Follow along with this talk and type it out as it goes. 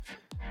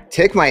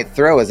Tick might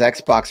throw his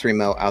Xbox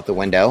remote out the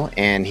window,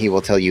 and he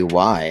will tell you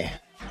why.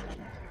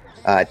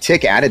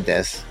 Tick added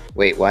this.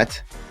 Wait,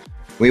 what?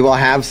 We will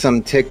have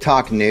some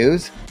TikTok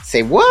news.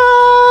 Say what?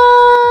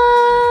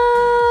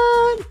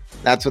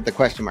 That's what the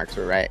question marks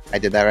were, right? I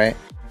did that right?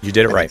 You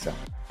did it right. So.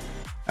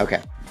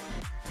 Okay.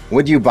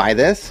 Would you buy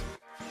this?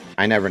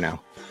 I never know.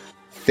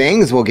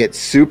 Things will get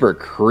super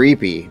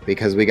creepy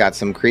because we got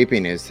some creepy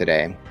news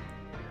today.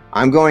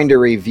 I'm going to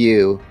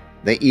review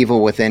the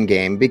Evil Within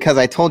game because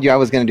I told you I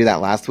was going to do that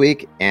last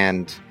week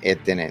and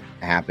it didn't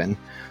happen.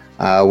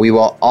 We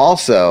will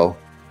also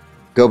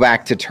go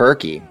back to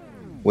Turkey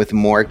with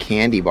more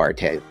candy bar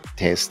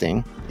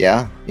tasting.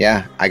 Yeah,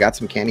 I got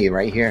some candy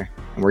right here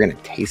and we're going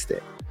to taste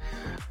it.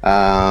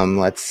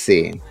 Let's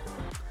see.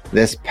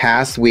 This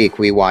past week,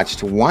 we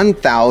watched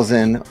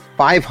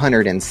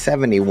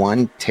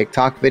 1,571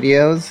 TikTok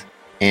videos,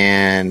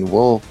 and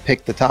we'll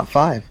pick the top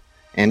 5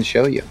 and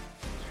show you.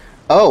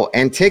 Oh,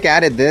 and Tick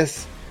added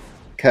this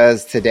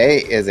because today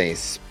is a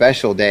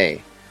special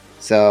day.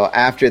 So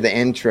after the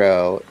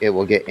intro, it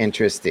will get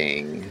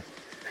interesting.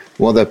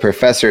 Will the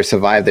professor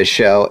survive the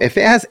show? If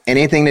it has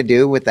anything to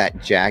do with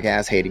that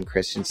jackass Hayden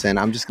Christensen,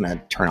 I'm just going to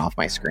turn off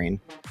my screen.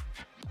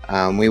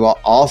 We will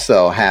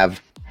also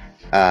have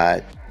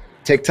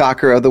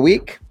TikToker of the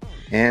week,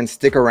 and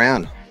stick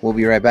around. We'll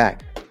be right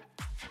back.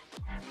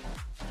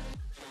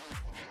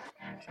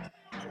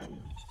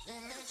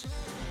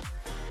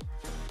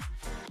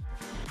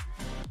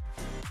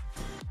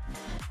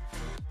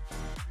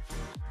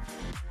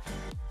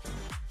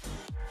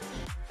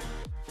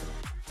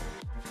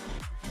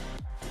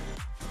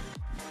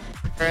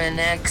 An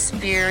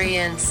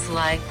experience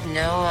like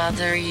no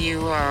other.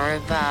 You are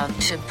about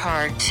to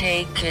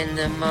partake in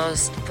the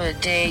most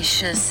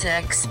bodacious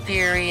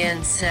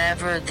experience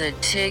ever, the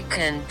Tick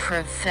and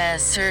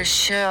Professor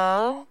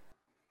Show.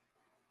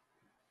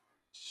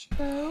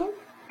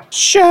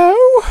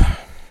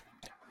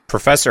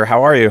 Professor,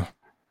 how are you?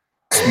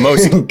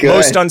 Most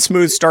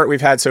unsmooth start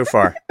we've had so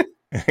far.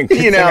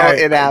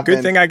 It happened.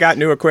 Good thing I got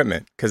new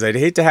equipment, because I'd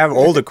hate to have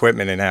old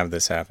equipment and have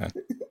this happen.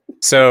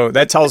 So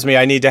that tells me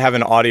I need to have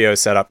an audio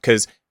setup,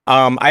 because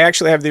I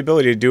actually have the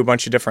ability to do a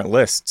bunch of different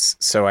lists.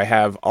 So I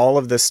have all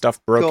of this stuff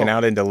broken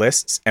out into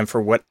lists, and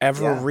for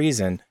whatever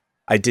reason,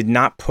 I did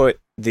not put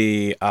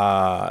the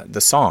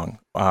song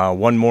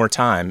One More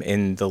Time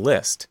in the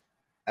list.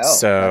 Oh,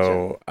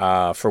 so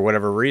gotcha. For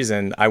whatever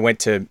reason, I went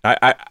to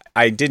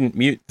I didn't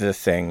mute the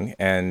thing,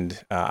 and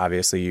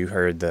obviously you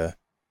heard the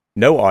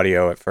no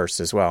audio at first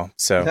as well.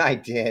 So I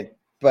did,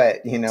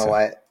 but you know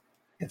what?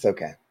 It's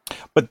okay.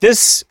 But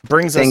this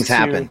brings Things us to,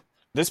 happen.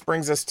 This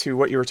brings us to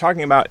what you were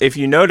talking about. If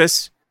you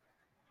notice,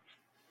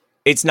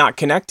 it's not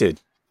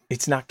connected.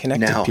 It's not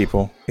connected, No.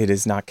 people. It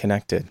is not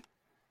connected.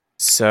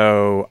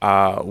 So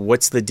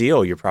what's the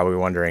deal, you're probably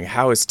wondering?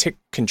 How is Tick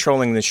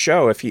controlling the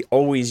show if he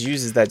always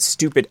uses that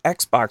stupid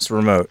Xbox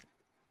remote?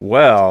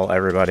 Well,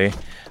 everybody,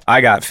 I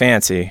got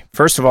fancy.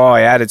 First of all,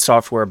 I added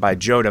software by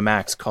Joda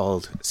Max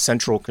called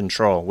Central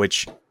Control,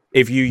 which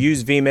if you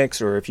use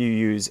vMix or if you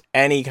use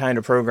any kind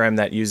of program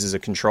that uses a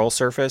control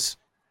surface,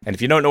 and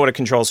if you don't know what a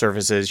control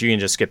surface is, you can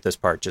just skip this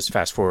part, just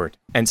fast forward.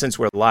 And since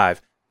we're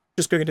live,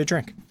 just go get a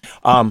drink.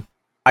 I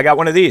got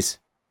one of these.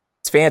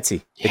 It's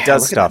fancy. Yeah, it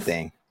does look stuff. At that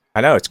thing.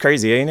 I know, it's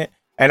crazy, ain't it?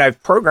 And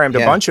I've programmed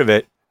a bunch of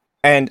it,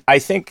 and I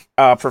think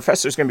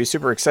Professor's going to be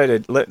super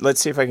excited. Let's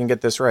see if I can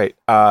get this right.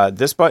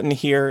 This button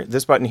here,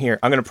 this button here.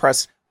 I'm going to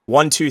press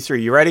 1, 2,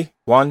 3. You ready?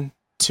 1,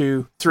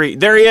 2, 3.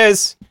 There he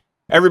is!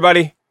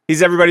 Everybody.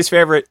 He's everybody's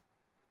favorite.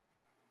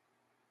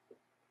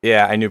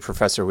 Yeah, I knew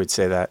Professor would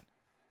say that.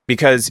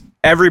 Because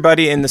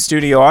everybody in the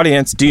studio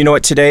audience, do you know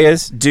what today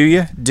is? Do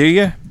you? Do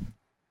you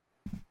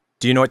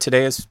know what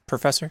today is,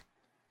 Professor?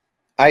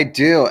 I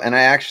do, and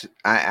I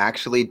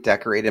actually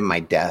decorated my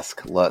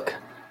desk. Look.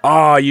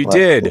 Oh, you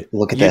did.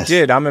 Look at you this. You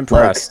did. I'm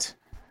impressed. Look.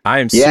 I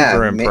am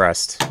super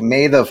impressed.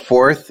 May the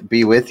 4th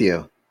be with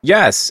you.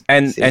 Yes,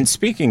 and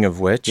speaking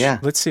of which, Yeah.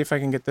 Let's see if I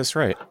can get this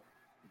right.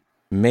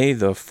 May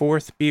the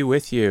 4th be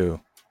with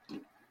you.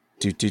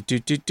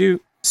 Do.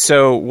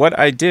 So what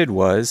I did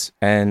was,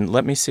 and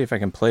let me see if I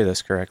can play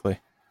this correctly.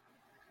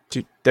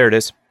 There it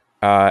is.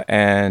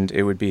 And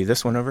it would be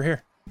this one over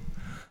here.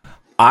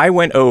 I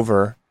went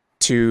over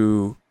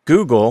to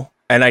Google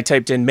and I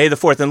typed in May the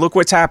 4th, and look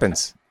what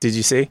happens. Did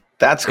you see?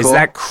 That's cool. Is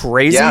that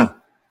crazy? Yeah.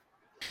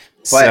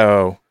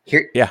 So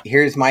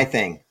here's my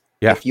thing.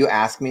 Yeah. If you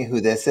ask me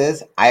who this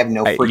is, I have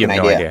no freaking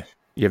idea.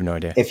 You have no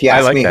idea. If you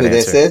ask me who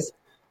this is,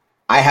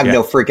 I have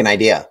no freaking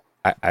idea.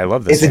 I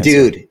love this. It's a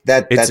dude.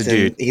 It's a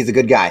dude. He's a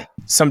good guy.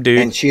 Some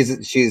dude. And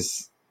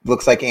she's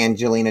looks like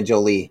Angelina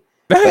Jolie,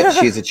 but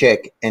she's a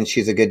chick and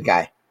she's a good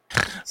guy.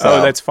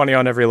 So, that's funny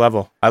on every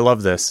level. I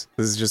love this.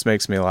 This just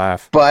makes me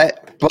laugh.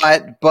 But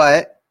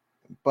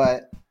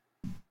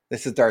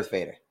this is Darth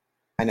Vader.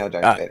 I know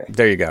Darth Vader.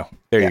 There you go.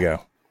 There you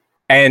go.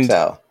 And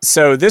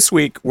so this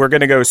week we're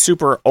going to go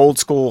super old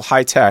school,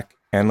 high tech.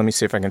 And let me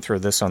see if I can throw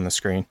this on the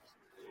screen.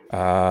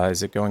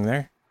 Is it going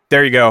there?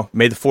 There you go.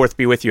 May the 4th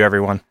be with you,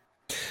 everyone.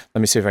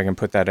 Let me see if I can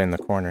put that in the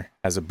corner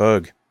as a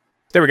bug.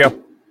 There we go.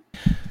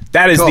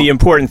 That is Cool. the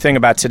important thing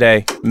about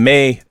today,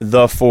 May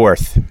the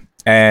 4th.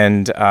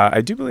 And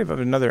I do believe I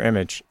have another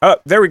image. Oh,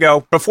 there we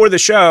go. Before the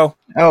show,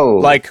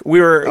 like we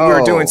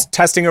were doing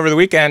testing over the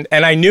weekend,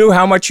 and I knew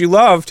how much you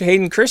loved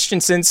Hayden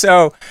Christensen.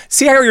 So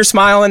see how you're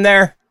smiling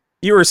there?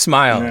 You were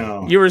smiling.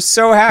 No. You were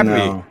so happy.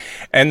 No.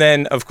 And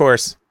then, of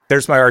course,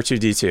 there's my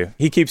R2D2.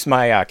 He keeps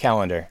my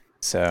calendar.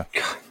 So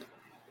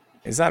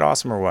is that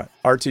awesome or what?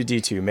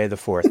 R2D2, May the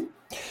 4th.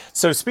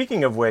 So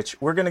speaking of which,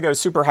 we're going to go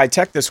super high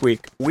tech this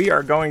week. We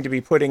are going to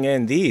be putting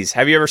in these.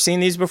 Have you ever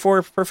seen these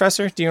before,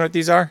 Professor? Do you know what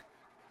these are?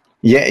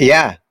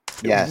 Yeah.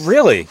 Yes.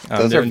 Really?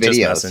 Those are I'm just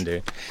videos. messing,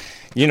 dude.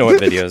 You know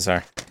what videos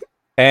are.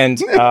 And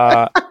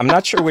I'm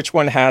not sure which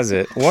one has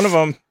it. One of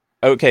them.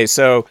 Okay,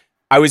 so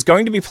I was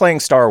going to be playing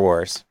Star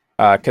Wars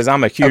because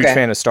I'm a huge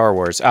fan of Star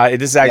Wars.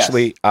 This is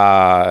actually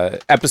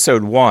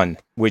episode 1,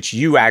 which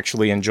you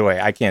actually enjoy.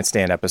 I can't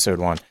stand episode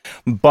 1.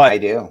 But I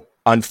do.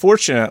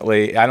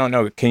 Unfortunately, I don't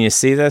know. Can you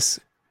see this?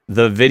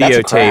 The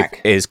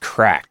videotape is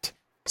cracked.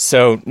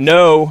 So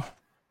no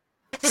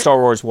Star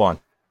Wars 1.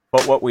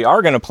 But what we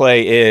are going to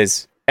play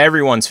is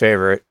everyone's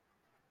favorite,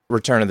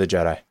 Return of the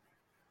Jedi,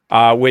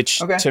 which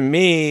to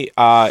me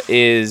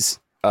is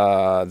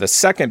the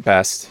second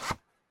best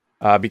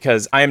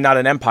because I am not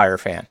an Empire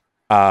fan.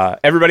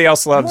 Everybody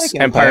else loves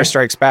Empire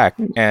Strikes Back.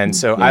 And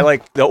so I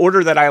like the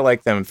order that I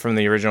like them from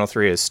the original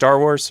 3 is Star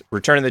Wars,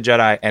 Return of the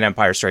Jedi, and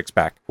Empire Strikes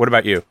Back. What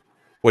about you?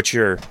 What's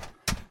your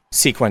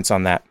sequence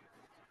on that?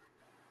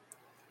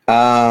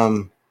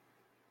 God.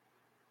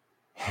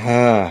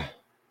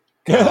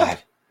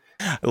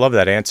 I love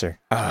that answer.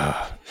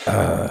 I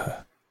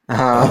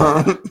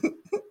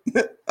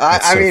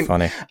mean,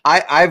 funny.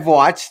 I've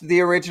watched the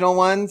original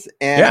ones,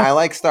 and I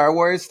like Star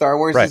Wars. Star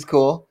Wars is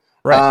cool.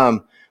 Right.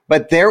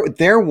 But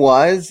there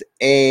was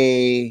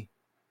a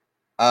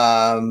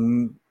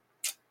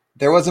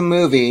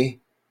movie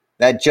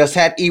that just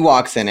had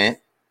Ewoks in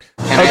it,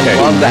 and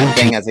I loved that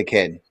thing as a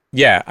kid.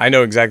 Yeah, I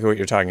know exactly what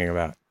you're talking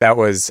about. That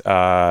was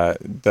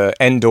the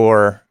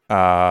Endor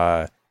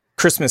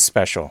Christmas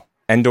special.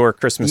 Endor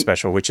Christmas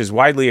special, which is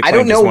widely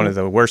acclaimed as one of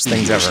the worst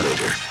things ever.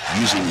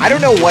 I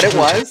don't know what it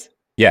was.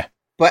 Yeah.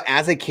 But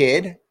as a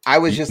kid, I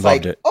was just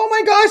Loved like, it. oh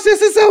my gosh,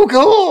 this is so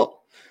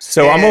cool.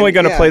 So I'm only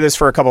going to play this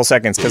for a couple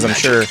seconds because I'm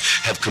sure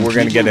we're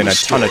going to get in a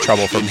ton of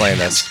trouble for playing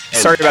this.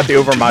 Sorry about the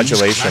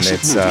overmodulation.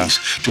 It's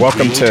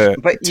welcome to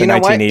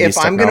 1980s if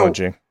I'm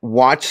technology. Gonna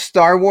watch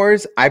Star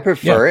Wars, I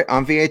prefer it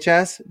on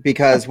VHS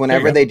because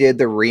whenever they did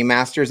the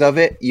remasters of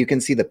it, you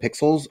can see the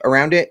pixels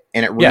around it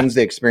and it ruins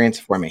the experience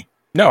for me.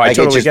 No, I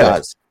totally get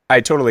it.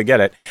 I totally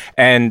get it.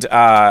 And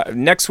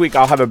next week,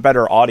 I'll have a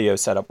better audio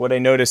setup. What I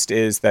noticed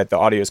is that the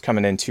audio is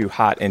coming in too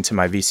hot into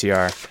my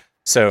VCR.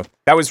 So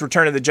that was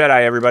Return of the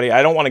Jedi, everybody.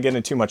 I don't want to get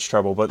in too much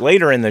trouble, but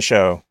later in the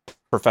show,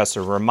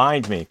 Professor,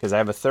 remind me, because I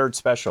have a third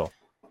special.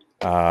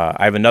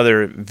 I have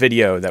another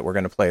video that we're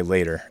going to play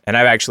later, and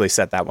I've actually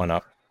set that one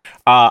up.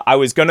 I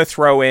was going to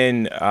throw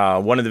in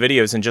one of the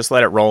videos and just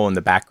let it roll in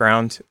the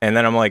background. And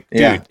then I'm like,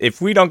 dude,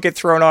 if we don't get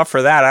thrown off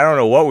for that, I don't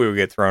know what we would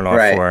get thrown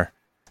off for.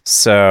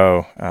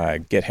 So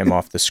get him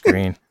off the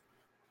screen.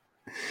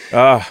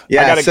 I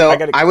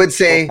would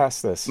say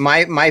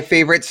my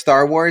favorite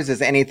Star Wars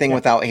is anything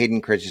without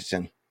Hayden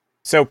Christensen.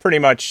 So pretty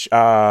much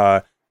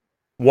 1,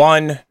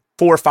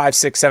 4, 5,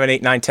 6, 7,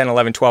 8, 9, 10,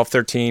 11, 12,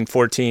 13,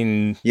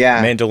 14,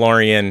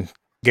 Mandalorian.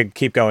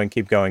 Keep going.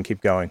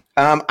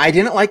 I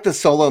didn't like the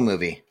Solo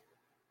movie.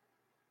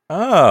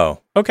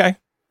 Oh, okay.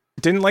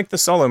 Didn't like the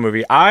Solo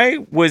movie.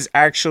 I was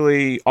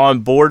actually on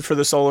board for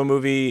the Solo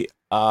movie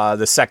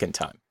the second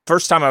time.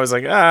 First time I was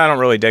like, I don't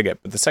really dig it.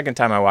 But the second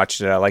time I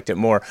watched it, I liked it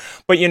more.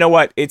 But you know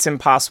what? It's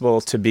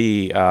impossible to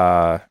be,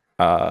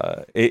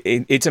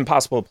 it's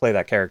impossible to play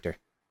that character.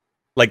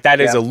 Like that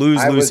is a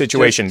lose-lose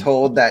situation. I was just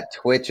told that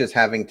Twitch is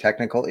having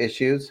technical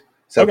issues.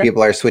 So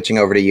people are switching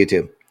over to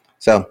YouTube.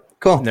 So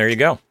cool. There you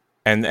go.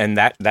 And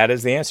that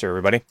is the answer,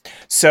 everybody.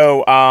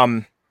 So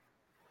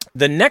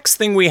the next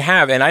thing we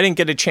have, and I didn't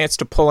get a chance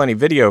to pull any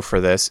video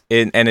for this,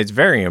 and it's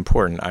very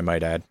important, I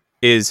might add,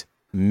 is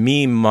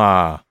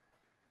Mima.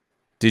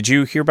 Did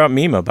you hear about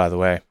Mima, by the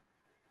way?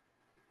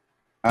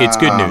 It's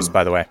good news,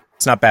 by the way.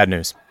 It's not bad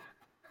news.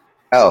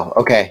 Oh,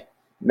 okay.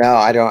 No,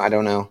 I don't know. I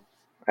don't know.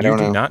 You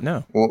do not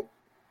know. Well,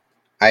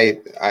 I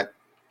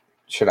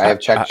should I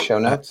have checked show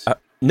notes?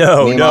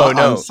 No, Mima,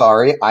 no. I'm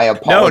sorry. I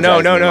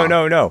apologize.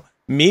 No.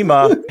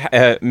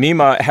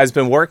 Mima has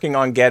been working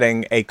on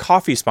getting a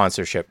coffee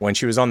sponsorship when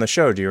she was on the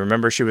show. Do you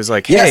remember? She was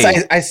like, hey.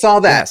 Yes, I saw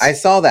that. Yes. I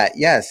saw that.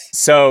 Yes.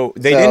 So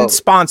they didn't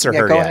sponsor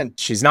her yet. Ahead.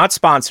 She's not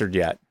sponsored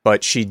yet,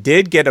 but she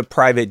did get a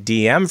private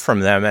DM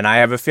from them. And I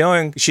have a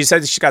feeling she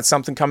said she got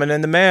something coming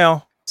in the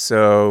mail.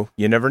 So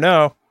you never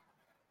know.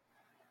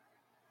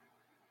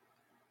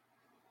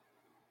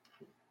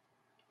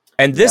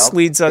 And this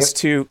leads us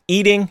to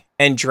eating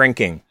and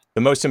drinking,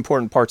 the most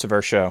important parts of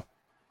our show.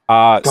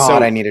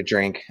 I need a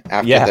drink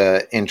after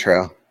the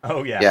intro.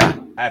 Oh, yeah.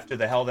 After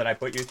the hell that I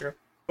put you through.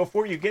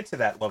 Before you get to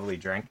that lovely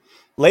drink,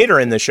 later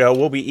in the show,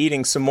 we'll be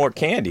eating some more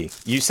candy.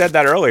 You said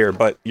that earlier,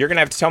 but you're going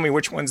to have to tell me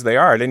which ones they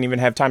are. I didn't even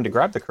have time to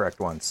grab the correct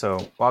one.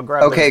 So I'll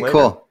grab them later. Okay,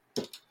 cool.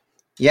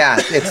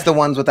 Yeah, it's the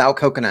ones without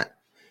coconut.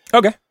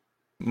 Okay.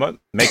 Well,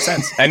 makes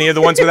sense. Any of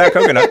the ones without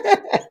coconut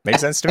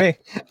makes sense to me.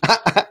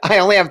 I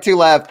only have 2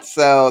 left,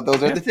 so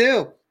those are the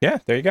 2. Yeah,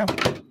 there you go.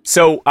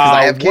 So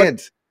I have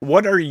kids.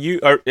 What are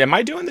you? Am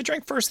I doing the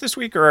drink first this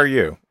week, or are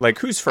you? Like,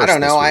 who's first? I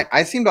don't know. This week?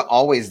 I seem to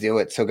always do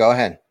it, so go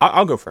ahead.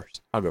 I'll go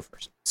first.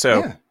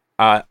 So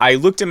Yeah. I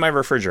looked in my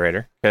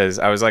refrigerator because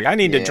I was like, I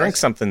need to Yes. drink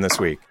something this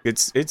week.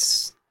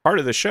 It's part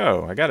of the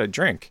show. I got to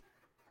drink.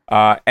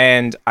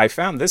 And I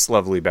found this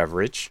lovely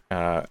beverage.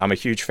 I'm a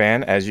huge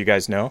fan, as you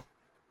guys know.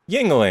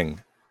 Yingling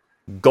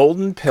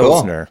Golden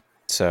Pilsner. Cool.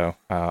 So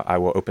I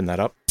will open that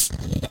up.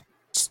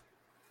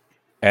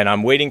 And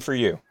I'm waiting for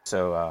you.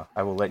 So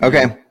I will let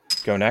you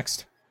go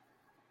next.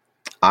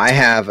 I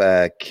have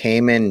a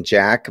Cayman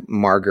Jack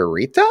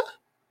Margarita.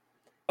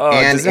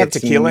 And does it have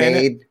tequila in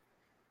it?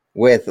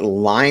 With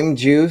lime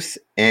juice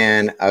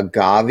and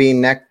agave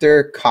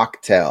nectar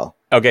cocktail.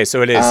 Okay,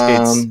 so it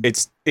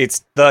is.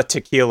 It's the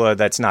tequila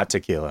that's not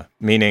tequila.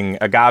 Meaning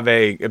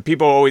agave.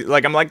 People always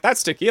I'm like,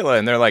 that's tequila,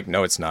 and they're like,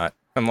 no, it's not.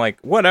 I'm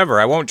like, whatever.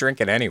 I won't drink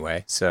it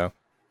anyway. So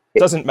it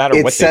doesn't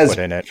matter what they put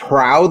in it.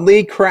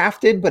 Proudly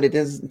crafted, but it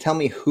doesn't tell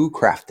me who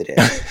crafted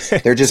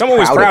it. They're just someone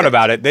was proud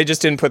about it. They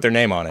just didn't put their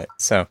name on it.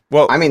 So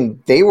I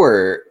mean, they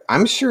were.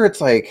 I'm sure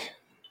it's like,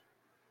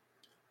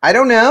 I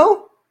don't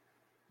know.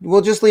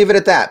 We'll just leave it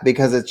at that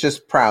because it's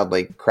just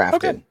proudly crafted.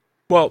 Okay.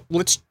 Well,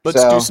 let's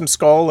do some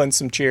skull and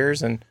some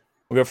cheers, and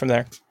we'll go from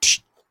there.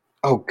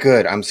 Oh,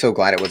 good. I'm so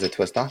glad it was a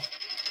twist off.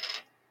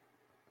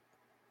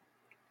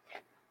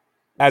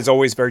 As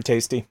always, very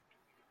tasty.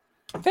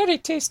 Very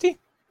tasty.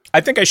 I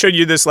think I showed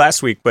you this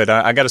last week, but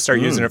I got to start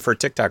using it for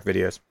TikTok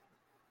videos.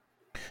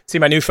 See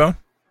my new phone?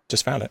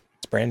 Just found it.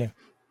 It's brand new.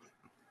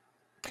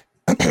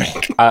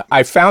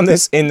 I found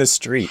this in the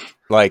street.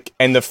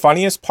 And the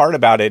funniest part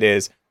about it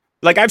is,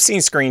 I've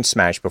seen Screen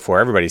Smash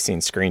before. Everybody's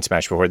seen Screen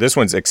Smash before. This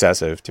one's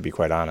excessive, to be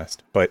quite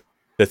honest. But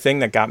the thing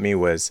that got me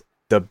was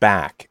the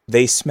back.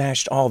 They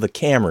smashed all the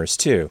cameras,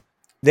 too.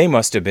 They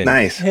must have been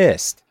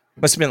pissed.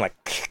 Must have been like,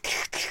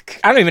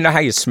 I don't even know how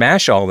you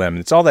smash all them.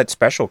 It's all that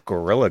special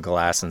Gorilla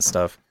Glass and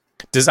stuff.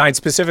 Designed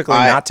specifically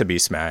not to be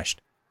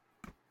smashed.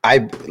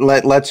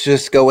 Let's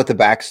just go with the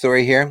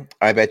backstory here.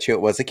 I bet you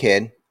it was a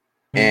kid.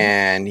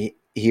 And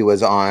he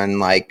was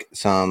on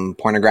some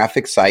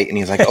pornographic site, and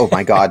he's like, oh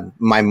my God,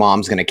 my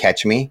mom's going to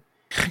catch me.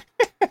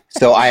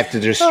 So I have to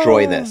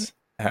destroy this.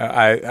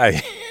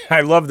 I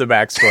love the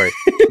backstory.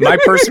 My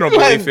personal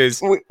belief is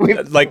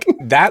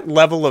that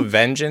level of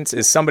vengeance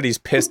is somebody's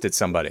pissed at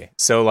somebody.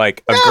 So a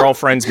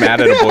girlfriend's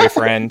mad at a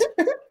boyfriend,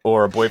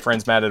 or a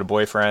boyfriend's mad at a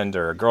boyfriend,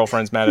 or a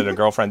girlfriend's mad at a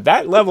girlfriend.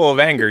 That level of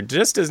anger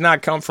just does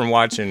not come from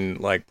watching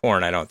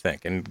porn, I don't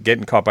think, and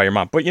getting caught by your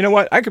mom. But you know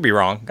what? I could be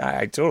wrong.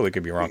 I totally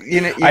could be wrong.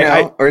 You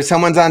know, or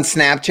someone's on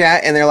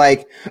Snapchat and they're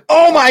like,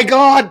 "Oh my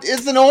God,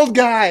 it's an old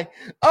guy.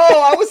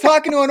 Oh, I was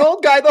talking to an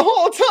old guy the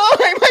whole time.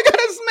 I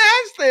gotta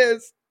smash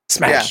this."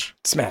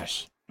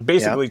 Smash.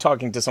 Basically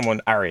talking to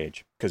someone our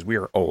age, because we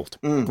are old.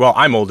 Well,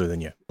 I'm older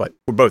than you, but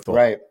we're both old.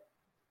 Right.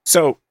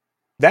 So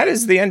that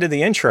is the end of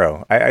the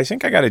intro. I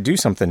think I got to do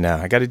something now.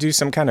 I got to do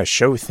some kind of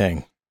show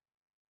thing.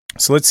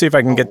 So let's see if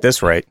I can get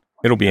this right.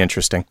 It'll be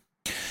interesting.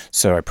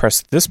 So I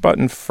press this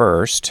button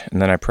first,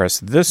 and then I press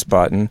this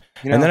button,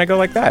 and then I go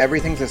like that.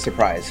 Everything's a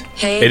surprise.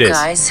 Hey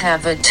guys,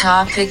 have a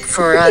topic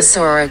for us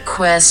or a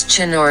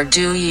question, or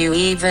do you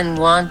even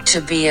want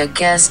to be a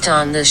guest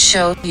on the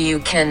show? You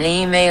can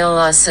email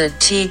us at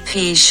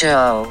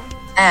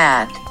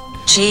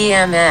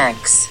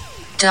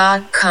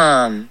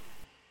tpshow@gmx.com.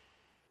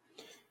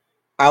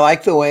 I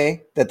like the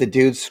way that the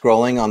dude's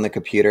scrolling on the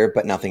computer,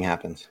 but nothing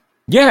happens.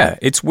 Yeah,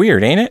 it's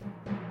weird, ain't it?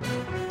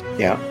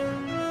 Yeah.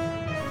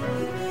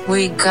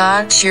 We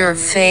got your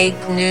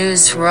fake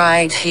news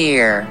right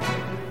here.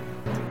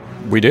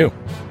 We do.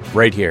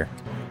 Right here.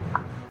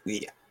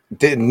 Yeah.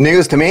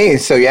 News to me,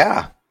 so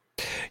yeah.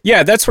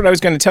 Yeah, that's what I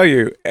was going to tell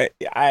you.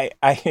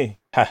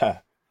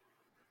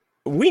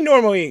 We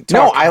normally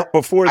talk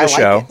before the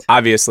show,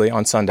 obviously,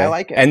 on Sunday. I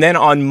like it. And then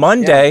on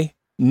Monday,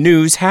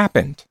 news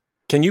happened.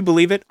 Can you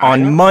believe it?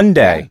 On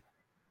Monday.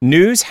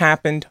 News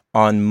happened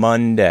on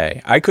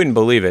Monday. I couldn't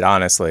believe it,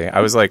 honestly.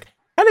 I was like,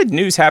 how did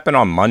news happen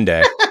on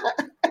Monday?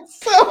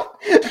 So,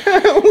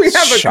 we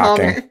have a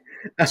comment.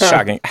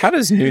 Shocking. How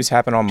does news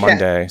happen on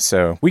Monday?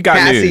 So, we got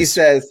Cassie news. Cassie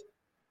says,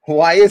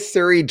 why is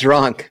Suri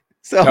drunk?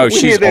 So we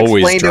she's need to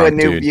always explain drunk, to a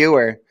new dude.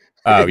 viewer.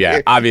 Oh,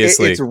 yeah,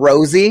 obviously. It's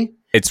Rosie.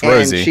 It's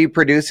Rosie. And she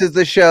produces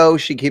the show.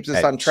 She keeps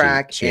us on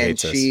track. She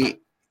hates us. She's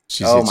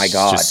my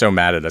God. just so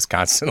mad at us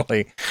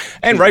constantly.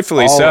 And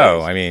rightfully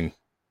so. I mean,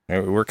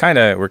 we're kind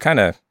of,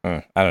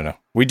 I don't know.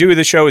 We do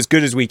the show as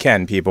good as we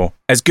can, people.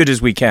 As good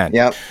as we can.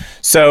 Yep.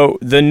 So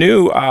the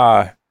new,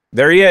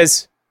 there he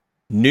is,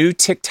 new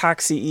TikTok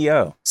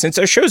CEO. Since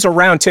our show's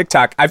around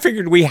TikTok, I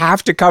figured we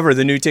have to cover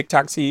the new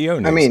TikTok CEO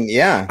news. I mean,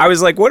 yeah. I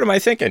was like, what am I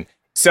thinking?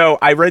 So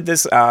I read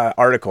this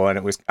article, and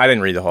I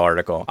didn't read the whole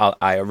article.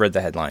 I read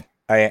the headline.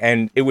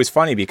 And it was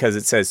funny because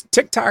it says,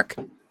 TikTok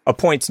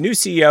appoints new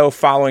CEO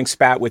following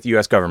spat with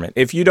U.S. government.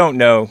 If you don't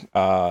know,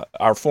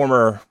 our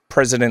former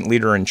president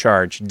leader in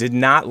charge did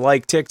not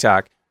like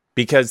TikTok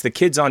because the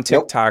kids on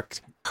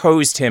TikTok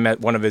hosed him at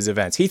one of his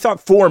events. He thought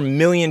 4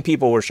 million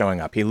people were showing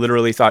up. He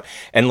literally thought,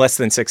 and less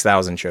than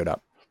 6,000 showed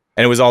up.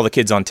 And it was all the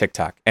kids on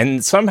TikTok.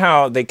 And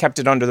somehow they kept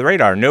it under the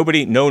radar. No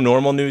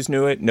normal news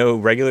knew it. No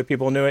regular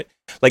people knew it.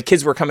 Like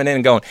kids were coming in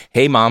and going,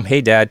 hey, mom,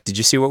 hey, dad, did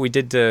you see what we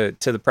did to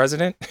the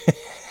president?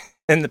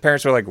 And the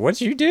parents were like, what'd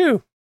you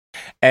do?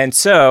 And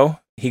so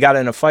he got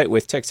in a fight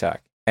with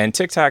TikTok. And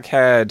TikTok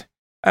had,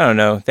 I don't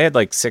know, they had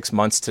like 6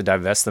 months to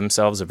divest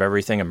themselves of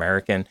everything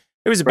American.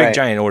 It was a big,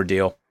 giant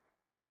ordeal.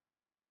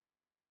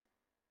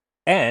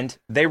 And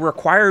they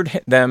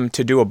required them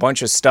to do a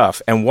bunch of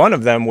stuff. And one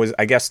of them was,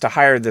 I guess, to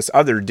hire this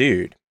other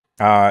dude.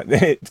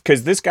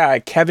 Because this guy,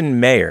 Kevin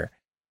Mayer,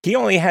 he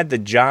only had the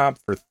job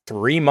for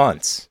 3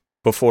 months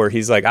before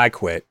he's like, I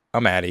quit.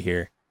 I'm out of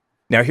here.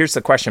 Now, here's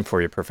the question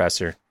for you,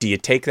 Professor. Do you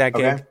take that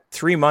gig? Okay.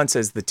 3 months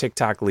as the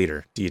TikTok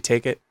leader. Do you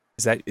take it?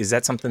 Is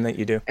that something that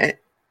you do?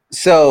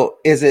 So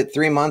is it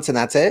 3 months and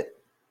that's it?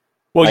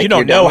 Well, like you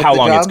don't know how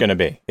long job? it's going to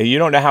be. You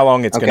don't know how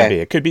long it's going to be.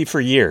 It could be for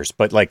years,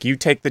 but like you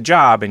take the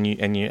job and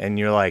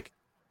you're like,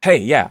 hey,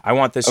 yeah, I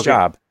want this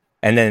job.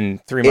 And then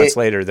 3 months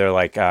later, they're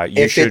like,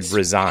 you should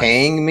resign.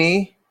 Paying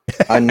me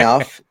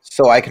enough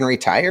so I can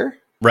retire,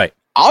 right?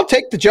 I'll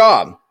take the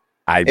job.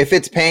 If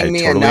it's paying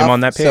me enough,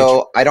 on that page.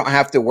 So I don't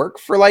have to work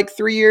for like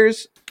 3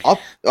 years,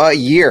 a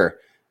year.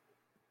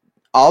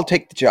 I'll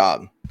take the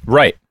job.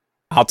 Right.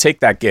 I'll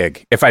take that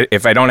gig if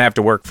I don't have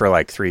to work for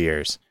like 3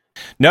 years.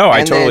 No,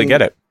 I totally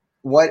get it.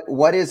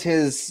 What is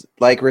his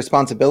like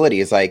responsibility?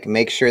 Is like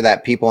make sure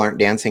that people aren't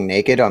dancing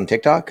naked on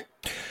TikTok?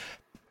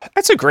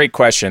 That's a great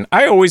question.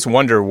 I always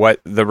wonder what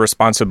the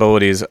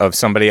responsibilities of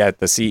somebody at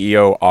the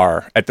CEO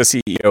are at the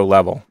CEO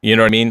level. You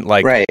know what I mean?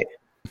 Like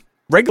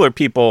regular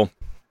people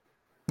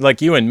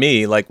like you and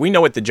me, like we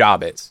know what the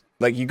job is.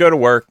 Like you go to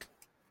work,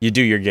 you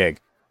do your gig.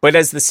 But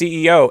as the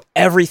CEO,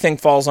 everything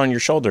falls on your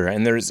shoulder.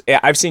 And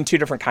I've seen two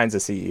different kinds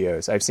of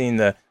CEOs. I've seen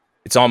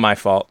it's all my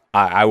fault.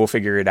 I will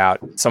figure it out.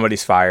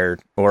 Somebody's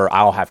fired, or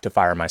I'll have to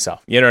fire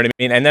myself. You know what I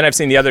mean? And then I've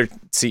seen the other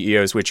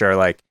CEOs, which are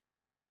like,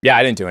 yeah,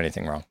 I didn't do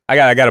anything wrong. I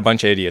got a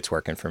bunch of idiots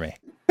working for me.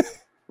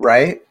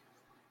 Right.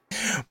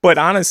 But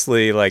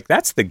honestly, like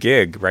that's the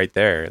gig right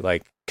there.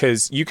 Like,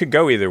 because you could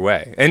go either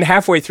way. And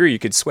halfway through, you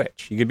could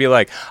switch. You could be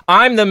like,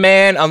 I'm the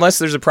man, unless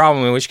there's a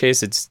problem, in which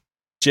case it's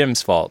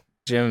Jim's fault.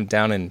 Jim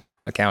down in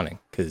accounting,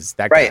 because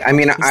that guy, I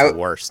mean, he's the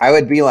worst. I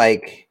would be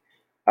like,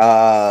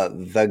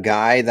 the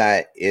guy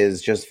that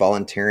is just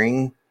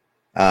volunteering,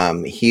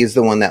 he's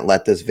the one that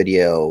let this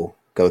video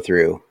go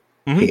through.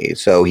 Mm-hmm.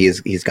 So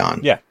he's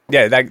gone. Yeah,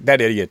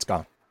 that idiot's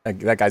gone.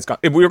 That guy's gone.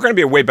 We were going to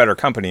be a way better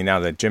company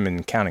now that Jim in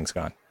accounting's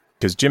gone,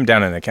 because Jim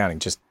down in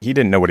accounting he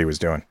didn't know what he was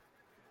doing.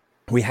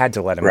 We had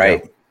to let him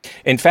go.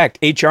 In fact,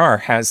 HR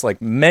has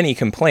like many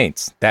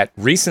complaints that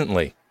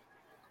recently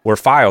were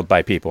filed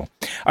by people.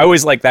 I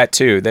always like that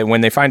too, that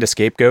when they find a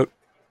scapegoat,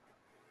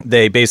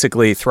 they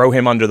basically throw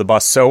him under the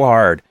bus so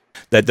hard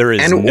that there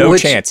is no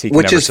chance he can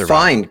ever survive. Which is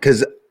fine,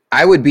 because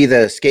I would be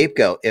the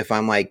scapegoat if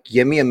I'm like,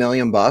 give me $1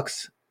 million.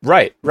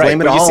 Right.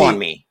 Blame it all on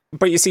me.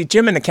 But you see,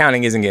 Jim in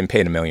accounting isn't getting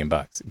paid $1 million.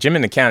 Jim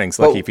in accounting's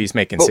lucky if he's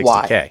making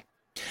 $60K.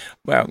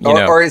 Why?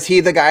 Well, or is he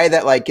the guy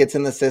that like gets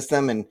in the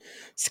system and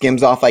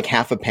skims off like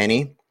half a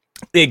penny?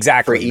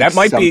 Exactly. That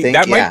might be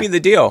the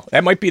deal.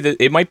 It might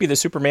be the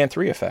Superman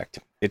 3 effect.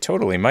 It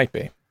totally might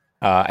be.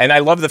 And I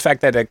love the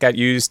fact that it got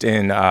used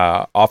in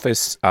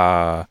Office.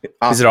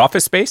 Is it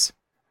Office Space?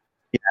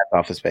 Yeah, it's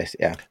Office Space.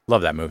 Yeah.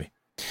 Love that movie.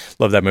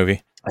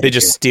 They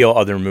just steal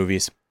other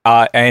movies.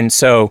 And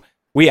so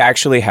we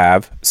actually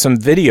have some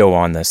video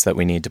on this that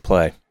we need to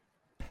play.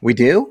 We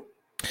do?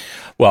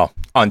 Well,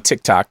 on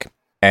TikTok.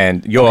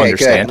 And you'll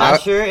understand. Good. I'm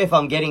not sure if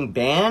I'm getting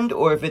banned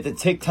or if it's a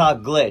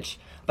TikTok glitch.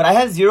 But I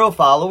have 0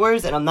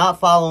 followers, and I'm not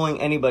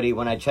following anybody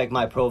when I check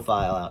my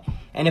profile out.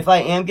 And if I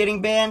am getting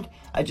banned,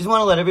 I just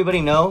want to let everybody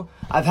know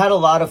I've had a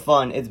lot of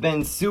fun. It's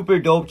been super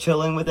dope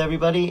chilling with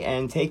everybody,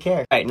 and take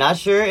care. All right, not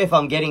sure if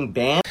I'm getting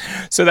banned.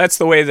 So that's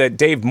the way that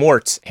Dave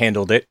Mortz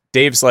handled it.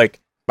 Dave's like,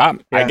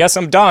 I guess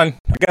I'm done.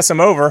 I guess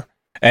I'm over.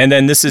 And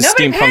then this is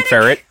Steampunk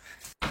Ferret.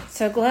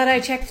 So glad I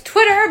checked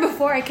Twitter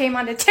before I came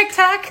onto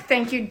TikTok.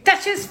 Thank you,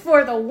 Duchess,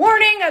 for the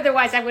warning.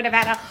 Otherwise, I would have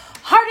had a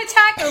heart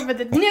attack over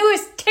the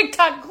newest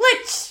TikTok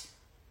glitch.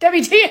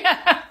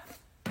 WTF.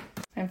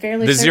 I'm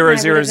fairly certain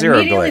I would have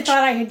immediately thought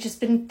I had just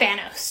been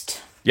Thanos.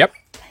 Yep.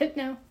 But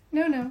no.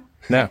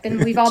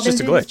 We've all been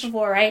through this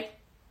before, right?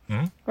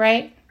 Mm-hmm.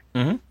 Right?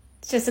 Mm-hmm.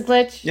 It's just a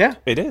glitch? Yeah.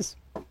 It is.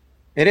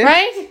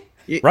 Right?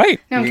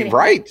 Right. No, I'm kidding.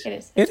 Right.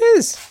 It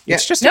is. Yeah.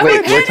 It's just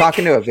Wait, we're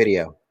talking to a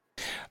video.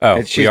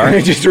 Oh, she's going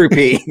to just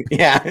repeat.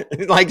 Yeah.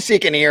 Like she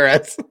can hear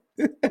us.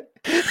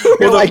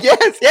 We're like,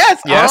 yes.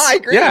 I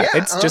agree. Yeah,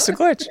 it's just a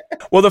glitch.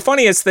 Well, the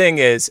funniest thing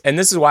is, and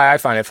this is why I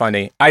find it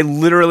funny, I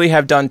literally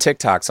have done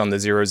TikToks on the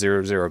 000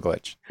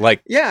 glitch.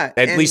 Like,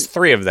 at least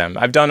 3 of them.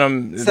 I've done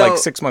them like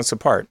 6 months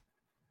apart.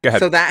 Go ahead.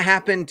 So that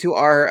happened to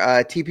our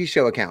TP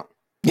Show account.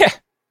 Yeah.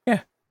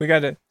 We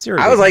got a 0.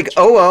 I was like,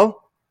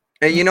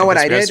 And you know what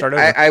I did?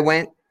 I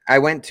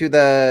went to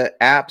the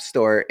app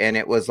store and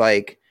it was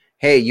like,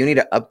 hey, you need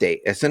to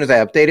update. As soon as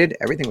I updated,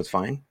 everything was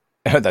fine.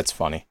 That's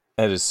funny.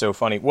 That is so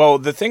funny. Well,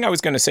 the thing I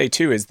was going to say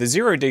too is the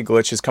 0-day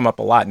glitch has come up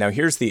a lot. Now,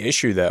 here's the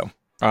issue though.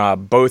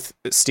 Both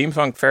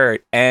Steampunk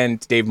Ferret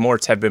and Dave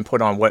Mortz have been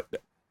put on what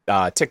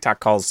TikTok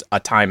calls a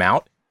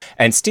timeout.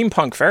 And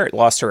Steampunk Ferret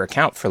lost her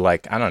account for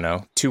like, I don't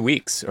know, 2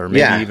 weeks or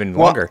maybe even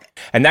longer.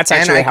 And that's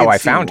actually how I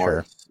found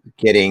her.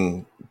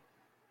 Getting...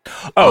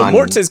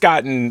 Mortz has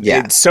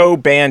gotten so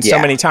banned so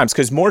many times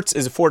because Mortz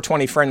is a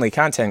 420 friendly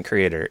content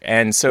creator.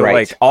 And so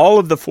like all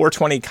of the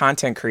 420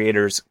 content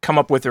creators come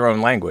up with their own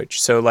language.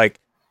 So like,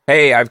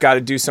 hey, I've got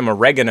to do some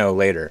oregano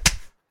later.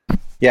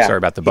 Yeah. Sorry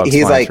about the bugs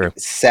He's flying like, through.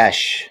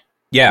 Sesh.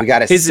 Yeah. We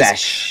got a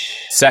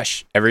sesh.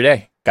 Sesh every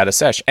day. Got a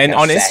sesh. And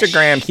on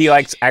Instagram, he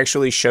like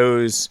actually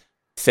shows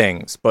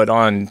things. But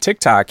on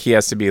TikTok, he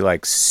has to be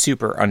like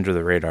super under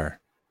the radar.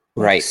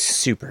 Right.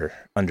 Super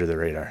under the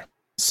radar.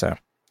 So.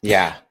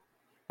 Yeah.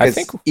 I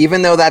think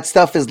even though that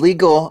stuff is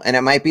legal and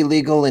it might be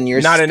legal in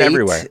your not state, in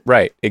everywhere.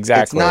 Right.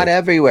 Exactly. It's not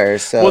everywhere.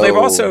 So well, they've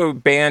also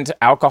banned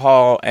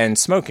alcohol and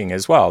smoking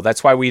as well.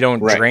 That's why we don't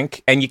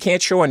drink. And you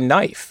can't show a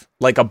knife.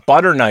 Like a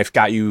butter knife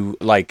got you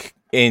like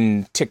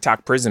in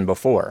TikTok prison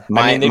before.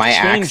 My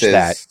changed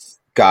that.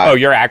 Got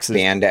your axe is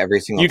banned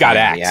every single you got time.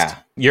 axed. Yeah.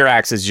 Your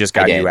axe has just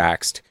got you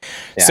axed.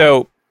 Yeah.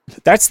 So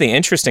that's the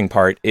interesting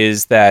part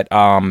is that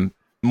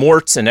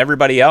Mortz and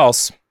everybody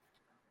else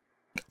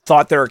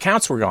thought their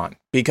accounts were gone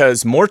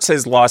because Mortz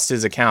has lost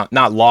his account.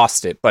 Not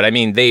lost it, but I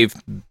mean, they've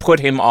put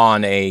him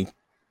on a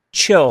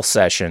chill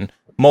session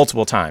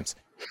multiple times.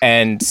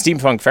 And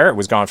Steampunk Ferret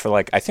was gone for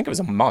like, I think it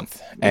was a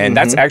month. And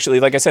that's actually,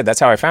 like I said, that's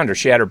how I found her.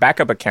 She had her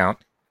backup account.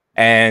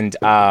 And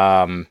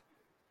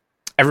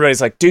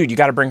everybody's like, dude, you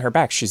got to bring her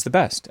back. She's the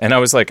best. And I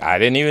was like, I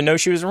didn't even know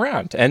she was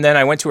around. And then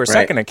I went to her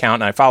second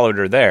account and I followed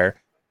her there.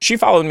 She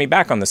followed me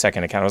back on the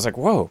second account. I was like,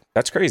 whoa,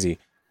 that's crazy.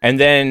 And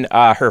then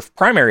her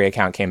primary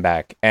account came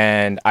back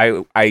and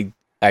I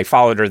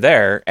followed her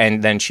there.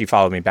 And then she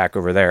followed me back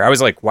over there. I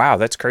was like, wow,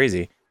 that's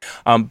crazy.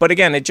 But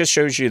again, it just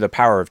shows you the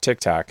power of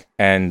TikTok.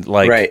 And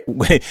like,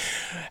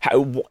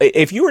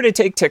 if you were to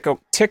take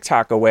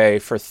TikTok away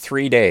for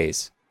 3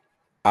 days,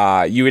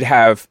 you would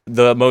have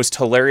the most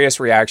hilarious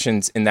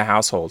reactions in the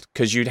household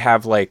because you'd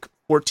have like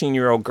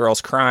 14-year-old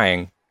girls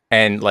crying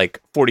and like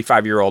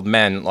 45-year-old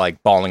men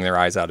like bawling their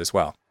eyes out as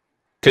well.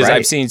 Because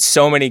I've seen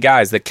so many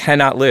guys that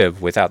cannot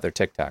live without their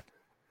TikTok.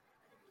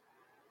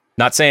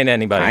 Not saying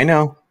anybody. I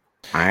know.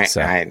 I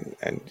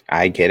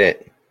get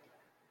it.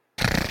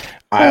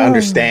 I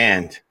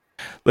understand.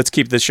 Let's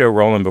keep the show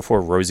rolling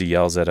before Rosie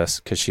yells at us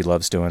because she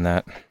loves doing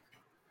that.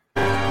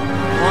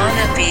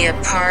 Wanna be a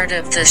part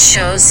of the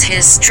show's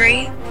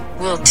history?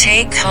 We'll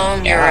take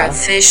home your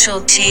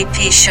official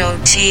TP Show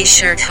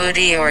t-shirt,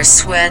 hoodie, or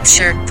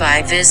sweatshirt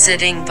by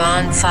visiting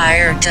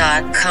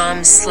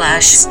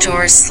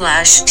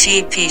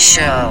bonfire.com/store/TP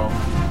Show.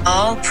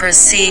 All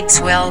proceeds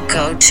will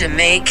go to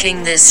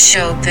making this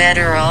show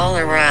better all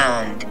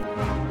around.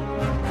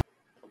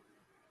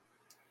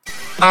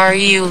 Are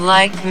you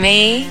like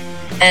me?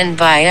 And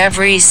buy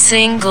every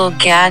single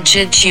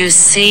gadget you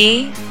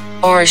see?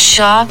 Or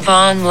shop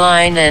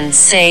online and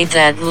say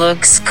that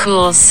looks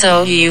cool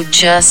so you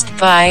just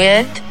buy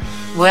it?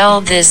 Well,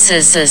 this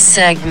is a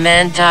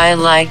segment I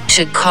like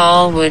to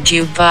call Would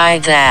You Buy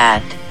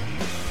That?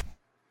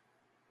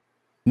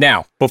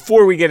 Now,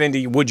 before we get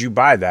into Would You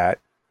Buy That,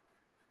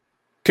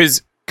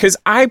 because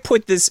I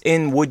put this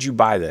in Would You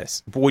Buy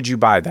This? Would you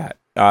buy that?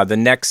 The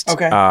next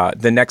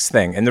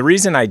thing. And the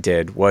reason I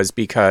did was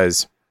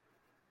because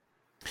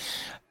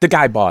the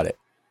guy bought it.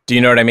 Do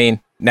you know what I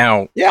mean?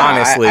 Now,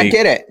 honestly, I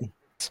get it.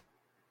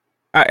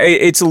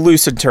 It's a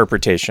loose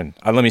interpretation.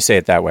 Let me say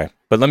it that way.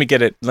 But let me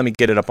get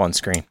it up on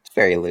screen. It's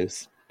very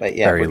loose, but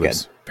yeah, very we're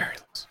loose. good. Very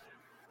loose.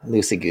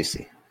 Loosey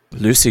goosey.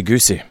 Loosey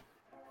goosey.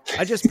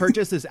 I just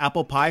purchased this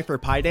apple pie for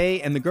Pi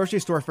Day, and the grocery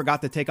store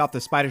forgot to take off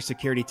the spider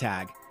security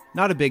tag.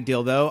 Not a big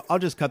deal though. I'll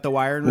just cut the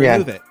wire and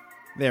remove it.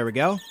 There we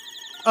go.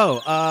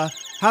 Oh,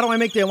 how do I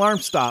make the alarm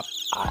stop?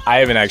 I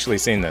haven't actually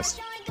seen this.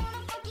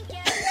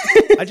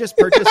 I just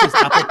purchased this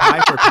apple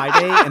pie for Pi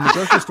Day, and the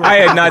grocery store. I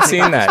had not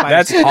seen that.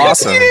 That's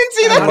awesome. You didn't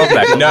see that? I love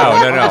that.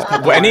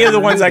 No. Any of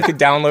the ones I could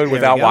download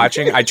without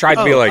watching, I tried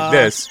to be like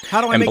this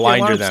and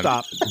blinder them.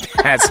 Stop?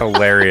 That's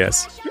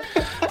hilarious.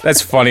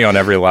 That's funny on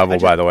every level,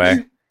 by the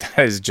way. That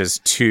is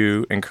just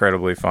too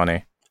incredibly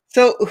funny.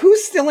 So,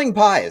 who's stealing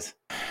pies?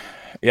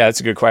 Yeah,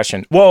 that's a good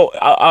question. Well,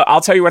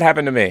 I'll tell you what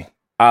happened to me.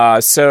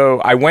 So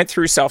I went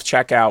through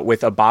self-checkout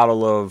with a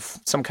bottle of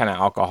some kind of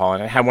alcohol,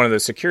 and it had one of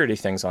those security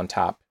things on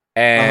top.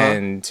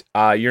 And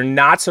you're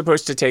not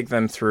supposed to take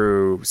them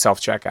through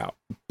self-checkout.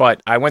 But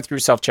I went through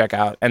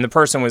self-checkout, and the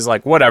person was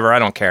like, whatever, I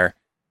don't care.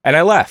 And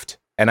I left.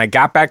 And I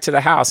got back to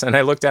the house, and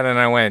I looked at it, and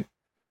I went,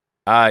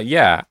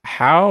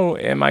 how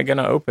am I going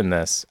to open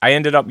this? I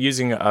ended up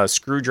using a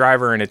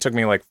screwdriver, and it took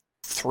me like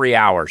 3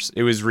 hours.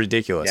 It was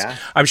ridiculous. Yeah.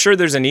 I'm sure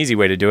there's an easy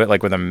way to do it,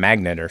 like with a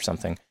magnet or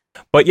something.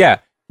 But yeah,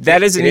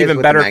 that is an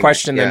even better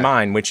question than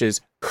mine, which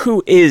is,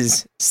 who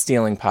is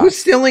stealing pies? Who's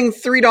stealing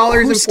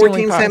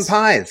 $3.14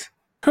 pies?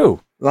 Who?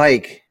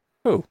 Like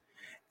who?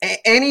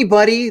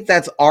 Anybody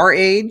that's our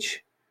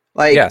age,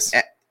 like,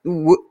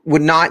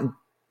 would not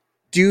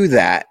do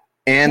that.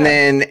 And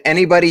then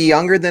anybody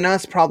younger than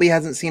us probably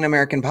hasn't seen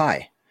American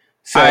Pie.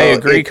 So I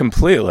agree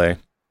completely.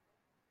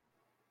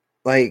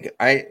 Like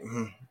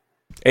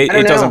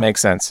It doesn't make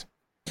sense.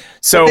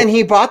 So but then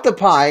he bought the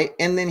pie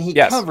and then he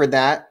covered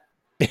that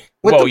with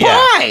the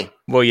pie.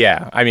 Well,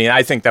 yeah. I mean,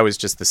 I think that was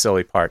just the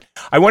silly part.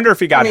 I wonder if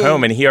he got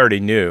home and he already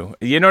knew.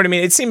 You know what I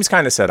mean? It seems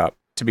kind of set up,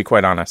 to be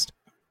quite honest.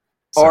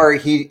 So. Or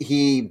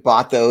he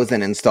bought those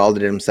and installed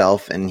it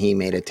himself and he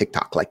made a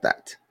TikTok like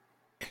that.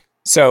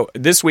 So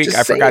this week,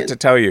 I forgot to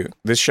tell you,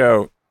 this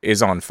show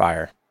is on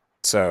fire.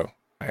 So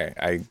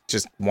I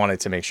just wanted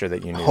to make sure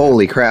that you knew.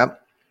 Holy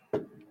crap.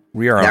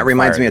 We are. That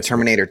reminds me of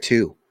Terminator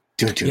 2.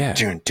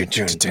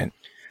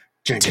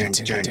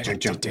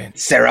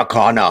 Sarah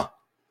Connor.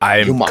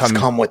 You must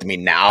come with me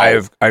now.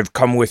 I've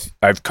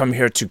come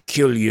here to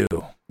kill you.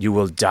 You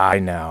will die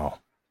now.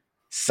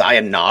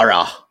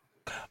 Sayonara.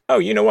 Oh,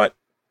 you know what?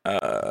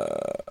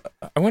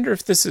 I wonder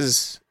if this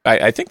is.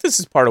 I think this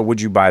is part of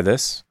Would You Buy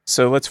This?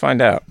 So let's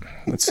find out.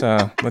 Let's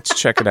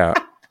check it out.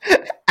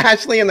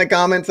 Ashley in the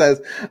comments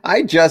says,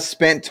 "I just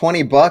spent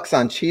 $20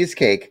 on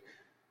cheesecake.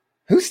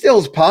 Who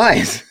steals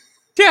pies?"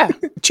 Yeah,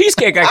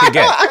 cheesecake I could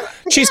get.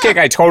 Cheesecake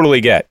I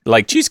totally get.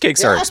 Like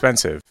cheesecakes are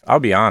expensive. I'll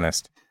be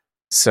honest.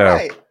 So.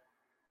 Right.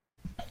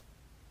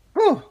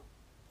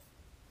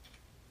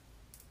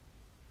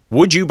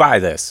 Would you buy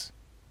this?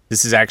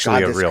 This is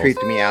actually this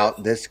creeped me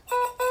out.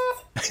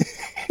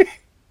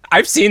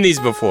 I've seen these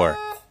before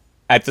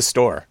at the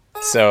store,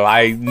 so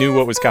I knew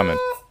what was coming.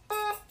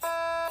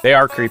 They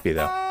are creepy,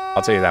 though.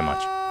 I'll tell you that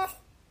much.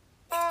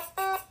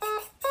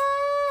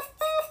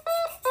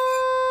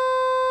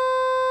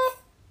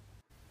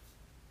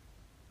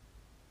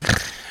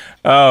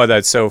 Oh,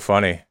 that's so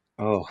funny.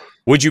 Oh.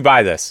 Would you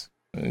buy this?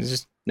 It's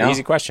just an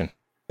easy question.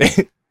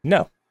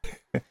 No.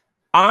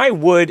 I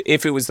would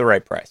if it was the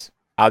right price.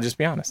 I'll just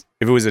be honest.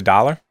 If it was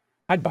 $1,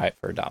 I'd buy it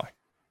for $1.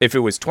 If it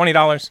was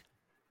 $20,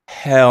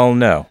 hell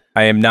no.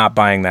 I am not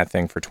buying that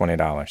thing for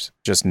 $20.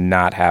 Just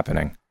not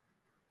happening.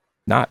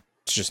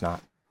 It's just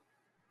not.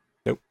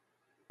 Nope.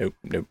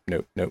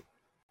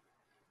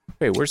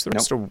 Wait, where's the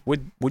rest of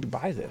would you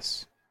buy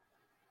this?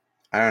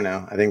 I don't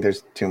know. I think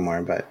there's 2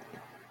 more, but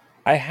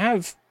I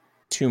have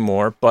 2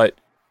 more, but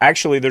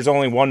actually there's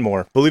only 1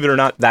 more. Believe it or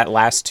not, that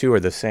last 2 are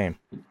the same.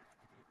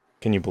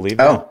 Can you believe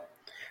that? Oh,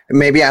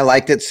 maybe I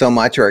liked it so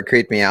much or it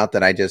creeped me out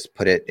that I just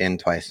put it in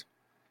twice.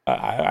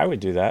 I would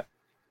do that.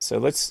 So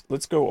let's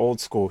go old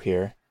school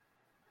here.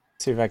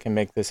 See if I can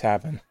make this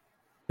happen.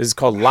 This is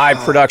called live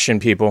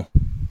production, people.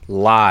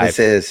 Live. This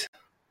is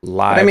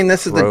live. But I mean,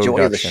 this is the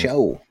joy of the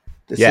show.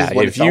 This is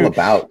what it's all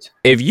about.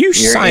 If you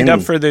signed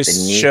up for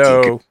this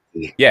show,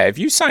 if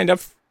you signed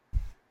up.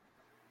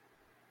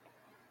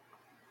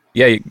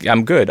 Yeah,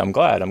 I'm good. I'm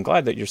glad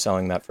that you're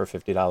selling that for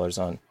 $50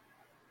 on.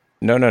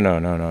 No.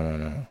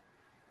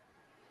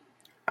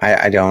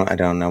 I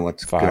don't know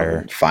what's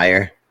fire.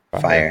 Fire.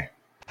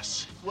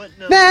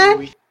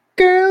 That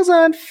girl's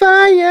on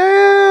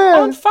fire.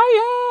 On fire.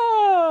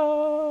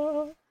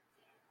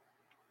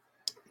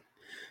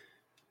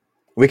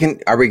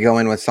 Are we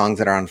going with songs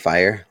that are on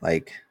fire?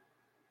 Like,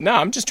 no,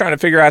 I'm just trying to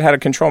figure out how to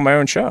control my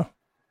own show.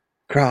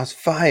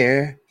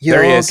 Crossfire.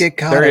 You'll get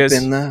caught up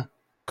in the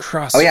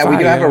crossfire. Oh yeah, we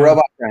do have a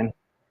robot friend.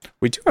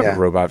 We do have a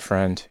robot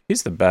friend.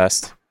 He's the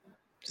best.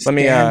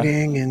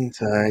 Standing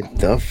inside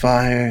the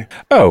fire.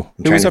 Oh,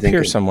 it was up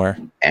here somewhere.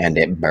 And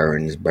it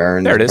burns.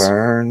 There it is.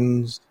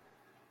 Burns.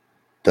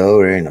 The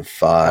ring of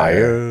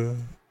fire.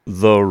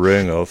 The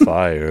ring of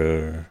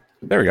fire.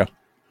 There we go.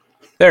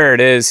 There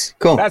it is.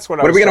 Cool. That's what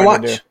are we going to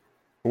watch?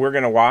 We're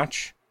going to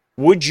watch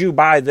Would You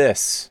Buy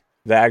This?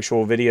 The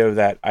actual video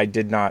that I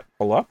did not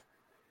pull up.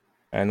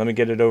 And let me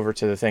get it over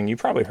to the thing. You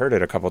probably heard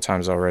it a couple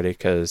times already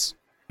because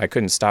I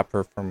couldn't stop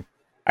her from...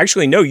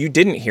 Actually, no, you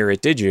didn't hear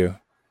it, did you?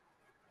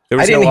 There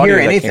was I didn't no audio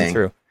hear anything. That came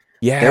through.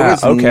 Yeah, there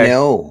was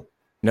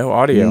no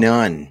audio.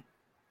 None.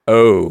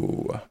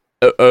 Oh.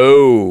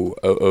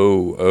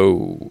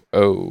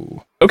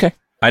 Okay,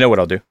 I know what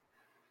I'll do.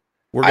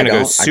 We're gonna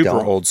go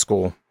super old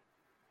school.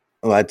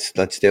 Let's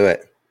do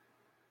it.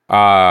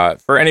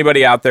 For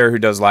anybody out there who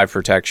does live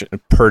production. You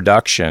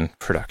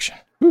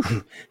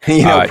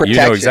know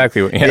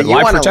exactly what. Yeah, you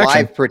live want protection.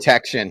 Live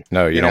protection.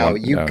 No, you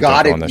don't. You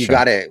got it. You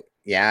got to.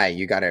 Yeah,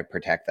 you got to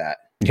protect that.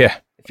 Yeah,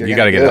 you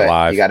got to get it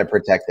live. You got to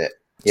protect it.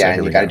 Yeah,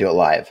 and you got to do it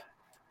live.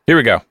 Here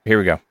we go.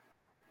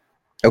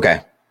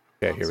 Okay,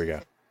 here we go.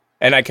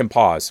 And I can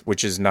pause,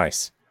 which is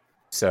nice.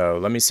 So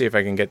let me see if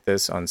I can get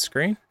this on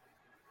screen.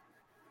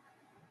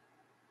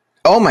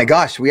 Oh my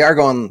gosh, we are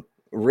going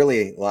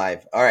really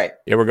live. All right.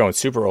 Yeah, we're going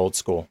super old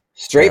school.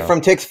 Straight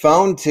from Tick's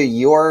phone to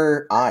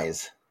your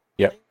eyes.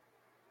 Yep.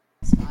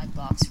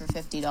 $5 for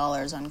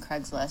 $50 on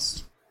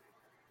Craigslist.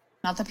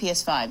 Not the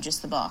PS5,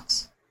 just the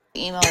box.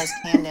 The email was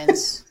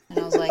Camden's, and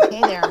I was like, hey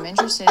there, I'm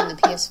interested in the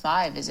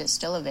PS5. Is it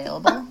still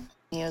available? And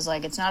he was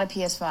like, it's not a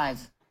PS5,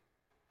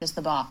 just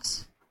the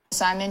box.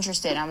 Yes, I'm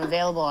interested. I'm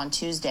available on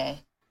Tuesday.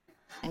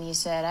 And he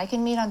said, I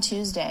can meet on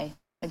Tuesday.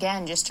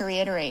 Again, just to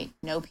reiterate,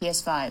 no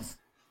PS5.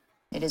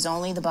 It is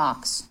only the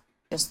box,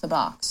 just the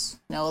box.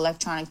 No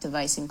electronic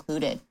device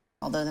included.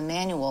 although the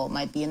manual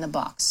might be in the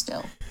box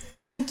still.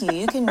 Thank you.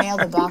 You can mail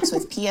the box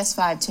with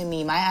PS5 to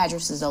me. My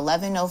address is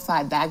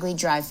 1105 Bagley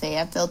Drive,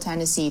 Fayetteville,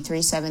 Tennessee,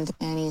 373.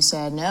 And he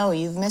said, no,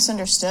 you've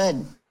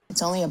misunderstood.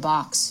 It's only a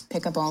box.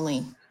 Pickup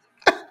only.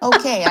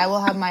 Okay, I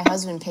will have my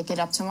husband pick it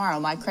up tomorrow.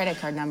 My credit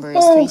card number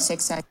is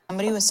 367.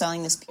 Somebody was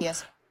selling this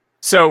PS.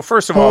 So,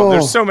 first of all,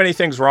 there's so many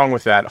things wrong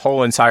with that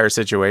whole entire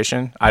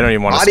situation. I don't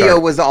even want to start. Audio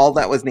was all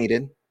that was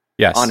needed.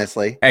 Yes.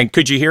 Honestly. And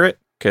could you hear it?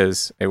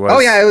 Because it was... Oh,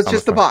 yeah, it was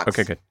just a box.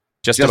 Okay, good.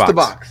 Just a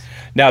box.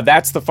 Now,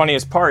 that's the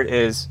funniest part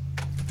is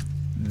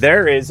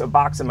there is a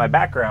box in my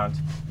background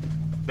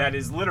that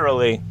is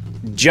literally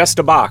just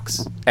a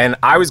box. And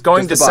I was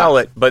going to sell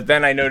it, but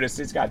then I noticed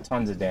it's got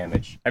tons of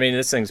damage. I mean,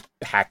 this thing's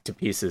hacked to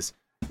pieces.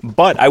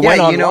 But I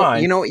went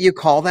online. You know what you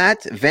call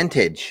that?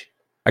 Vintage.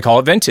 I call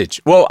it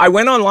vintage. Well, I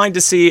went online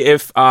to see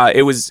if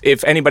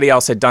if anybody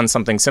else had done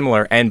something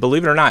similar, and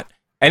believe it or not,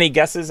 any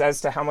guesses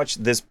as to how much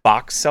this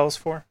box sells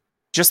for?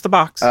 Just the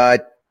box.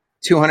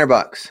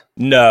 $200.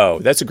 No,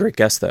 that's a great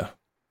guess though.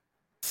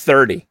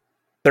 30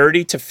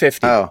 to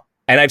 50. Oh,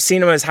 and I've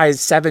seen them as high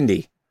as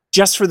 70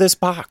 just for this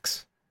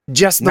box.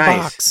 Just the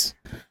box.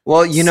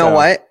 Well, you know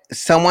what?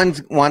 Someone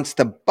wants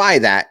to buy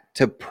that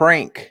to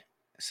prank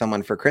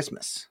someone for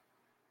Christmas.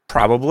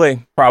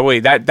 Probably.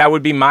 That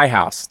would be my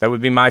house. That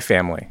would be my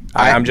family.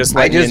 I'm just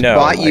letting you know.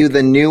 I just bought you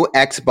the new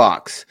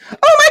Xbox.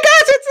 Oh my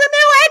gosh, it's the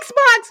new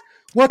Xbox!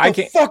 What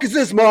the fuck is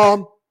this,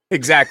 Mom?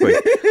 Exactly.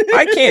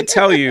 I can't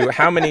tell you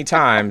how many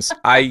times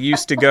I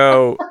used to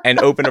go and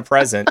open a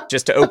present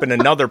just to open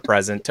another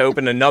present to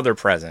open another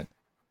present.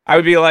 I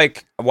would be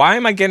like, why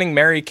am I getting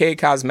Mary Kay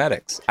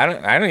Cosmetics? Are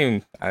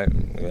you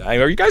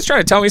guys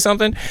trying to tell me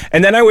something?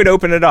 And then I would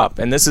open it up,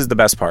 and this is the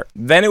best part.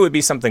 Then it would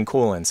be something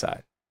cool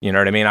inside. You know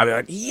what I mean? I'd be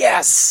like,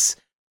 yes,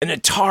 an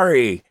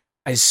Atari.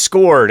 I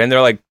scored. And they're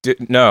like,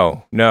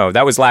 no,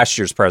 that was last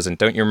year's present.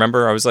 Don't you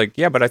remember? I was like,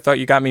 yeah, but I thought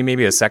you got me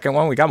maybe a second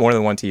one. We got more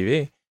than one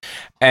TV.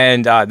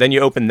 And then you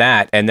open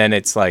that, and then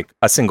it's like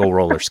a single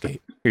roller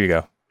skate. Here you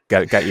go.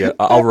 Got you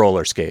a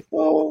roller skate.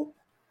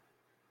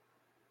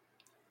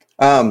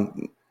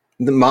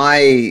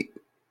 My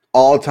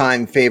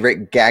all-time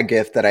favorite gag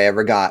gift that I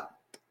ever got.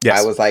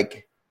 Yes. I was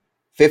like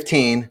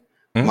 15.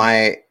 Mm-hmm.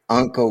 My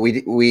uncle,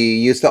 we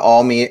used to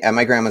all meet at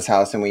my grandma's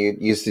house, and we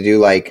used to do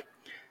like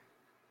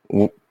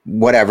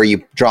whatever,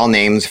 you draw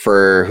names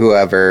for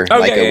whoever. Oh,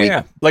 like a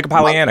week, like a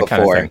Pollyanna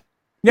kind of thing.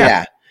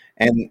 Yeah.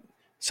 And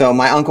so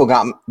my uncle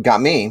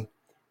got me,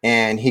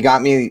 and he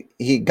got me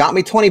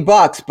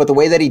 $20, but the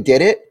way that he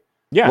did it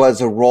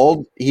was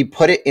he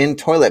put it in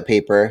toilet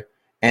paper,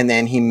 and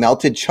then he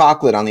melted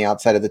chocolate on the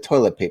outside of the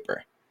toilet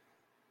paper.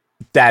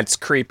 That's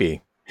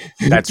creepy.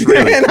 That's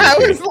really and creepy.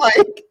 I was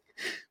like,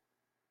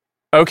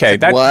 okay,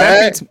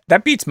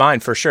 that beats mine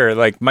for sure.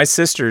 Like my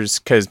sisters,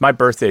 because my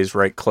birthday is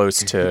right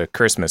close to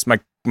Christmas.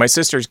 My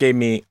sisters gave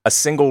me a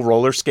single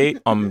roller skate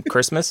on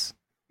Christmas.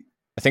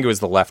 I think it was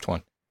the left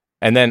one.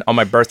 And then on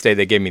my birthday,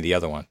 they gave me the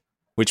other one,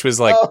 which was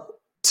like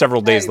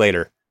several days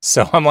later.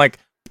 So I'm like,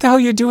 what the hell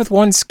you do with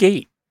one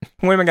skate?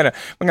 What am I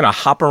gonna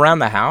hop around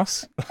the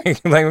house?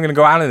 like I'm gonna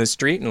go out in the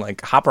street and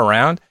like hop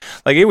around?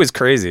 Like it was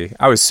crazy.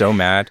 I was so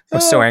mad. I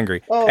was so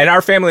angry. And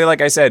our family,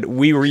 like I said,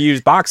 we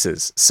reuse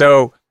boxes.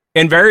 So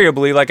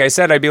invariably, like I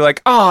said, I'd be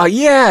like, oh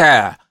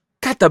yeah,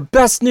 got the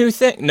best new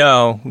thing.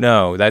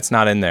 No, that's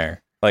not in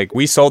there. Like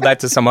we sold that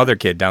to some other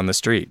kid down the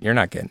street. You're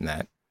not getting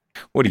that.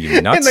 What are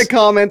you, nuts? In the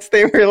comments,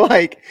 they were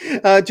like,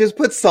 just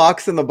put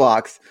socks in the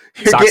box.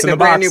 You're socks getting in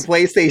the a brand box. new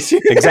PlayStation.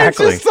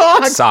 Exactly.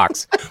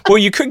 Socks. Well,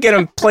 you could get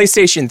them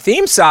PlayStation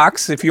themed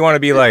socks if you want to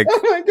be like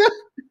Oh my God.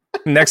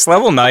 next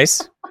level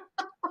nice.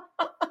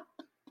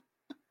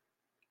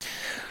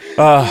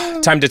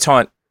 Time to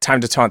taunt.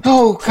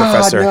 Oh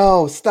Professor. God,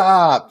 no!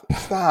 Stop.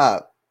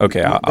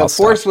 Okay, I'll the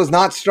force was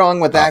not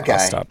strong with that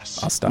guy.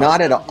 I'll stop.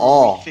 Not at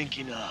all.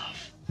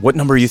 What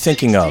number are you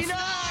thinking of?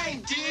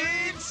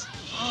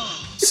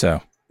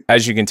 So,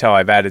 as you can tell,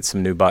 I've added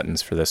some new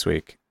buttons for this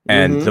week.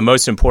 And the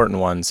most important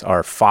ones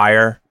are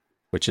fire,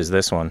 which is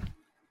this one,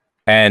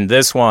 and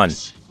this one.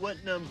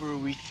 What number are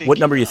we thinking? What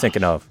number are you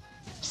thinking of?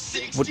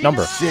 69. What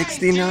number?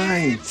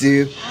 69,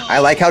 dude. I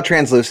like how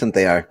translucent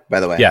they are, by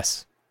the way.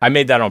 Yes. I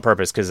made that on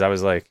purpose because I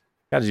was like,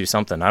 gotta do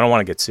something. I don't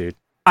want to get sued.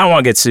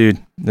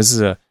 This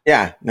is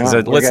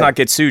let's not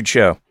get sued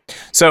show.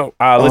 So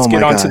let's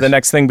get on to the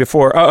next thing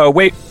before.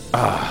 Wait.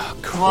 Oh,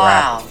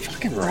 crap.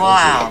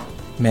 Wow.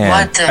 Man,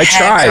 what the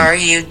heck are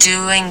you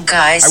doing,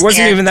 guys? I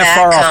wasn't even that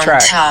far off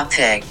track.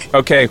 Topic.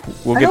 Okay,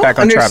 we'll get back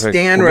on topic.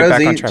 Understand,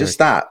 Rosie. Just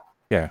stop.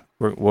 Yeah,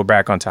 we're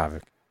back on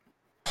topic.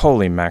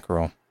 Holy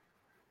mackerel.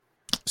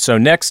 So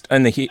next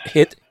on the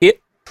hit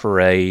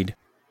parade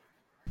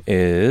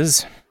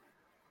is...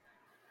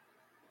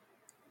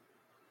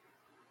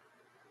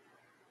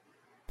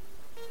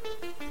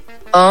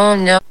 Oh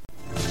no.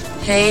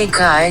 Hey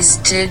guys,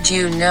 did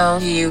you know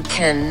you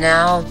can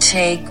now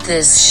take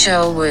this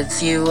show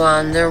with you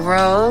on the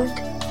road?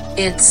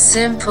 It's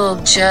simple,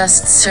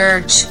 just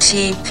search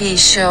TP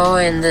Show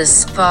in the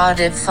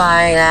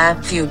Spotify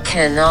app. You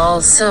can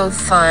also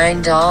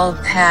find all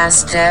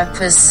past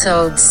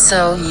episodes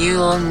so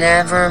you'll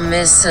never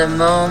miss a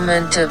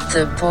moment of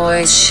the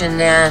boys'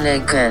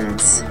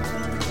 shenanigans.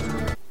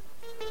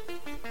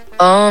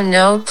 Oh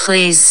no,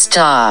 please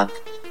stop.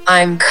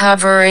 I'm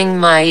covering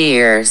my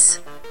ears.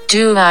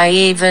 Do I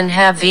even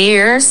have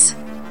ears?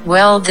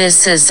 Well,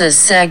 this is a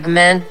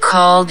segment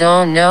called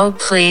Oh No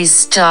Please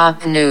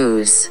Stop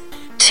News,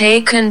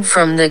 taken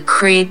from the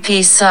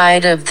creepy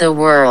side of the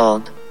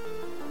world.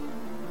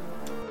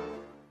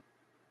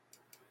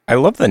 I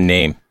love the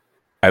name.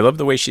 I love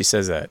the way she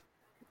says that.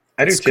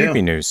 I do It's too.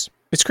 creepy news.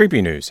 It's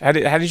creepy news. How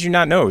did you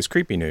not know it was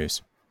creepy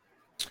news?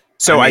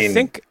 So I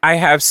think I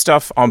have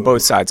stuff on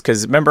both sides,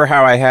 because remember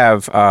how I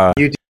have...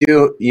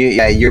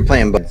 You're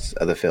playing both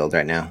of the field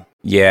right now.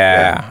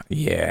 Yeah.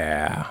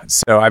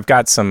 So I've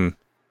got some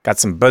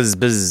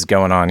buzz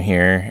going on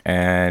here,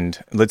 and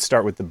let's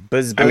start with the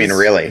buzz. I mean,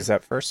 really? Is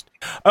that first?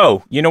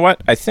 Oh, you know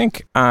what? I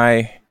think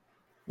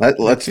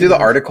Let's do the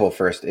article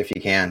first, if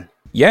you can.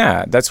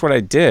 Yeah, that's what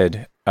I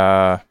did.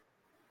 But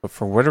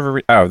for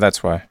whatever oh,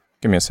 that's why.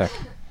 Give me a sec.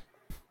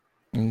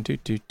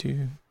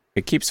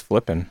 It keeps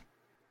flipping.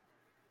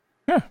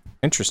 Yeah,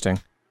 interesting.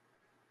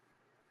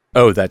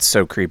 Oh, that's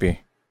so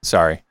creepy.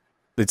 Sorry.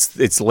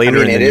 It's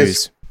later in the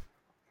news.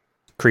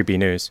 Creepy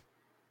news.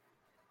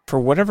 For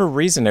whatever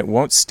reason, it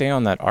won't stay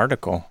on that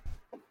article.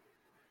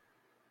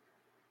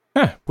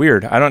 Huh,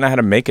 weird. I don't know how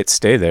to make it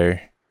stay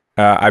there.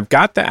 I've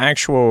got the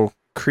actual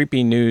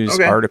creepy news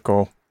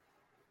article.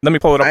 Let me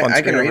pull it up on screen.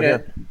 I can read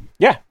it.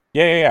 Yeah.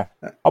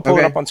 I'll pull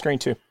it up on screen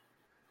too.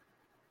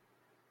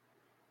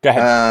 Go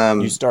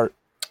ahead. You start.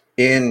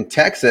 In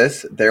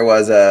Texas, there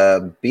was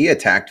a bee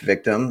attacked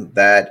victim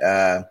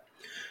that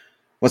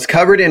was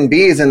covered in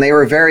bees, and they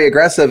were very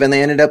aggressive, and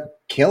they ended up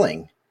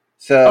killing.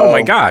 So, oh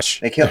my gosh!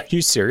 They killed. Are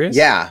you serious?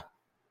 Yeah.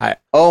 I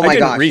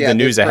didn't read the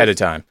news ahead of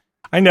time.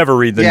 I never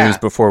read the news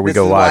before we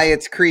go live. This is why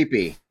it's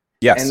creepy.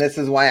 Yes. And this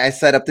is why I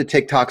set up the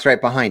TikToks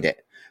right behind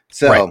it.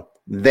 So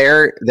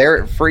there it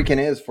freaking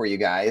is for you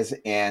guys.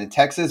 And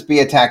Texas bee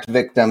attacked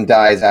victim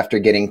dies after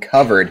getting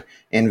covered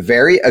in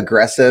very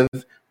aggressive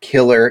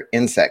killer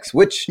insects,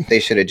 which they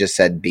should have just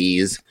said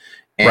bees.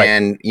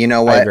 And you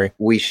know what?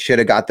 We should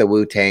have got the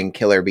Wu-Tang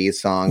Killer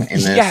Bees song in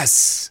this.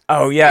 Yes.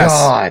 Oh, yes.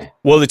 God.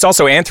 Well, it's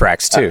also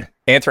Anthrax, too.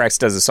 Anthrax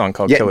does a song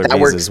called Killer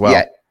Bees as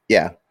well.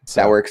 Yeah,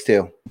 that works,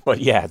 too. But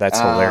yeah, that's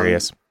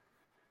hilarious.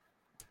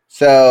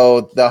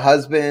 So the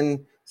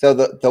husband,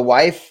 the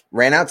wife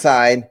ran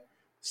outside,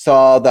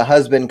 saw the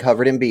husband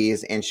covered in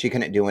bees, and she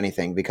couldn't do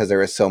anything because there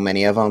were so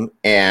many of them.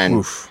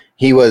 And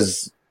he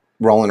was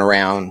rolling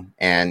around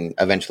and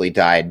eventually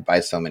died by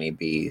so many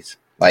bees.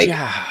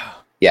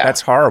 Yeah,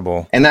 that's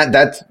horrible. And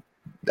that's,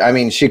 I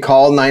mean, she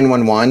called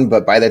 911,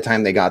 but by the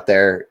time they got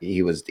there,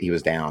 he was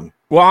down.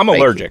 Well, I'm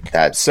allergic,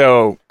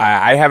 so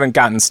I haven't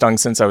gotten stung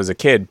since I was a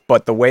kid.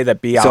 But the way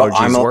that bee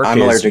allergies work, I'm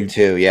allergic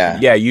too. Yeah,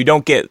 yeah, you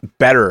don't get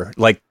better.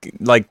 Like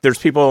there's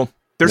certain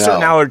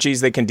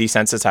allergies they can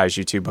desensitize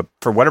you to, but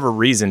for whatever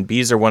reason,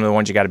 bees are one of the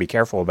ones you got to be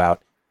careful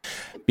about,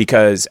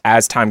 because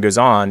as time goes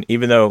on,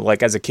 even though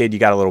like as a kid you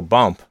got a little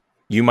bump,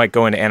 you might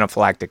go into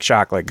anaphylactic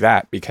shock like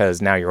that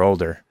because now you're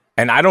older.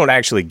 And I don't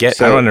actually I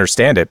don't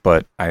understand it,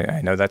 but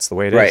I know that's the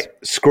way it is. Right.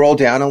 Scroll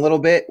down a little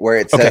bit where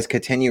it says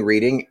continue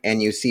reading,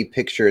 and you see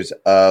pictures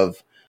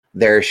of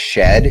their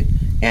shed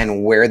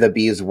and where the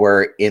bees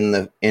were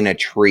in a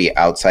tree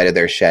outside of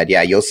their shed.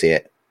 Yeah, you'll see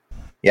it.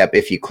 Yep.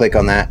 If you click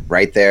on that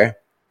right there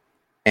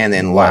and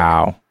then look.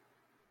 Wow.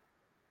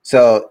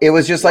 So it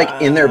was just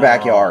like in their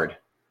backyard.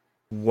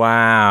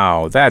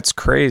 Wow. That's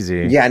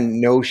crazy. Yeah,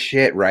 no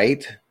shit,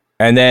 right?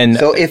 And then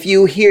so if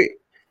you hear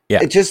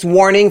just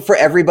warning for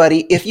everybody,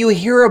 if you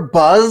hear a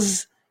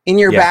buzz in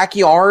your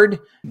backyard,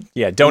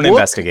 don't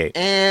investigate.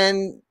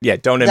 And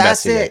don't investigate.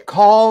 That's it.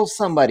 Call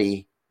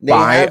somebody. They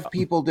have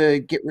people to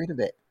get rid of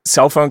it.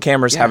 Cell phone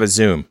cameras have a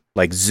zoom,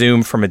 like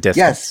zoom from a distance.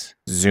 Yes.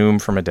 Zoom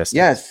from a distance.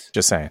 Yes.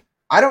 Just saying.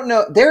 I don't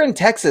know. They're in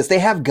Texas. They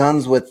have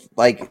guns with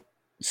like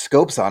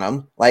scopes on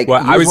them. Like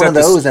use one of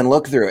those and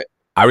look through it.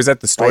 I was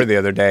at the store the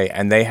other day,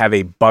 and they have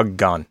a bug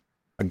gun,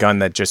 a gun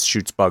that just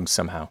shoots bugs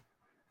somehow.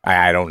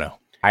 I don't know.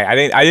 I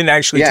didn't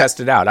actually test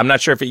it out. I'm not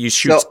sure if it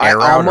shoots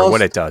air out or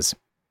what it does.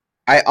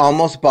 I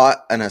almost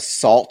bought an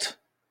assault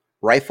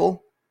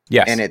rifle.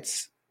 Yes. And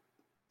it's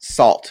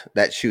salt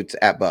that shoots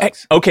at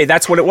bugs. Okay,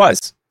 that's what it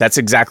was. That's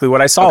exactly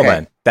what I saw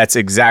then. That's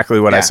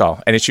exactly what I saw.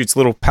 And it shoots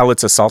little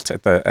pellets of salt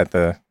at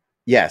the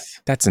Yes.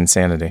 That's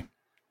insanity.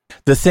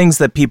 The things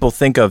that people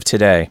think of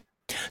today.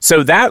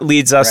 So that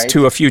leads us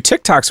to a few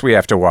TikToks we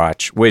have to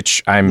watch,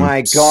 which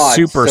I'm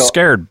super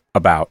scared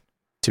about,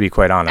 to be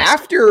quite honest.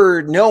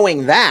 After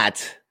knowing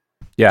that,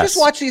 just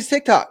watch these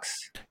TikToks.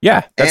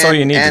 Yeah, that's all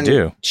you need to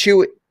do.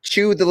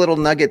 Chew the little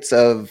nuggets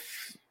of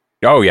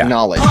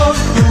knowledge.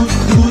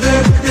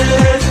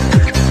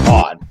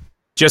 God.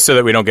 Just so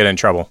that we don't get in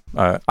trouble.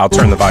 I'll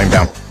turn the volume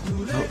down.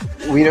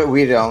 We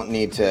don't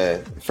need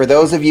to. For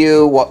those of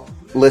you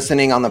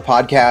listening on the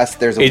podcast,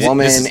 there's a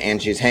woman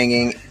and she's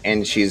hanging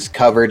and she's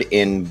covered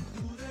in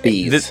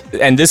bees.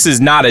 This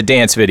is not a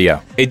dance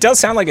video. It does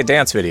sound like a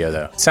dance video,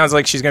 though. It sounds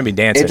like she's going to be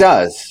dancing. It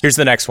does. Here's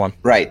the next one.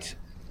 Right.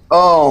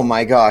 Oh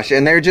my gosh.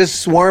 And they're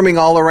just swarming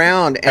all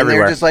around. And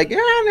everywhere. They're just like, and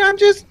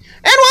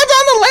what's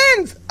on the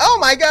lens? Oh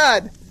my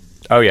God.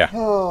 Oh, yeah.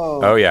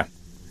 Oh yeah.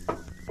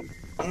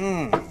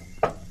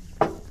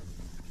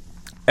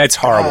 It's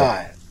horrible.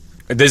 God.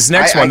 This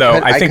next one, though,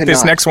 I think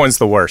this next one's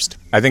the worst.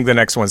 I think the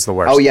next one's the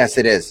worst. Oh, yes,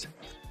 it is.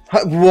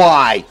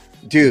 Why?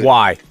 Dude.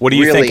 Why? What are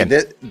you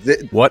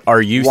thinking? What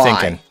are you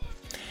thinking?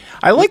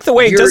 I like the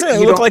way it doesn't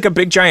look like a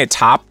big giant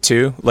top,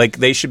 too. Like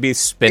they should be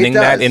spinning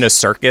that in a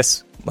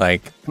circus.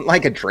 Like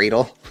a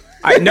dreidel.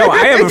 I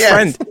have a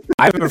friend.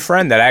 I have a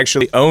friend that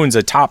actually owns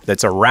a top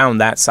that's around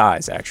that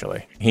size,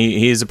 actually.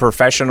 He's a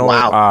professional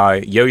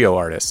yo-yo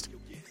artist.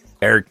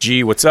 Eric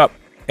G, what's up?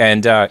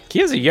 And he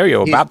has a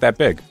yo-yo about that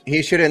big.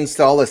 He should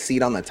install a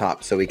seat on the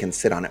top so he can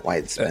sit on it while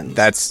it spins.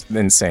 That's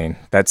insane.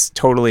 That's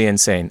totally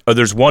insane. Oh,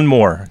 there's one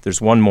more.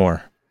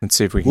 Let's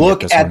see if we can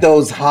look get this at one.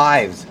 those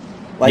hives.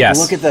 Yes.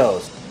 Look at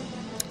those.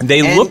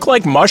 They look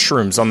like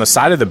mushrooms on the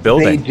side of the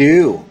building. They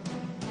do.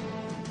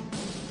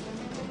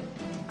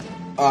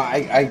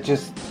 I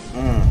just...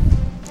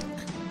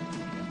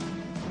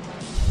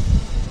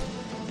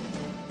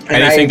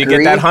 Anything to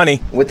get that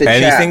honey. With the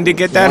Anything to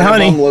get that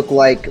honey. honey. One of them look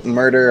like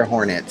murder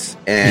hornets.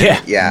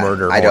 And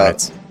murder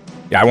hornets.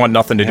 Yeah, I want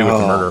nothing to do with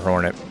the murder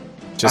hornet.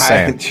 Just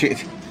saying.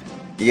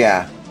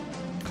 Yeah.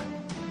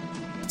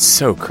 It's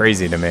so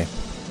crazy to me.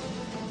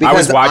 Because I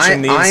was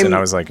watching these and I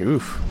was like,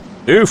 oof.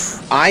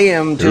 I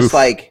am just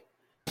like,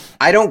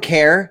 I don't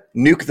care.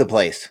 Nuke the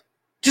place.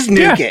 Just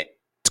nuke it.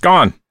 It's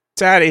gone.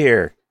 It's out of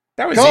here.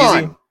 That was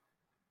easy.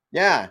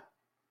 Yeah.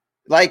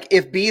 Like,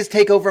 if bees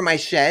take over my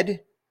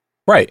shed...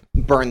 Right.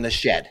 Burn the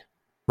shed.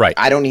 Right.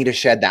 I don't need a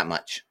shed that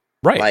much.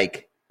 Right.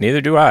 Like, neither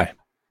do I.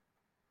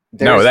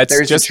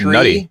 That's just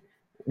nutty.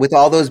 With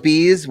all those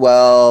bees,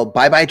 well,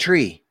 bye-bye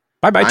tree.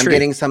 Bye-bye tree. I'm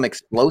getting some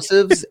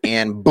explosives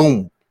and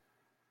boom.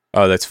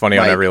 Oh, that's funny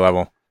on every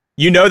level.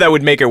 You know that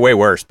would make it way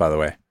worse, by the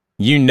way.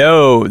 You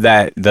know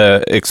that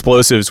the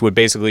explosives would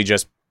basically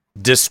just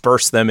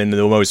disperse them into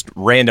the most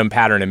random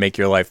pattern and make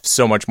your life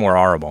so much more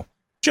horrible.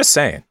 Just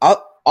saying.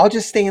 I'll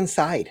just stay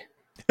inside.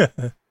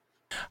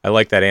 I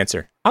like that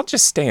answer. I'll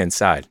just stay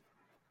inside.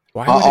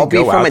 Why would I'll be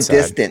from outside?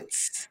 a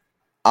distance.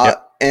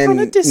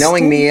 And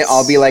knowing me,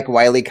 I'll be like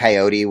Wile E.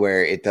 Coyote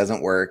where it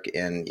doesn't work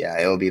and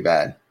it'll be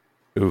bad.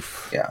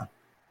 Oof. Yeah.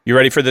 You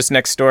ready for this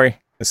next story?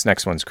 This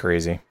next one's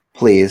crazy.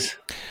 Please.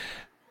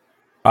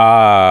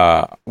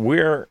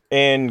 We're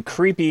in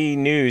creepy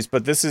news,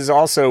 but this is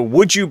also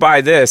would you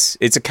buy this?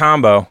 It's a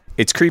combo.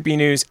 It's creepy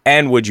news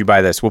and would you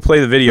buy this? We'll play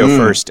the video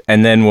first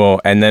and then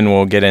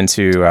we'll get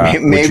into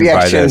maybe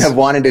I shouldn't have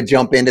wanted to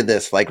jump into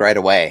this like right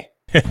away.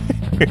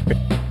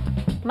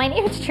 My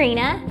name is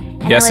Trina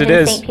and yes, I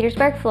live in St.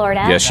 Petersburg,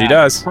 Florida. Yes, she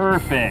does.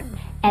 Perfect.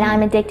 And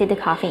I'm addicted to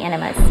coffee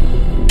enemas.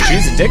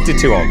 She's addicted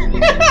to them. For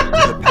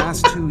the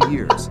past 2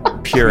 years,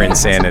 pure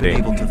insanity.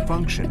 Able to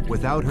function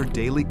without her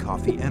daily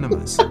coffee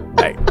enemas.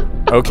 Hey.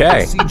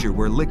 Okay. A procedure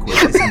where liquid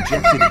is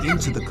injected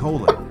into the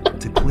colon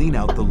to clean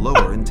out the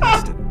lower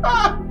intestine.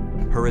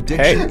 Her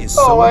addiction is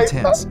so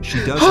intense, she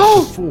does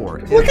it before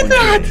every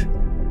day.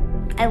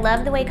 I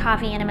love the way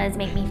coffee enemas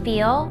make me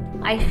feel.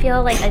 I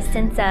feel like a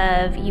sense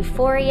of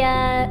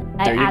euphoria.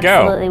 There you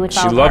absolutely go. Would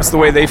She loves the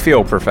way they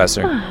feel,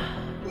 Professor.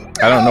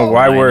 I don't know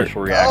why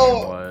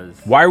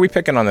why are we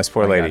picking on this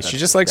poor lady? She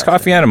just likes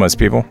coffee enemas,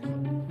 people.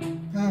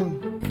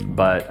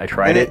 But I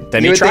tried it.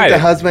 Then he tried it. The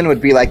husband would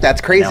be like, "That's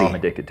crazy." Now I'm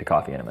addicted to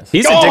coffee enemas.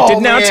 He's addicted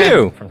now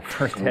too.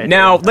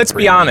 Now let's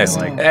be honest.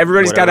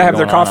 Everybody's got to have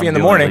their coffee in the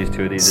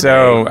morning.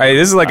 So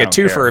this is like a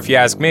twofer, if you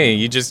ask me.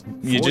 You just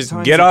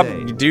get up,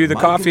 you do the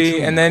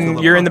coffee, and then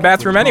you're in the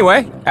bathroom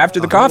anyway after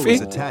the coffee.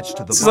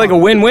 This is like a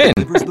win-win.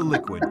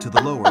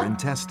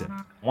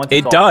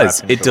 It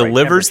does. It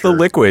delivers the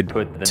liquid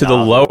to the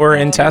lower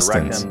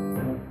intestines.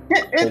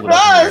 It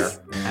does.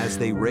 As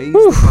they raise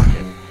the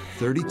bucket,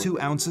 32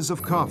 ounces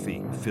of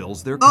coffee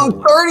fills their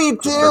colon.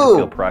 32!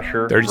 Feel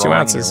pressure 32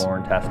 ounces. lower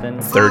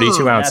intestine.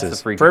 32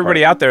 ounces. For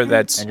everybody out there,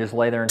 that's and just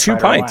lay there and 2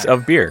 pints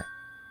of beer.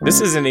 This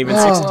isn't even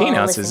 16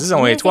 ounces. This is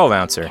only a 12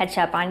 ouncer. Catch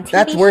up on TV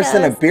That's worse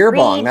than a shows, beer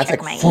bong. read, That's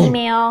check like my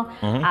email.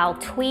 I'll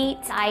tweet.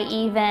 I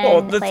even.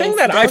 Well, the play thing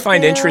that I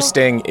find Sudoku.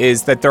 interesting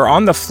is that they're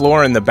on the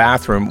floor in the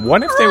bathroom.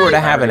 What if they were to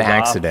have an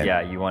accident?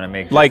 Yeah, you want to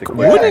make Like,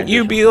 wouldn't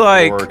you be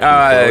like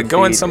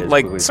going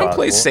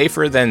someplace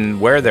safer than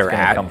where they're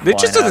at? It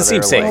just doesn't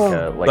seem safe.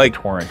 Like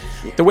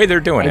the way they're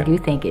doing I it. do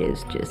think it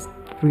is just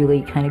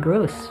really kind of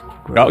gross.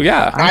 Oh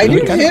yeah, I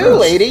do too,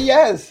 lady.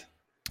 Yes.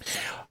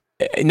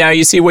 Now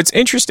you see what's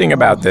interesting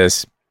about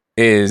this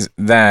is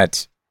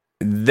that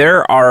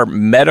there are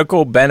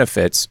medical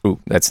benefits. Ooh,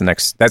 that's the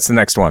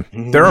next one.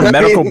 There are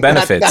medical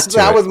benefits.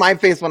 That was my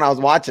face when I was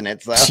watching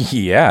it. So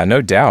yeah,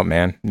 no doubt,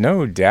 man,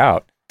 no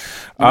doubt.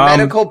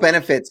 Medical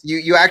benefits.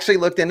 You actually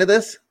looked into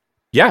this?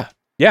 Yeah.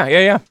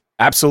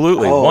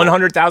 Absolutely,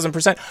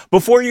 100,000%.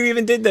 Before you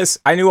even did this,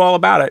 I knew all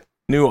about it.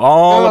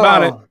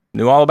 About it.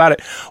 Knew all about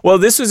it. Well,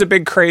 this was a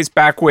big craze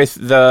back with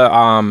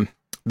the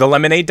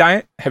lemonade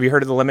diet. Have you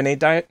heard of the lemonade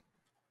diet?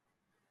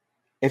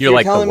 If you're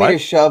like, telling me to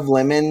shove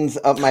lemons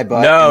up my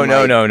butt. No.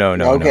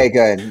 Okay,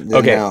 good. Then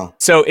okay. No.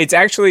 So it's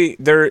actually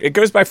there. It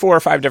goes by 4 or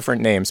 5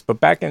 different names, but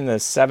back in the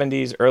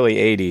 70s, early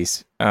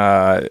 80s,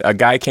 a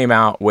guy came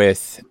out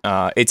with,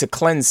 it's a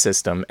cleanse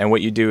system. And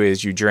what you do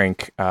is you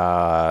drink,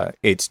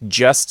 it's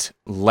just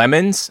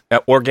lemons,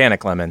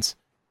 organic lemons,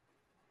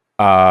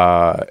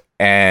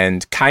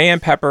 and cayenne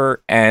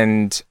pepper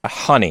and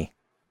honey.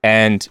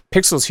 And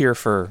Pixel's here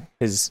for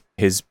his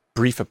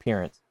brief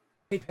appearance.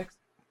 Hey, Pixel.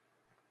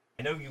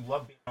 I know you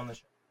love being on the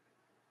show.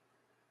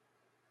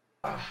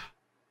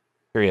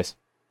 Here he is.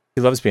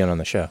 He loves being on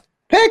the show.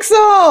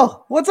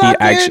 Pixel! What's up,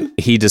 dude?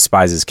 He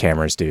despises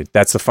cameras, dude.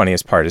 That's the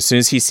funniest part. As soon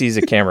as he sees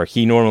a camera,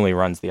 he normally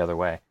runs the other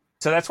way.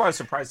 So that's why I was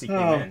surprised he came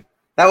in.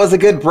 That was a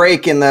good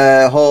break in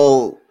the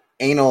whole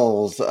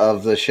anals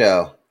of the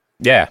show.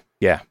 Yeah.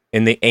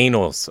 In the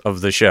anals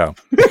of the show.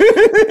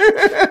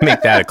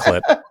 Make that a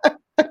clip.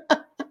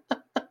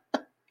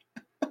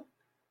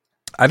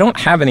 I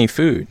don't have any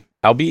food.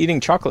 I'll be eating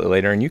chocolate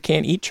later, and you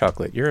can't eat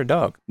chocolate. You're a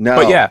dog. No.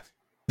 But yeah,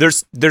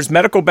 there's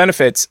medical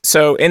benefits.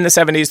 So in the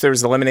 70s, there was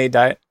the lemonade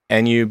diet,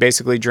 and you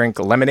basically drink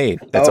lemonade.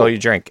 That's all you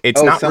drink.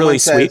 It's not really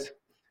sweet.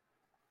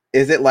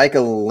 Is it like a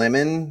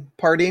lemon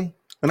party?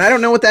 And I don't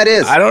know what that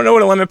is. I don't know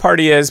what a lemon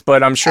party is,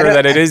 but I'm sure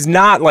that it is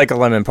not like a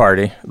lemon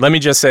party. Let me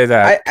just say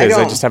that, because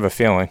I just have a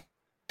feeling.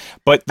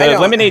 But the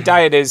lemonade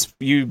diet is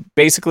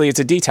it's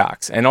a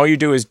detox, and all you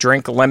do is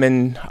drink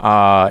lemon.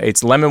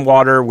 It's lemon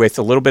water with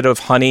a little bit of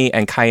honey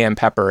and cayenne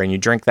pepper, and you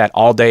drink that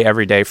all day,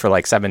 every day for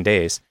like 7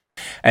 days.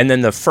 And then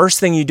the first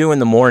thing you do in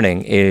the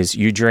morning is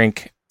you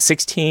drink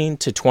 16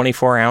 to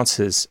 24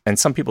 ounces, and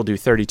some people do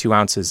 32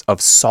 ounces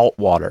of salt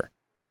water.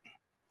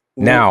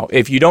 Now,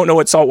 if you don't know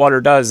what salt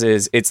water does,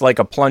 it's like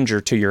a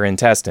plunger to your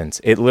intestines.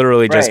 It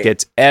literally just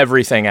gets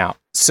everything out.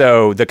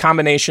 So the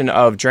combination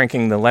of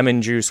drinking the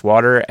lemon juice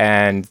water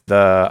and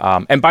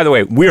the and by the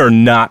way, we are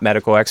not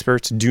medical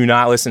experts. Do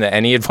not listen to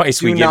any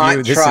advice we give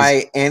you. Do not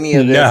try any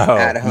of this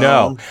at home.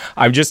 No,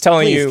 I'm just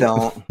telling you. Please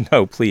don't.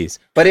 No, please.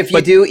 But if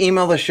you do,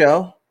 email the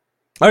show.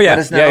 Oh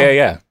yeah,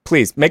 yeah.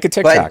 Please make a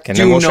TikTok and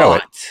then we'll show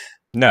it.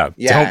 No,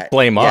 don't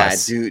blame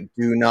us. Do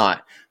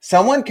not.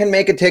 Someone can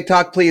make a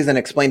TikTok, please, and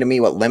explain to me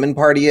what lemon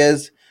party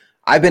is.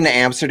 I've been to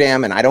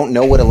Amsterdam and I don't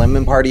know what a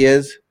lemon party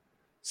is.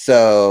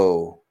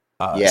 So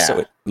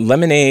so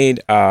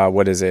lemonade,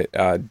 what is it?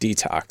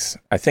 Detox.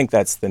 I think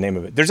that's the name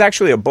of it. There's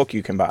actually a book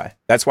you can buy.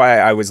 That's why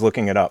I was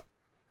looking it up.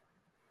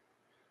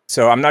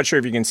 So I'm not sure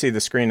if you can see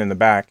the screen in the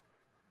back.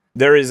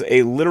 There is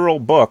a literal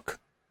book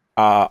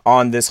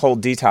on this whole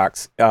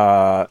detox.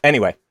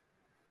 Anyway,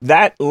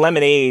 that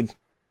lemonade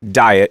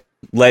diet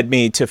led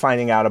me to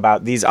finding out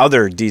about these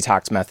other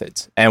detox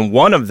methods. And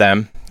one of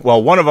them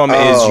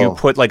is you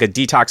put like a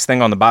detox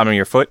thing on the bottom of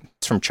your foot.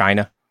 It's from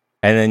China.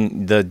 And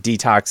then the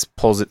detox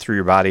pulls it through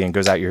your body and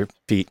goes out your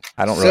feet.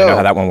 I don't really know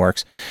how that one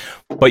works.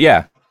 But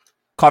yeah,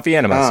 coffee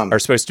enemas are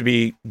supposed to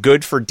be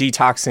good for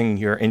detoxing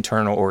your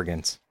internal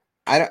organs.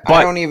 I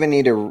don't even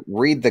need to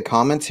read the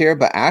comments here,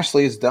 but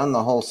Ashley's done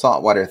the whole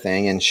saltwater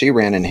thing, and she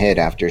ran and hid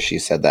after she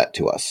said that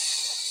to us.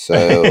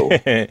 So,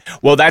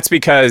 well, that's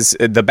because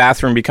the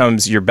bathroom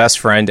becomes your best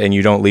friend and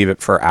you don't leave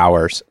it for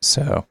hours.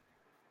 So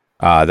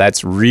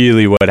that's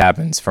really what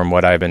happens from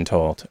what I've been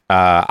told.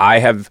 I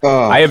have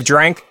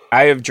drank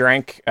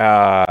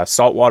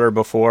salt water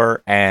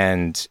before,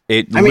 and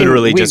it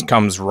literally just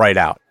comes right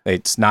out.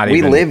 It's not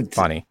even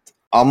funny.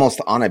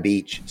 Almost on a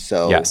beach.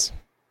 So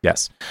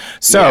yes.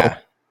 So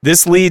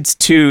this leads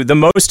to the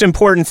most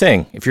important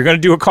thing. If you're going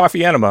to do a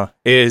coffee enema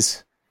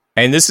is,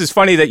 and this is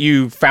funny that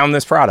you found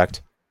this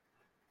product,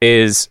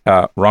 is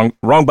wrong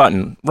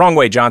button, wrong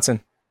way,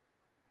 Johnson.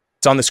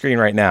 It's on the screen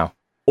right now.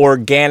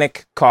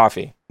 Organic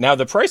coffee. Now,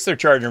 the price they're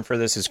charging for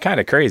this is kind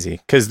of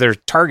crazy because they're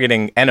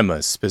targeting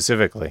enemas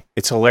specifically.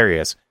 It's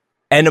hilarious.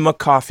 Enema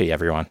coffee,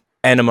 everyone.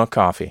 Enema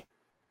coffee.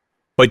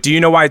 But do you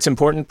know why it's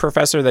important,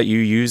 Professor, that you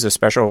use a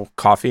special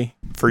coffee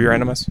for your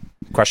enemas?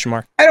 Question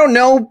mark. I don't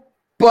know,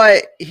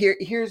 but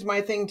here's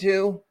my thing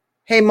too.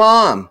 Hey,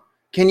 Mom,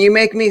 can you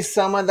make me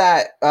some of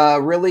that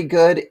really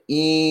good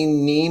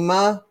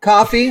enema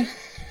coffee?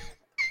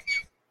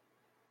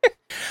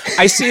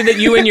 I see that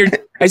you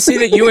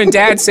and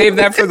Dad saved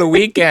that for the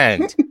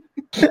weekend.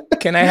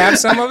 Can I have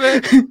some of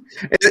it?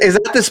 Is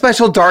that the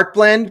special dark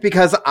blend?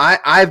 Because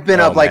I've been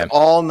up like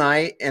all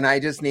night and I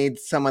just need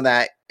some of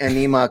that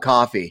enema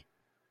coffee.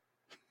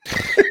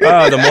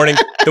 Oh,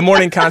 the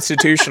morning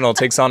constitutional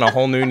takes on a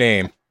whole new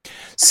name.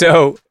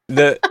 So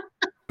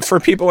for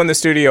people in the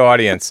studio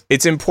audience,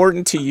 it's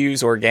important to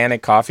use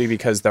organic coffee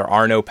because there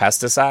are no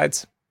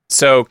pesticides.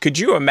 So could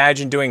you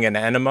imagine doing an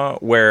enema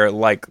where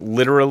like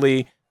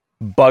literally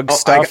bug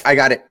stuff? I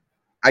got it.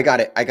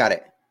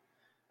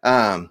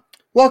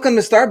 Welcome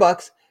to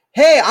Starbucks.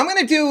 Hey, I'm going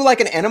to do like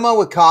an enema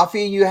with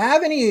coffee. You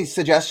have any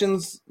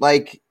suggestions,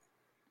 like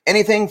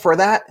anything for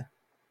that?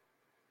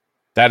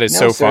 That is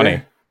so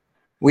funny.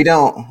 We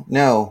don't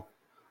know.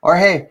 Or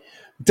hey,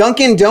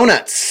 Dunkin'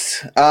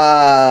 Donuts.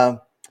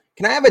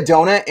 Can I have a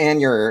donut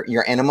and your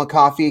enema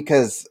coffee?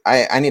 Because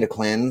I need a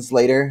cleanse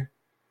later.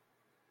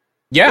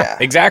 Yeah,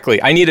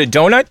 exactly. I need a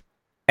donut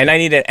and I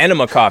need an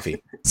enema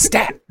coffee.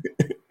 Stat.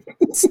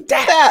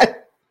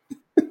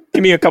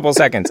 Give me a couple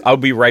seconds. I'll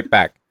be right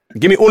back.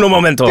 Give me uno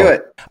momento. Do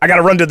it. I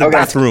gotta run to the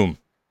bathroom.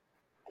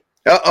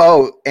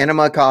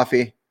 Enema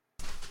coffee.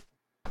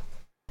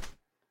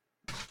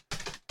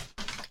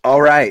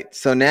 All right.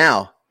 So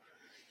now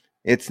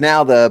it's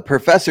the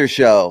professor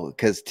show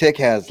because Tick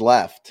has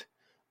left.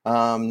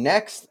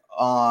 Next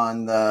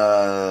on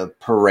the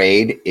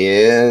parade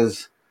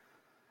is...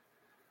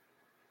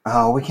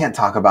 Oh, we can't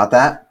talk about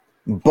that.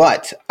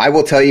 But I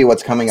will tell you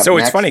what's coming up So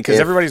next. it's funny because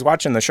everybody's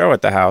watching the show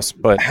at the house,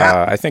 but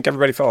I think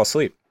everybody fell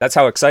asleep. That's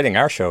how exciting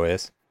our show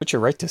is. Put you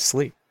right to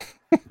sleep.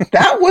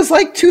 That was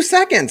like 2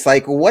 seconds.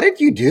 Like, what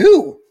did you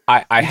do?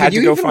 I had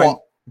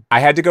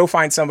to go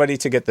find somebody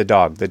to get the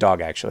dog. The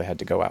dog actually had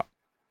to go out.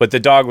 But the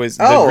dog was...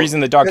 the reason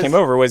the dog came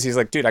over was he's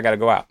like, dude, I got to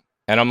go out.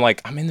 And I'm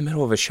like, I'm in the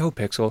middle of a show,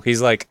 Pixel.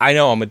 He's like, I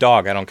know, I'm a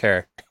dog. I don't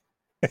care.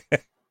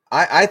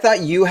 I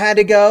thought you had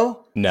to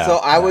go. No. So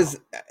I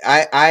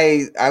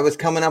was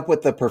coming up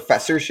with the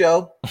professor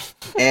show,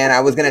 and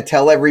I was going to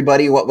tell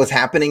everybody what was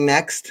happening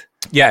next.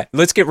 Yeah,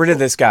 let's get rid of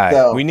this guy.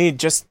 So, we need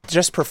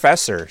just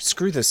professor.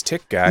 Screw this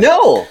Tick guy.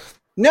 No,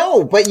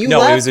 but you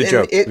left. No, it was a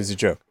joke. It was a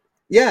joke.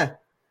 Yeah,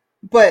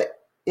 but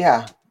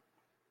yeah.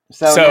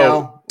 So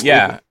now,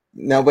 yeah.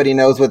 Nobody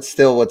knows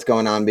what's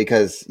going on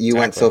because you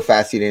went so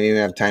fast you didn't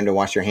even have time to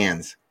wash your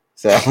hands.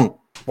 So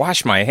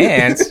wash my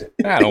hands?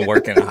 I don't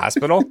work in a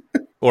hospital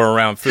or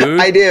around food.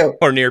 I do.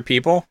 Or near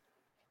people.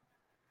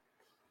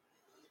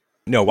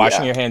 No,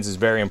 washing your hands is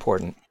very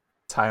important.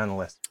 It's high on the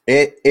list.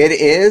 It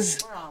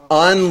is,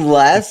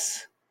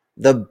 unless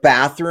the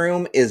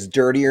bathroom is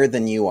dirtier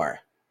than you are.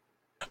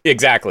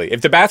 Exactly.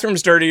 If the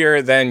bathroom's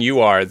dirtier than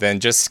you are,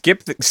 then just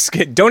skip.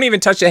 Don't even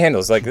touch the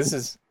handles. Like this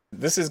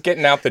is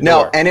getting out the door.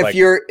 No, and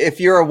if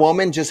you're a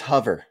woman, just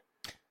hover.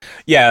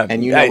 Yeah,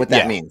 and you know what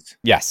that means.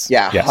 Yes.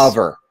 Yeah. Yes.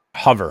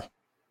 Hover.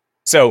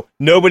 So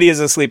nobody is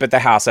asleep at the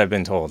house. I've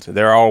been told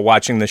they're all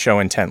watching the show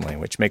intently,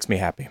 which makes me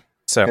happy.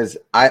 So because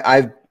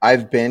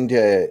I've been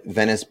to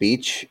Venice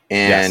Beach,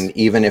 and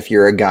even if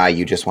you're a guy,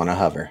 you just want to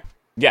hover.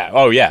 Yeah.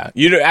 Oh yeah.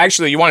 You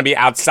want to be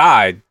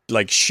outside,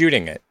 like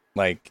shooting it.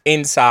 Like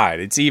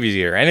inside, it's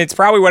easier, and it's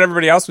probably what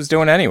everybody else was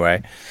doing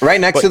anyway. Right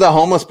next to the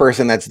homeless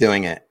person that's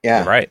doing it.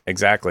 Yeah, right,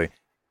 exactly.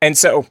 And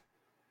so,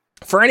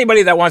 for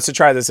anybody that wants to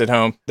try this at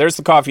home, there's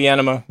the coffee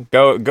enema.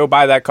 Go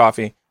buy that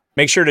coffee.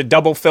 Make sure to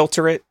double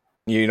filter it.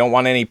 You don't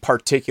want any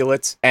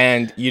particulates,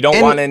 and you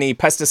don't want any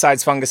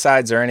pesticides,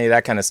 fungicides, or any of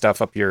that kind of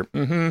stuff up your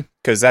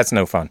because that's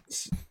no fun.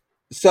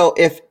 So,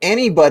 if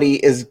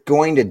anybody is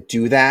going to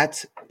do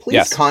that,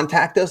 please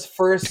contact us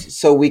first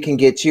so we can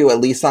get you at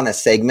least on a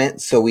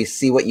segment so we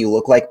see what you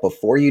look like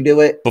before you do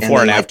it.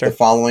 Before and after. The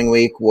following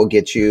week, we'll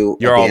get you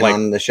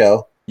on the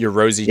show. You're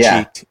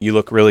rosy-cheeked. You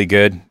look really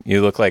good.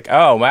 You look like,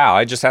 oh, wow,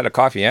 I just had a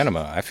coffee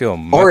enema. I feel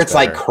much Or it's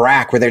better. like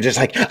crack where they're just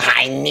like,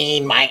 I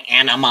need my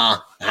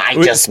enema. I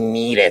just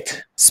need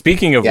it.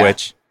 Speaking of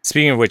which,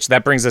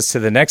 that brings us to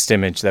the next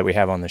image that we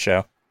have on the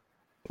show.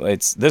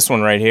 It's this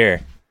one right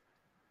here.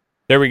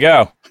 There we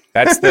go.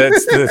 That's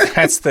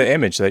the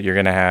image that you're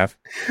gonna have.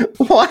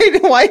 Why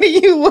do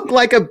you look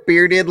like a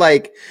bearded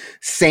like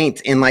saint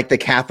in like the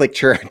Catholic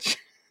Church?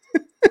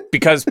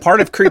 Because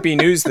part of creepy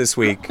news this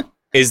week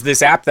is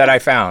this app that I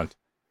found,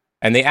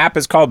 and the app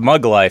is called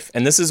Mug Life,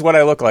 and this is what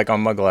I look like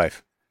on Mug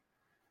Life.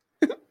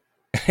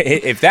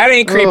 If that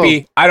ain't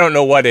creepy, I don't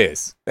know what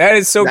is. That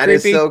is so creepy. That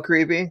is so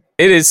creepy.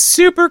 It is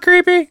super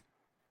creepy.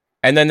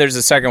 And then there's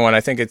a second one.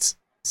 I think it's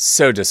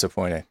so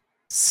disappointed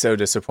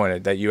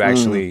that you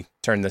actually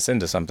turned this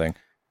into something.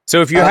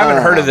 So if you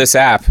haven't heard of this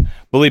app,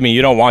 believe me,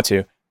 you don't want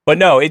to. But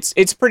no, it's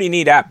a pretty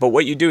neat app. But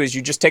what you do is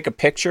you just take a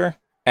picture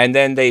and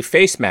then they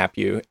face map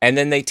you, and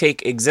then they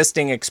take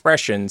existing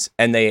expressions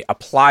and they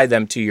apply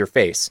them to your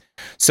face.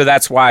 So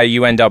that's why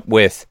you end up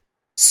with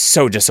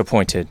so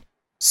disappointed.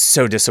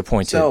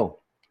 So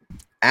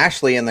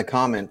Ashley in the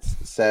comments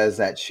says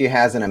that she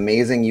has an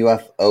amazing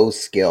UFO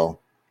skill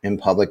in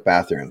public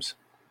bathrooms.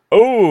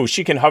 Oh,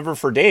 she can hover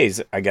for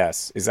days, I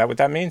guess. Is that what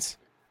that means?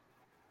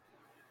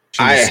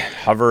 She just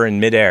hover in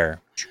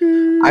midair.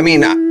 I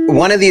mean,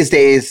 one of these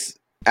days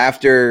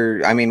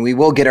we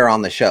will get her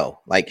on the show.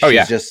 Like,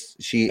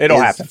 it'll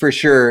happen for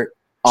sure.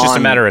 It's just a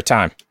matter of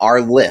time.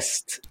 Our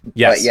list.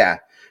 Yes. But yeah,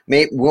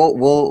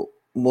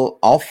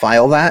 I'll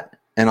file that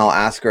and I'll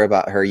ask her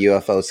about her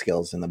UFO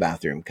skills in the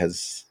bathroom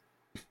because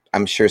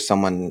I'm sure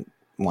someone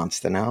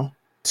wants to know.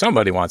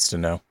 Somebody wants to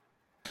know.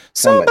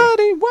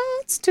 Somebody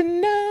wants to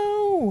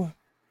know.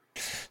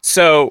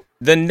 So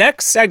the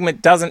next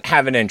segment doesn't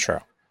have an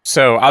intro.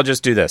 So I'll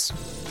just do this.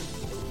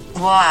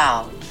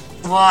 Wow.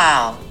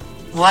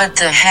 What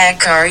the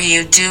heck are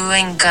you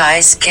doing,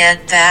 guys?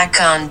 Get back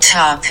on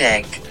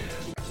topic.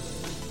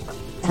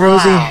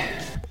 Rosie. Wow.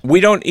 We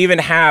don't even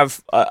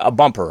have a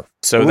bumper.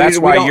 So that's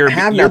why you're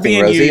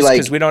being Rosie, used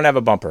because we don't have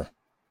a bumper.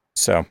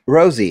 So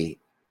Rosie,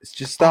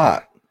 just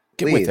stop.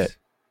 Get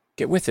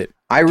with it.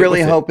 I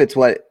really hope it's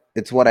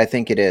what I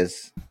think it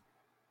is.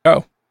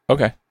 Oh,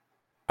 Okay.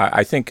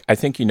 I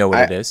think you know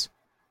what it is.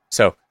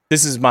 So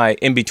this is my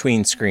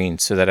in-between screen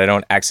so that I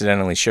don't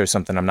accidentally show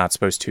something I'm not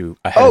supposed to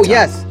ahead of time.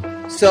 Yes.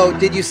 So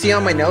did you see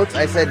on my notes?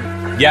 I said,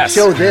 yes.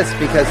 Show this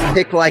because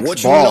Tick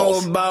likes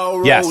balls.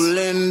 Yes.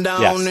 In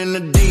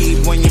the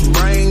deep, when your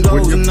brain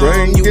goes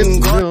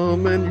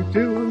numb, and you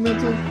do a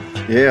mental.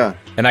 Yeah.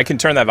 And I can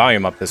turn that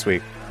volume up this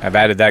week. I've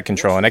added that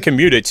control, and I can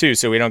mute it too,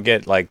 so we don't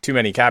get like too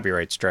many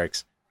copyright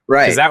strikes.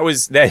 Right. Because that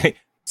was that.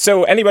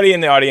 So anybody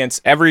in the audience,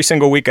 every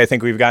single week, I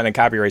think we've gotten a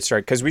copyright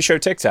strike because we show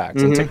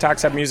TikToks, and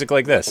TikToks have music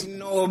like this.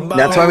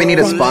 That's why we need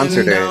a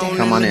sponsor to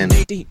come on in.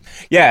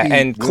 Yeah,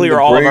 and clear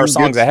all of our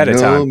songs ahead of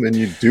time. And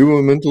you do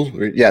a mental.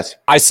 Yes.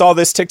 I saw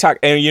this TikTok,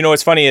 and you know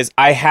what's funny is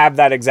I have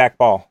that exact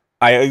ball.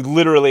 I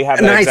literally have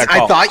that exact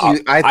ball.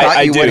 I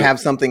thought you would have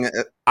something.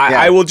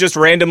 I will just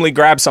randomly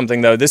grab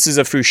something, though. This is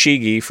a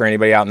Fushigi for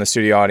anybody out in the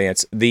studio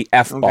audience. The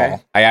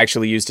F-ball. I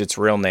actually used its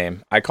real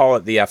name. I call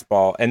it the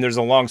F-ball, and there's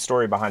a long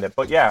story behind it.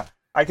 But yeah,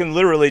 I can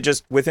literally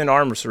just, within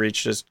arm's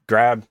reach, just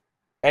grab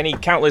any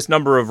countless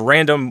number of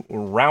random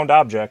round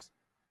objects.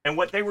 And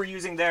what they were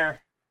using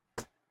there,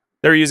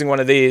 they were using one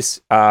of these.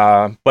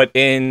 So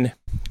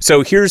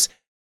here's,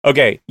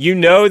 okay, you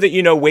know that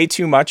you know way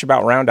too much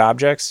about round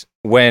objects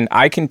when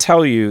I can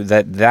tell you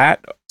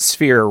that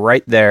sphere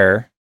right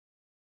there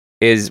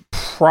is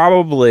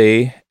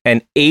probably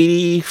an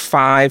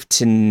 85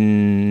 to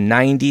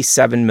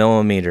 97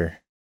 millimeter,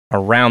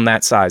 around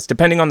that size,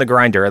 depending on the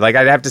grinder. Like,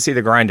 I'd have to see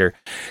the grinder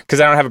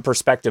because I don't have a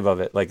perspective of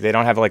it. Like, they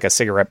don't have like a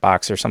cigarette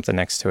box or something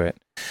next to it.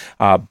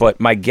 But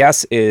my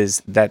guess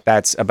is that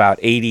that's about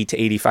 80 to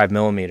 85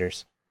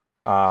 millimeters.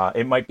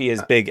 It might be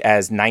as big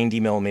as 90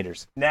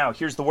 millimeters. Now,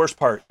 here's the worst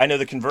part. I know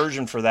the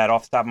conversion for that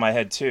off the top of my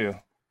head, too.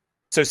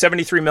 So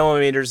 73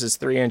 millimeters is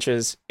 3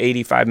 inches,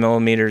 85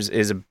 millimeters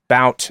is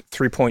about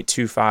 3.25,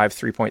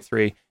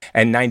 3.3,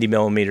 and 90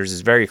 millimeters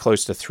is very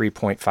close to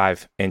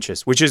 3.5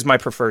 inches, which is my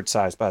preferred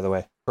size, by the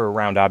way, for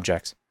round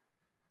objects.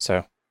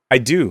 So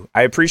I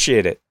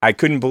appreciate it. I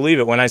couldn't believe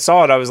it. When I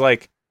saw it, I was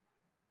like,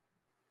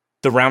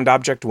 the round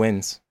object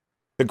wins.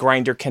 The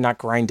grinder cannot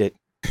grind it.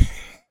 It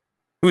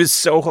was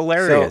so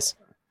hilarious.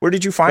 So, where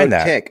did you find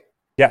that? Tick.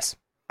 Yes.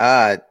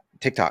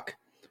 TikTok.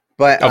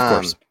 But of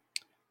course.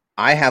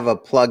 I have a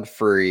plug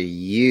for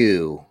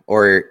you.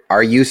 Or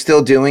are you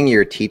still doing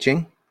your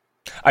teaching?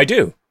 I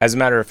do. As a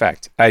matter of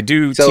fact, I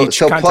do teach.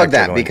 So plug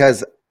that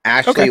because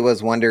Ashley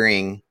was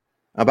wondering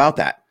about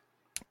that.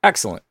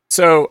 Excellent.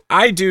 So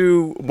I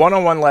do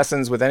one-on-one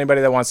lessons with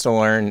anybody that wants to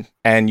learn,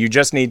 and you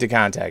just need to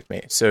contact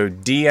me. So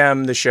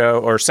DM the show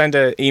or send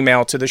an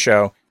email to the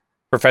show.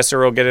 Professor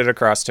will get it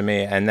across to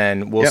me, and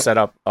then we'll set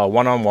up a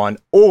one-on-one.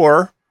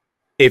 Or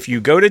if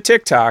you go to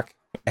TikTok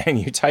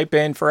and you type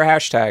in for a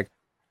hashtag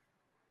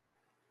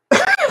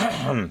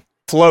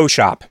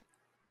Flowshop,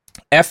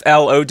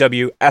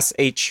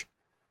 FLOWSHOP,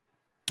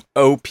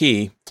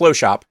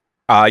 Flowshop,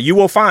 you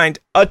will find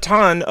a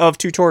ton of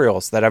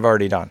tutorials that I've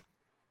already done.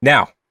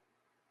 Now,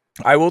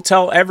 I will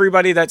tell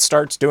everybody that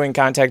starts doing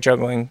contact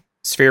juggling,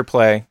 sphere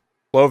play,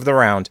 flow of the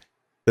round,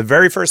 the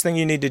very first thing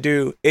you need to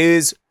do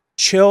is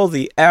chill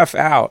the F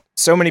out.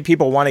 So many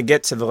people want to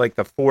get to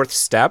the fourth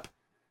step.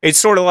 It's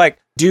sort of like,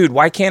 dude,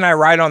 why can't I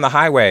ride on the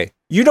highway?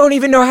 You don't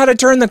even know how to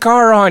turn the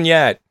car on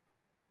yet.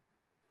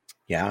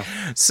 Yeah.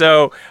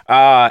 So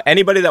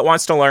anybody that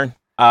wants to learn,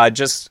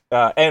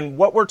 and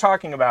what we're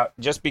talking about,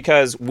 just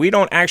because we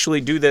don't actually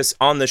do this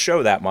on the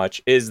show that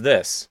much, is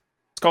this.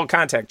 It's called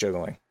contact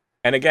juggling.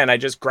 And again, I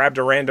just grabbed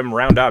a random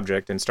round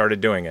object and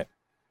started doing it.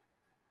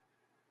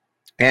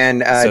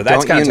 And so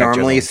don't you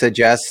normally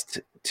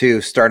suggest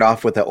to start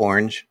off with the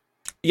orange?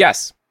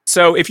 Yes.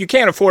 So if you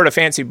can't afford a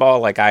fancy ball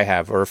like I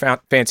have, or a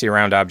fancy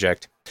round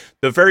object,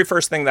 the very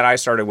first thing that I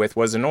started with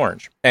was an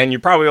orange. And you're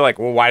probably like,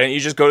 well, why didn't you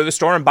just go to the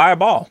store and buy a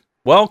ball?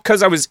 Well,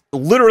 because I was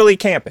literally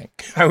camping.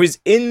 I was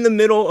in the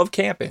middle of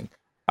camping.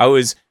 I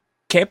was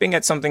camping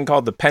at something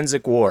called the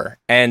Penzic War.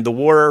 And the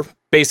war,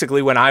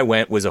 basically, when I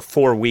went, was a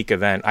 4-week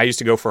event. I used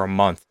to go for a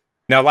month.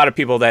 Now, a lot of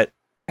people that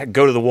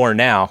go to the war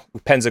now,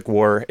 Penzic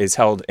War is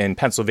held in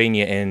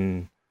Pennsylvania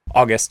in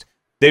August.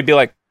 They'd be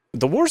like,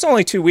 the war's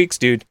only 2 weeks,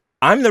 dude.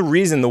 I'm the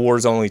reason the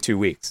war's only 2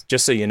 weeks,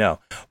 just so you know.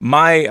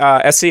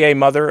 My SCA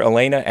mother,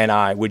 Elena, and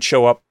I would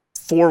show up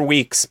 4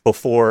 weeks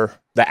before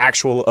the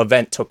actual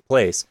event took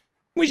place.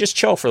 We just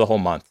chill for the whole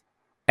month.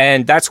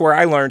 And that's where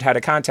I learned how to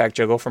contact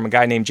juggle from a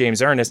guy named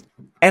James Ernest.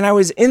 And I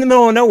was in the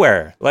middle of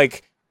nowhere.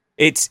 Like,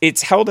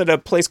 it's held at a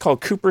place called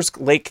Cooper's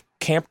Lake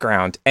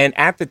Campground. And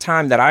at the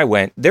time that I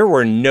went, there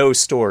were no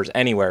stores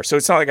anywhere. So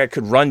it's not like I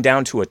could run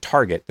down to a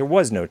Target. There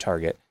was no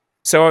Target.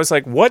 So I was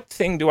like, what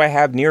thing do I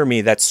have near me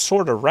that's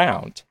sort of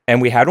round?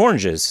 And we had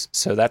oranges.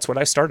 So that's what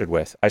I started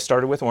with. I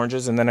started with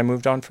oranges, and then I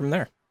moved on from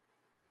there.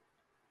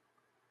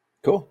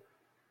 Cool.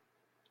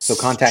 So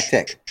contact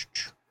Tick.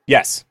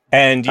 Yes.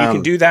 And you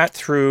can do that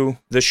through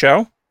the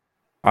show,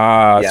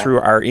 through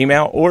our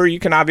email, or you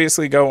can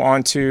obviously go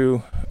on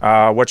to,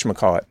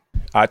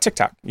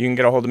 TikTok. You can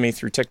get a hold of me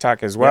through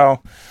TikTok as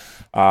well.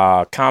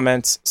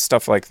 Comments,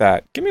 stuff like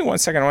that. Give me 1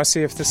 second. I want to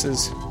see if this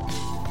is...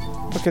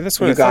 Okay, that's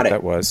what I thought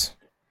that was.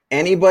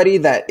 anybody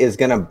that is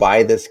going to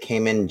buy this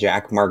Cayman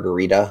Jack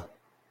Margarita,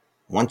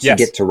 once Yes.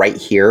 you get to right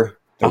here,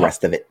 the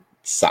rest of it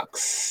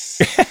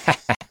sucks.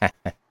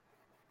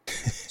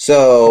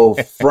 So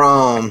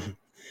from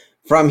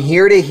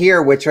here to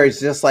here, which are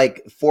just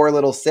like 4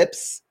 little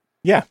sips,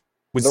 Yeah.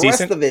 Was the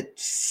decent. rest of it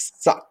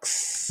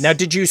sucks. Now,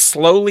 did you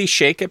slowly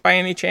shake it by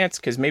any chance?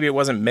 Because maybe it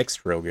wasn't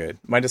mixed real good.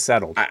 Might have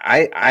settled.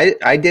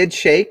 I did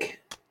shake.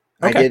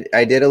 Okay.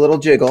 I did a little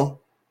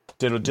jiggle.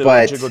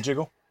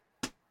 Jiggle.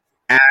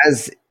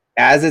 As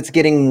it's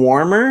getting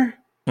warmer,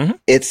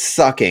 it's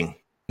sucking.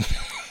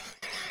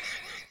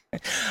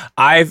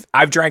 I've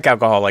drank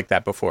alcohol like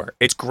that before.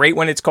 It's great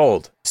when it's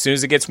cold. As soon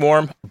as it gets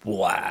warm,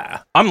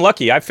 blah. I'm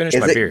lucky. I finished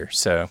Is my it beer,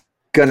 so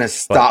gonna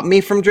stop me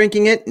from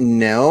drinking it?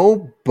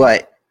 No,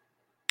 but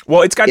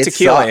well, it's got it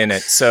tequila in it,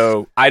 sucks.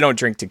 so I don't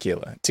drink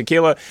tequila.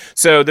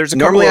 So there's a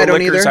Normally couple I of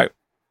don't liquors. either.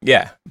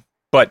 Yeah,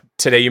 but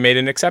today you made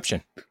an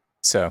exception,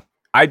 so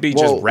I'd be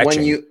just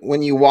retching.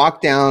 when you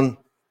walk down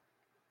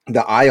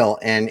the aisle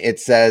and it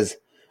says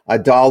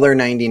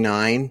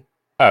 $1.99.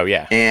 Oh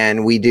yeah,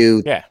 and we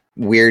do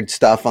weird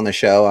stuff on the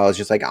show. I was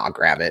just like, I'll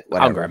grab it.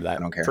 Whatever. I'll grab that.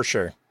 I don't care. For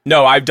sure.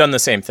 No, I've done the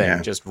same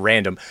thing, just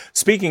random.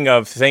 Speaking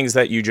of things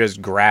that you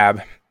just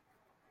grab,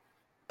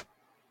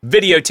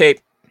 videotape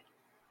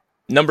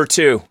number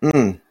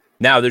 2.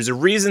 Now, there's a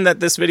reason that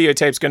this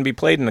videotape's going to be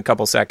played in a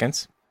couple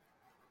seconds.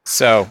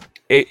 So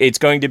it's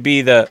going to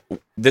be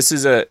this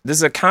is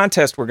a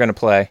contest we're going to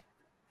play.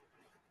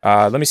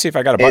 Let me see if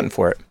I got a button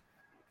for it.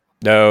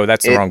 No,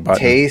 that's the wrong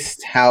button.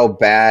 Taste how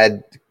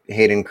bad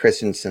Hayden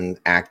Christensen's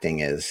acting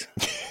is.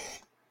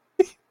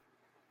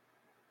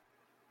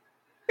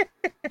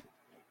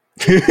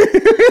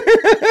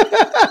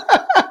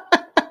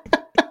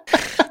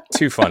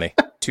 Too funny.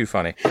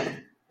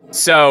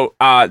 So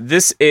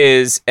this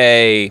is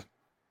a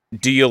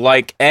do you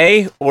like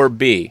A or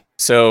B?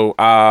 So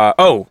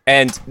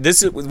and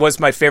this was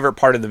my favorite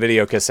part of the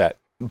video cassette.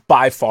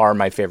 By far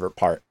my favorite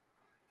part.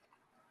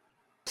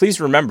 Please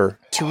remember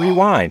to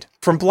rewind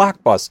from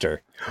Blockbuster.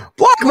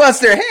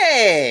 Blockbuster,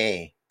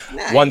 hey!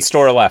 Nice. One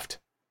store left.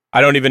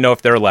 I don't even know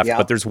if they're left, Yeah.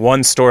 but there's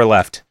one store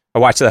left. I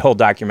watched the whole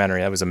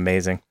documentary. That was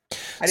amazing.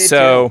 I did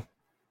So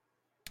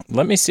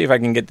let me see if I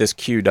can get this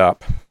queued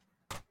up.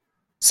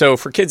 So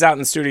for kids out in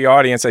the studio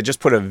audience, I just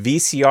put a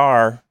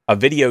VCR, a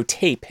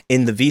videotape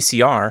in the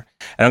VCR,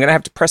 and I'm going to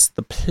have to press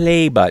the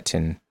play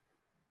button.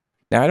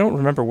 Now, I don't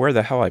remember where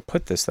the hell I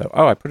put this, though.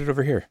 Oh, I put it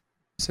over here.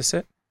 Is this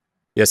it?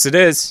 Yes, it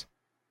is.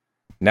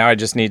 Now I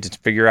just need to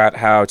figure out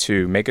how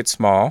to make it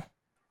small.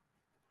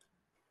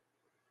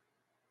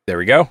 There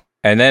we go.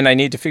 And then I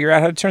need to figure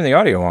out how to turn the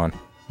audio on.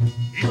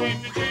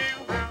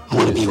 I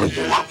want to be with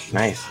you.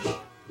 Nice.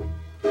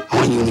 I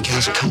want you and the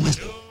guys to come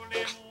with me.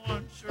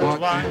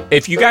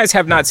 If you guys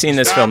have not seen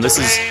this film, this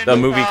is a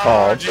movie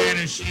called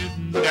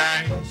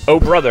Oh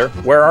Brother,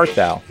 Where Art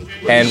Thou?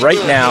 And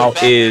right now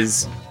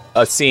is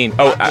a scene.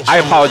 Oh, I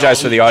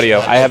apologize for the audio.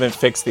 I haven't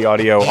fixed the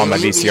audio on my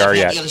VCR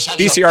yet.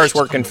 VCR is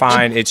working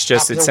fine. It's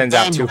just it sends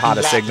out too hot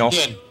a signal.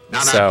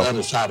 So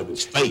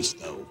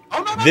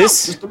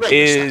this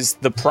is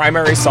the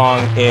primary song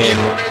in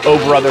Oh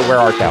Brother, Where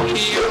Art Thou?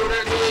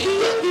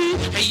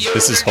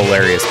 This is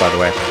hilarious, by the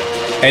way.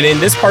 And in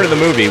this part of the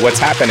movie, what's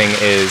happening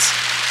is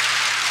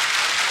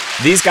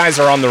these guys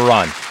are on the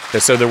run.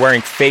 So they're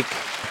wearing fake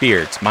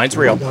beards. Mine's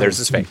real. Theirs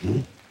is fake.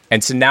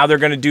 And so now they're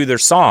going to do their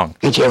song.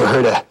 Did you ever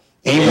heard of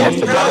Amen?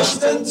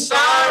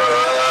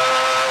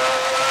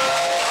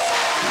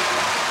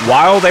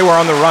 While they were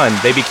on the run,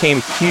 they became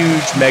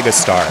huge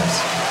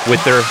megastars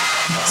with their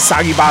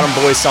Soggy Bottom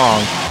Boy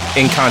song,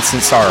 In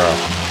Constant Sorrow.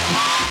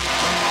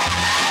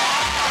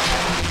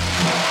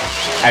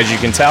 As you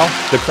can tell,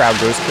 the crowd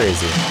goes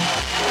crazy.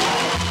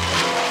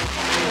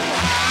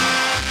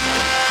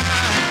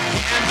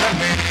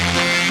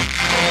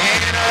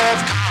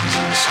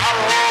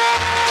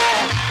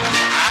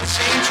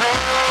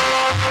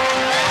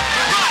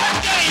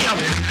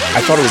 I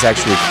thought it was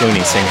actually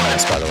Clooney singing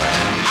this, by the way.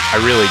 I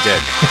really did.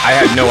 I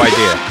had no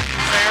idea.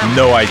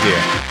 No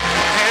idea.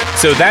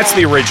 So that's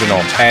the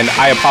original, and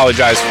I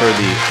apologize for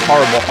the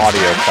horrible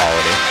audio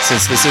quality,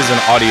 since this is an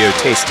audio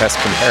taste test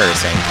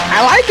comparison.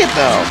 I like it,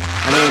 though.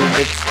 I mean,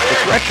 it's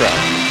retro.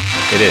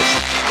 It is.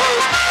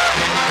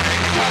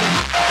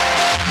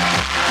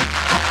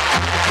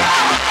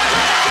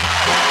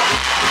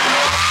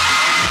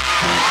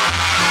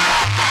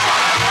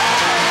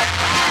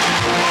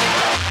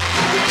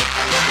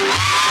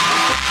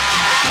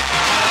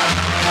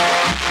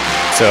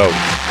 So,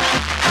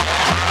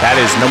 that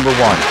is number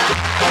 1.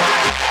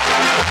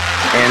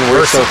 And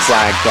we're so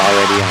flagged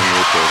already on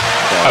YouTube.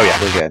 So Oh, yeah.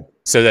 we're good.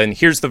 So then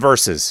here's the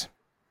verses.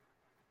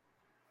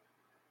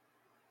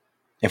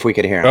 If we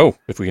could hear 'em. Oh,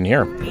 if we can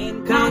hear them.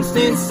 In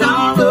constant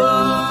sorrow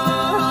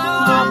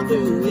all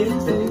through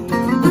his day.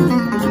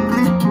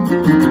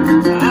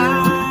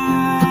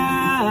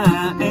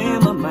 I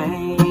am a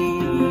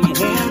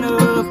man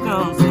of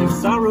constant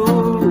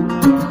sorrow.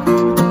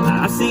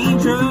 I see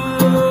troubles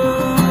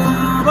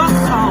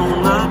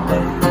on my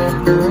way.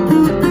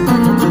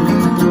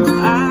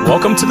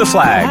 Welcome to the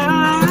flag.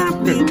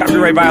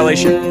 Copyright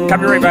violation.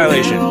 Copyright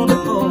violation.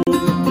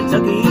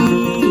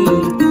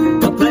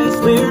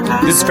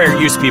 This is fair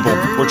use, people.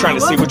 We're trying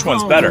to see which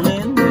one's better.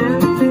 The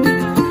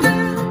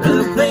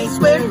place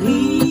where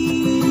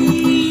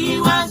he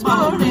was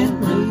born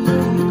and raised.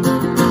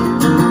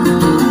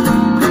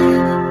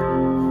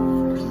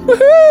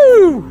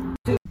 Woohoo!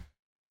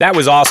 That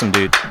was awesome,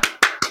 dude.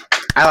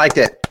 I liked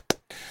it.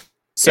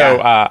 So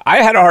I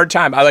had a hard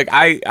time.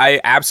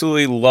 I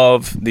absolutely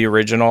love the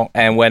original.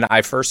 And when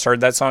I first heard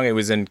that song, it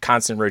was in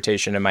constant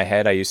rotation in my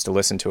head. I used to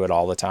listen to it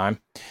all the time.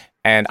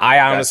 And I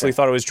honestly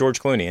thought it was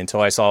George Clooney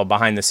until I saw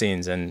behind the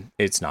scenes, and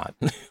it's not,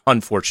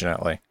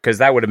 unfortunately, because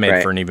that would have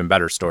made for an even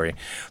better story.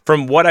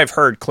 From what I've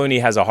heard, Clooney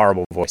has a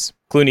horrible voice.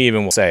 Clooney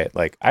even will say it,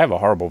 like, I have a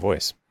horrible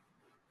voice.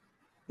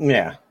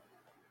 Yeah.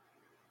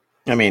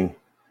 I mean,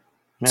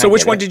 so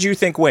which one did you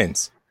think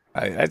wins?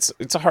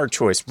 It's a hard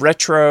choice.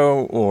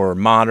 Retro or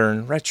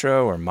modern?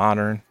 Retro or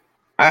modern?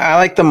 I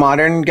like the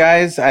modern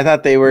guys. I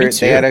thought they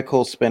had a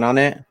cool spin on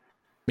it.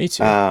 Me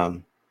too.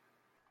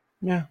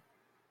 Yeah.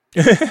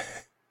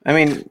 I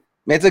mean,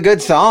 it's a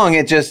good song.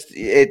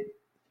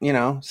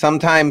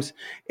 Sometimes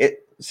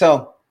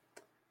so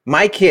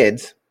my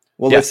kids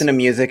will listen to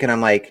music and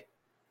I'm like,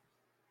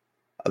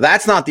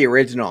 that's not the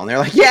original. And they're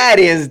like, yeah, it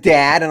is,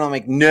 Dad. And I'm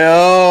like,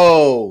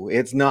 no,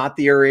 it's not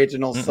the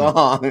original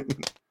song.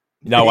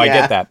 No, I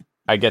get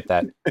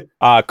that.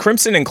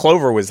 Crimson and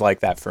Clover was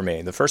like that for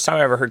me. The first time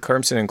I ever heard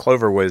Crimson and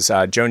Clover was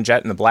Joan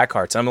Jett and the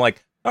Blackhearts. I'm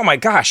like, oh my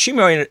gosh, she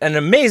made an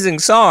amazing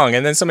song.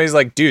 And then somebody's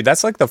like, dude,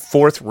 that's like the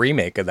 4th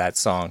remake of that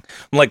song.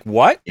 I'm like,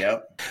 what?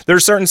 Yep. There are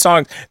certain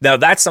songs. Now,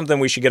 that's something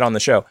we should get on the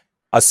show.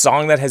 A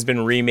song that has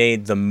been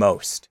remade the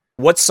most.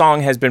 What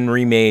song has been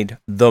remade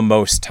the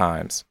most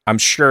times? I'm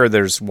sure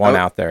there's one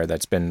out there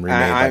that's been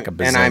remade like a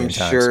bazillion times.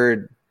 And I'm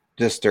sure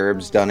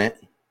Disturbed's done it.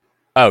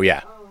 Oh,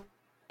 yeah.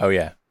 Oh,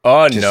 yeah.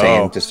 Oh, Just no.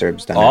 saying,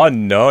 Disturbed's done Oh, it.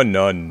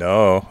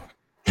 no.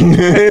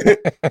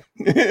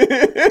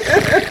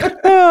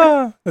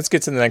 Let's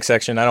get to the next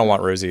section. I don't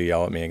want Rosie to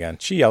yell at me again.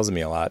 She yells at me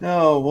a lot.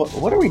 No,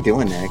 what are we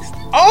doing next?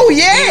 Oh,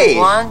 yay! You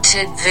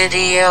wanted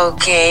video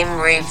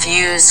game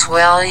reviews?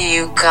 Well,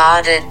 you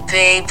got it,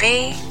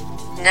 baby.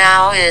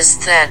 Now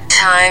is that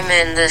time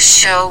in the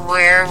show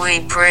where we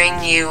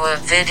bring you a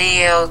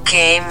video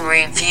game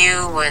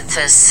review with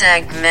a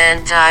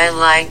segment I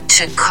like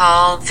to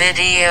call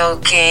Video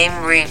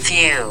Game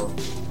Review.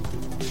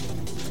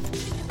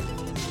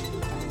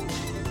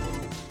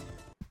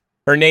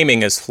 Her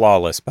naming is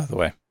flawless, by the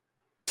way.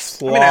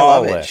 Flawless. I mean, I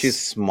love it. She's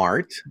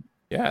smart.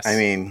 Yes. I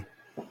mean...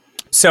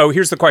 So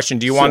here's the question.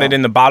 Do you want it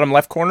in the bottom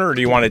left corner, or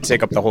do you want it to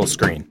take up the whole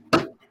screen?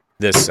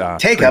 This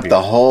take up the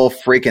whole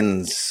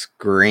freaking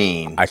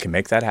screen. I can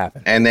make that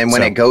happen. And then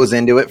when it goes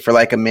into it for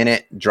like a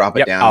minute, drop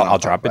it down. I'll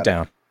drop it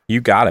down.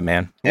 You got it,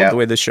 man. Love the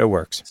way this show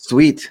works.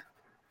 Sweet.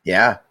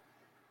 Yeah.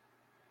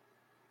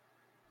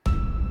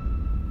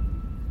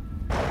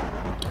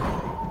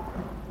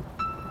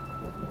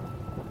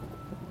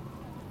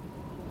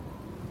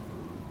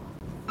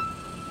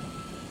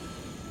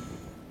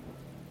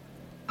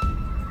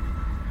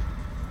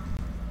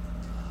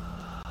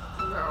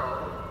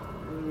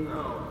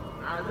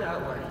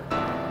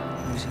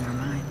 Losing our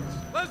minds.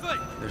 Leslie!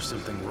 There's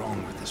something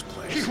wrong with this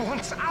place. He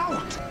wants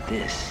out!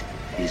 This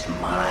is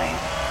my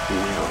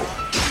will.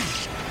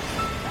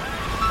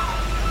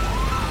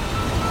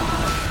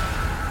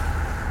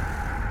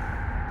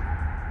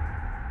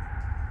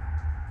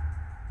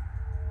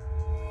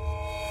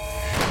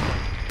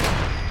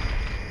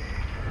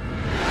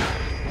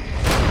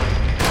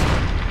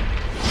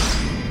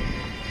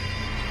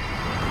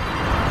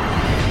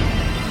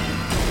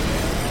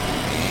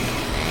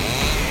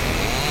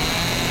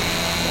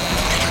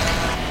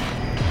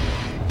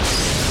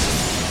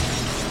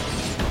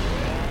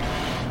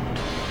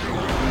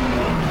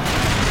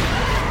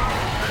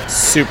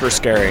 Super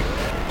scary.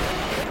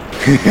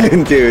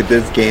 Dude,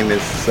 this game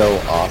is so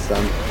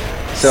awesome.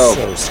 So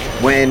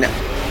when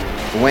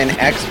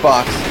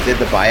Xbox did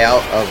the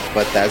buyout of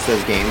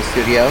Bethesda's game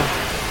studio,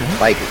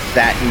 like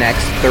that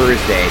next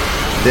Thursday,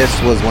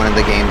 this was one of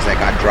the games that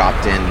got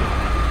dropped in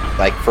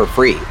like for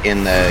free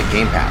in the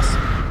Game Pass.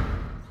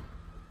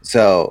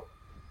 So,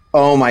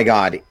 oh my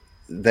God,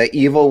 The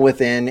Evil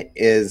Within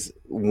is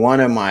one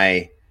of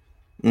my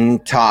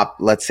top,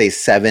 let's say,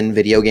 7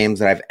 video games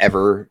that I've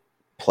ever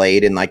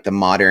played in like the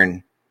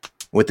modern,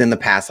 within the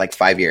past like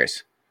 5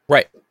 years.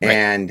 Right.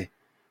 And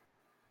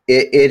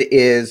it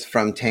is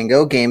from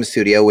Tango Game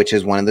Studio, which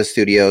is one of the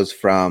studios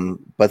from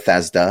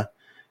Bethesda.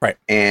 Right.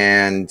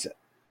 And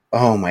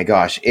oh my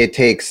gosh, it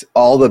takes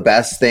all the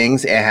best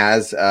things. It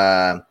has,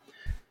 I'm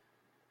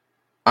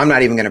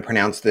not even going to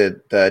pronounce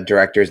the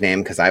director's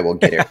name because I will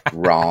get it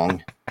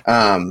wrong.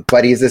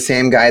 But he's the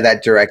same guy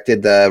that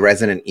directed the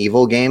Resident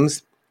Evil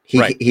games.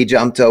 He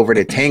jumped over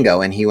to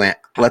Tango and he went,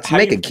 let's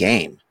make a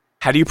game.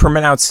 How do you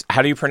pronounce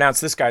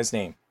this guy's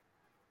name?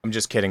 I'm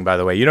just kidding, by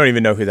the way. You don't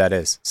even know who that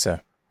is. So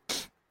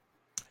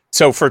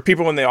for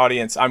people in the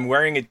audience, I'm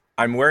wearing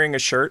a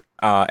shirt,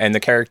 and the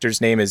character's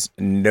name is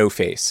No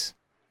Face,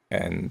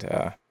 and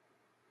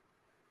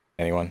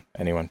Anyone?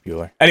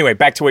 Bueller. Anyway,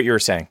 back to what you were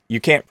saying. You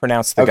can't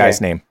pronounce the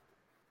guy's name.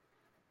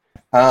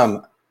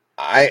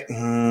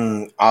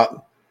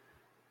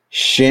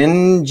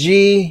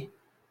 Shinji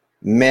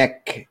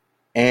Mikami.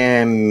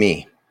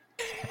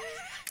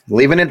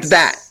 Leaving it at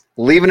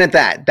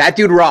that. That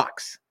dude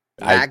rocks.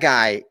 That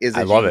guy is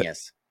a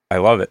genius. I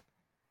love it.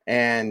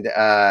 And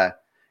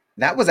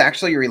that was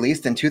actually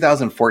released in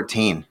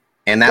 2014,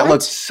 and that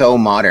looks so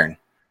modern.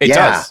 It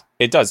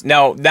does.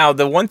 Now,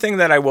 the one thing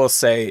that I will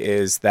say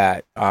is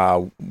that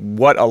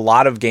what a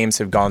lot of games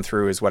have gone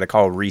through is what I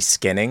call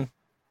reskinning.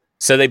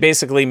 So they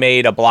basically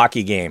made a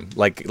blocky game,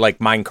 like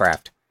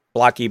Minecraft.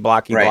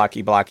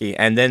 Blocky,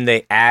 and then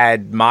they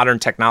add modern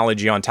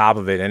technology on top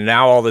of it, and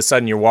now all of a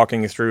sudden you're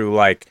walking through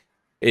like,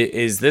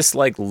 is this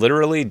like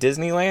literally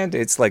Disneyland?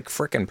 It's like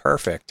freaking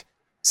perfect.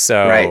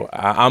 So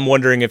I'm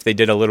wondering if they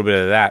did a little bit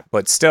of that,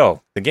 but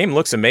still, the game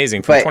looks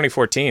amazing from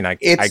 2014. I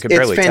could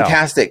barely tell. It's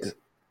fantastic.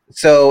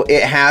 So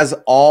it has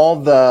all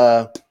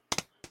the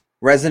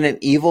Resident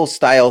Evil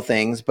style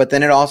things, but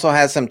then it also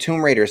has some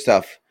Tomb Raider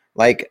stuff,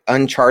 like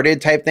Uncharted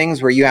type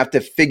things where you have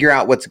to figure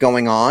out what's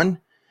going on.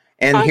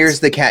 And here's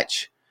the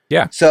catch.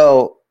 Yeah.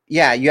 So,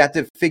 you have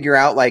to figure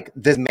out like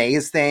this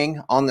maze thing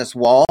on this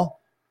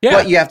wall. Yeah.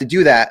 But you have to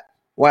do that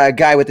while a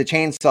guy with the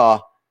chainsaw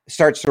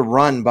starts to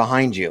run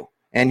behind you.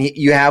 And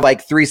you have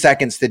like 3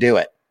 seconds to do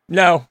it.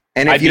 No.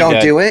 And if you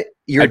don't do it,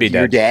 you're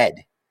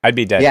dead. I'd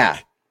be dead. Yeah.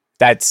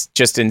 That's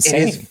just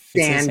insane. It's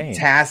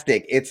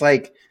fantastic. It's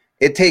like,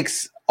 it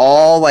takes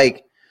all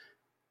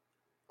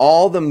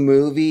the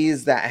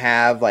movies that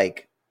have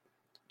like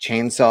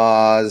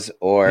chainsaws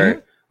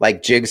or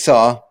like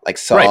Jigsaw, like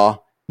Saw,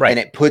 and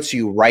it puts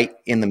you right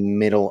in the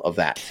middle of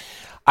that.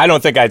 I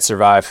don't think I'd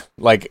survive.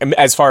 Like,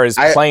 as far as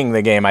playing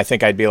the game, I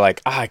think I'd be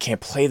like, I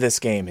can't play this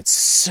game. It's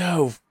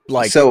so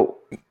like... So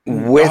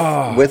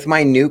with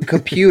my new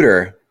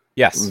computer,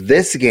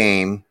 this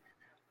game,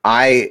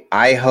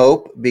 I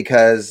hope,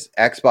 because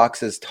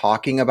Xbox is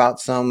talking about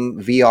some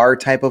VR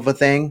type of a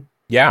thing.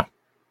 Yeah.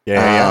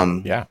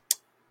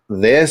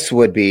 This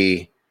would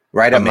be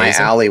right up my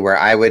alley, where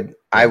I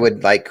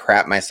would like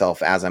crap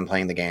myself as I'm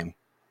playing the game.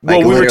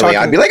 Like, literally,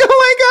 I'd be like, oh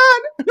my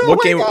God.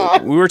 What game?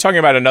 God. We were talking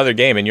about another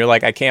game, and you're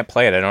like, I can't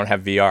play it. I don't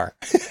have VR.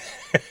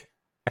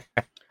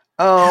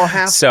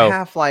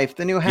 Half-Life,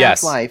 the new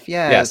Half-Life.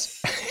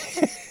 Yes.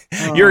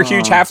 You're a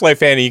huge Half-Life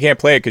fan, and you can't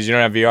play it because you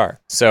don't have VR.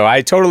 So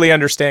I totally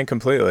understand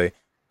completely.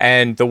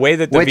 And the way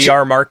that the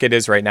VR market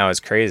is right now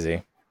is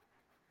crazy.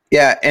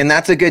 Yeah, and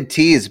that's a good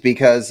tease,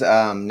 because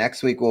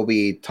next week we'll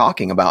be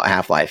talking about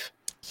Half-Life.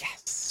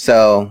 Yes.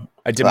 So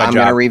I'm going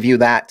to review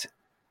that.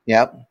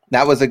 Yep.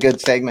 That was a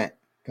good segment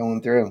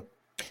going through.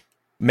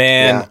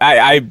 Man,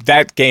 I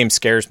that game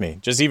scares me.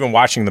 Just even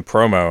watching the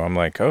promo, I'm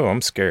like, oh,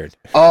 I'm scared.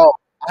 Oh,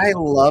 I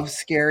love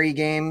scary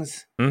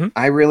games. Mm-hmm.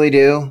 I really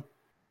do.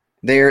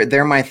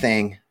 They're my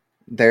thing.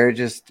 They're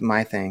just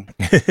my thing.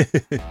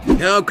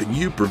 How can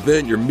you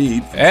prevent your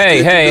meat from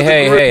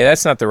Hey,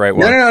 that's not the right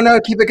one. No,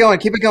 keep it going.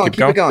 Keep it going.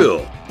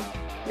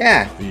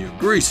 Yeah. You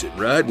grease it,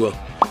 right? Well,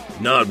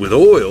 not with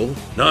oil.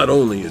 Not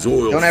only is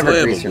oil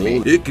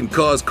flammable, it can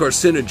cause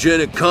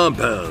carcinogenic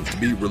compounds to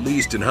be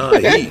released in high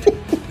heat.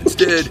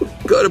 Instead,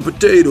 cut a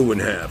potato in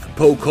half and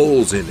poke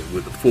holes in it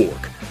with a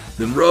fork.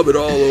 Then rub it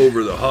all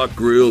over the hot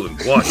grill and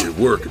watch it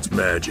work its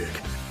magic.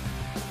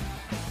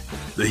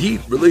 The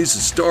heat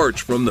releases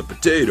starch from the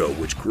potato,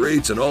 which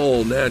creates an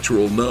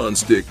all-natural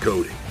non-stick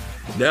coating.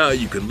 Now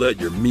you can let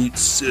your meat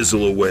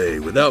sizzle away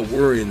without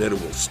worrying that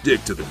it will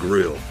stick to the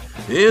grill.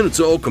 And it's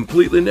all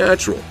completely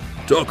natural.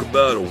 Talk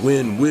about a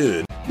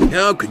win-win.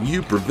 How can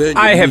you prevent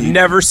your I have meat?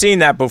 never seen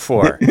that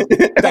before.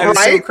 That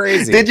is so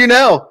crazy. Did you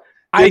know?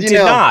 I did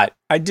not.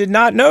 I did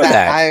not know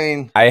that. I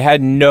mean, I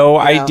had no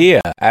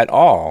idea at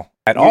all.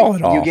 At all.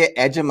 You get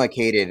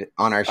edumacated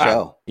on our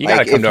show. You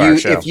got to come to our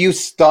show. If you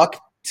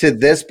stuck to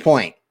this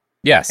point,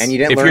 yes, and you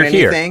didn't learn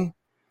anything,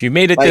 if you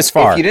made it this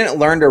far, if you didn't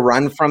learn to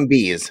run from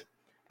bees,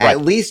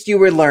 at least you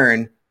would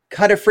learn,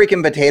 cut a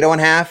freaking potato in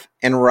half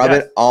and rub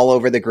it all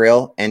over the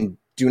grill, and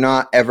do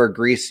not ever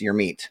grease your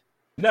meat.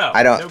 No,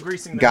 I don't. No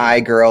greasing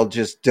girl,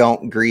 just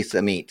don't grease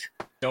the meat.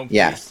 Don't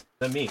grease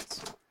the meat.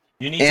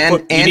 You need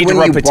and to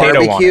rub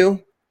potato barbecue, on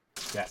it.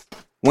 Yes.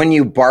 When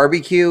you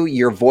barbecue,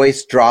 your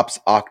voice drops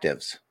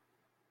octaves.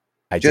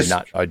 I did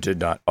not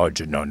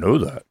know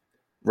that.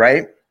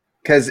 Right?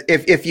 Because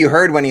if you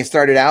heard when he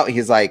started out,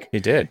 he's like, he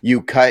did.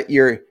 You cut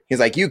your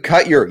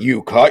potato.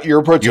 You cut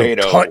your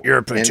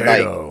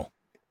potato.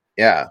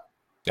 Yeah.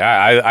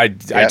 Yeah, I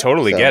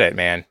totally get it,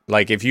 man.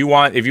 Like if you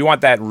want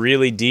that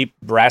really deep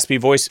raspy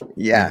voice,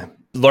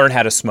 learn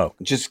how to smoke.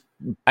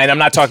 And I'm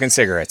not talking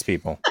cigarettes,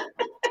 people.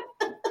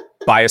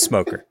 Buy a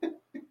smoker.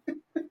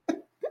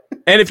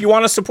 And if you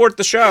want to support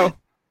the show,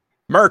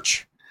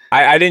 merch.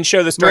 I didn't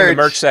show this during the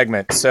merch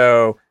segment,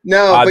 so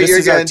no, but this you're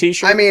is good. Our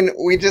t-shirt. I mean,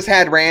 we just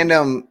had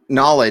random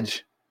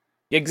knowledge.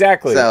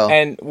 Exactly.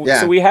 So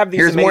we have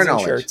these amazing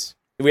shirts.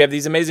 We have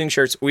these amazing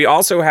shirts. We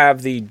also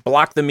have the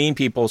Block the Mean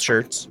People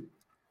shirts.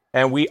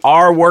 And we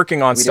are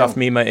working on stuff,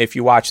 Mima, if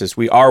you watch this.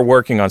 We are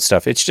working on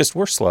stuff. It's just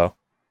we're slow.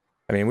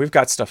 I mean, we've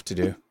got stuff to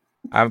do.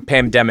 I'm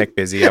pandemic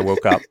busy. I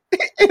woke up.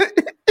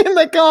 In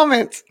the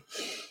comments.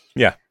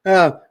 Yeah.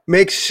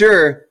 Make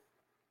sure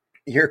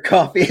your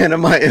coffee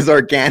enema is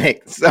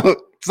organic. So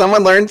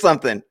someone learned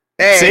something.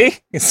 Hey.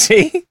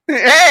 See?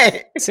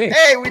 Hey. See?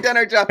 Hey, we done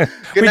our job. Good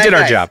We night, did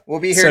our guys. job. We'll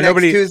be here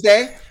next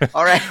Tuesday.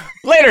 All right.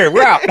 Later.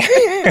 We're out.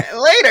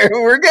 Later.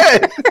 We're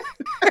good.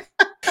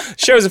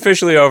 Show's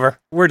officially over.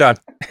 We're done.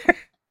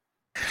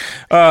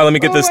 Let me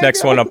get this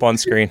next one up on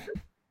screen.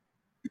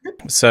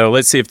 So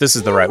let's see if this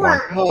is the right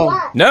one.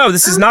 No,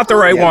 this is not the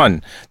right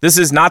one. This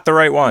is not the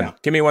right one.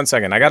 Give me 1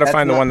 second. I got to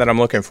find the one that I'm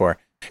looking for.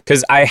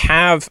 Because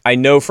I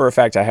know for a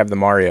fact I have the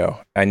Mario.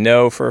 I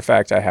know for a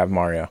fact I have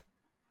Mario.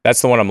 That's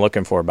the one I'm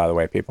looking for, by the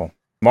way, people.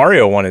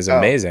 Mario one is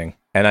amazing.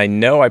 And I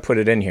know I put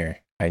it in here.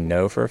 I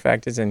know for a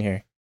fact it's in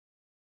here.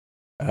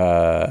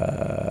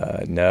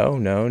 No.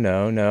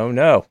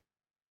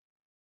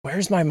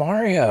 Where's my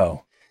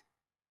Mario?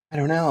 I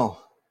don't know.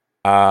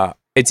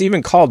 It's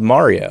even called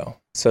Mario.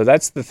 So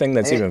that's the thing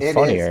that's even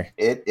funnier.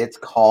 It's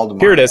called Mario.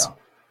 Here it is.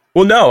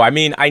 Well, no, I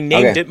mean, I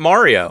named it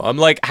Mario. I'm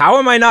like, how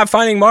am I not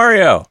finding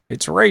Mario?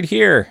 It's right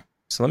here.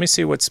 So let me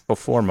see what's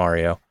before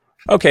Mario.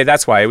 Okay,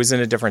 that's why. It was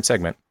in a different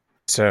segment.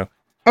 So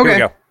here we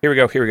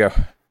go.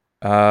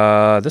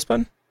 This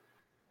button?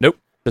 Nope.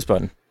 This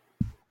button.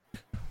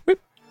 Whoop.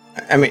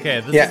 I mean,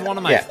 okay, this is one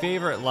of my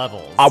favorite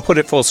levels. I'll put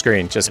it full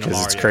screen just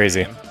because it's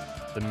crazy. Game.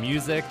 The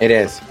music. It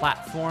is.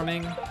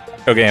 Platforming.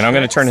 Okay, and I'm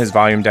going to turn his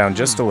volume down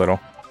just a little.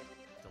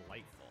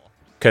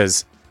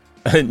 Because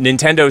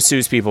Nintendo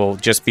sues people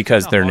just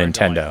because they're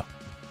Nintendo.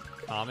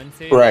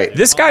 Right.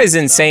 This guy's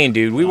insane,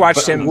 dude. We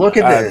watched him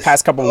the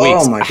past couple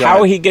weeks. My God.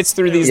 How he gets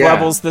through these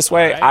levels this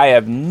way, I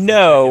have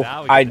no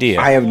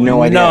idea. I have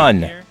no idea.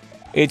 None.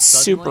 It's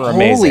super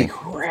amazing.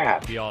 Holy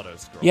crap.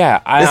 Yeah.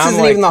 This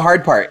isn't even the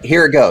hard part.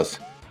 Here it goes.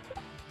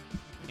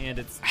 And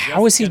it's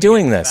how is he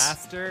doing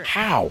this?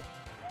 How?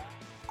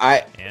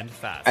 I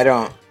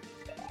don't.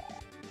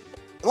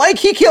 Like,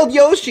 he killed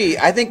Yoshi.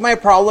 I think my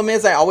problem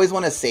is I always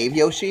want to save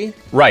Yoshi.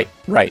 Right.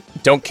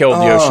 Don't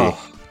kill Yoshi.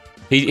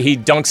 He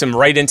dunks him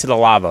right into the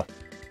lava.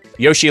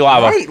 Yoshi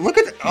lava. Right, look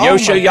at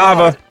Yoshi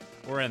lava.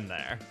 We're in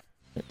there.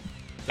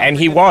 And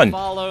he won.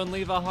 Follow and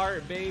leave a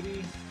heart,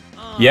 baby.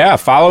 Yeah,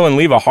 follow and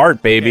leave a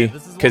heart, baby.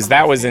 Because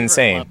that was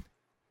insane.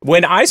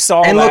 When I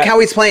saw and look how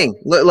he's playing.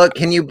 Look,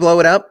 can you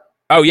blow it up?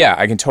 Oh, yeah,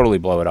 I can totally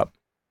blow it up.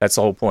 That's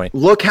the whole point.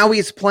 Look how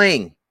he's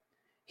playing.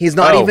 He's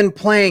not even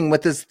playing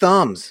with his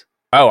thumbs.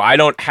 Oh, I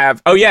don't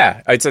have... Oh,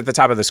 yeah, it's at the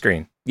top of the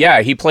screen.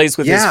 Yeah, he plays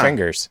with his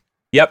fingers.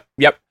 Yep.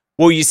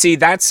 Well, you see,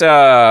 that's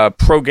a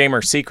pro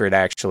gamer secret,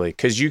 actually,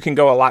 because you can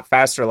go a lot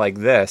faster like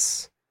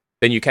this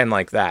than you can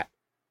like that.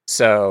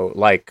 So,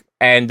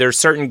 and there's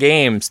certain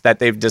games that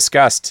they've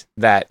discussed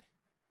that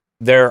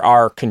there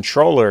are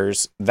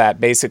controllers that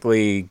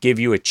basically give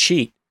you a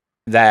cheat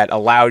that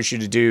allows you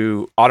to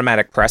do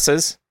automatic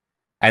presses.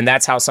 And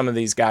that's how some of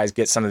these guys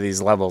get some of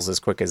these levels as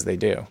quick as they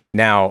do.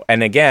 Now,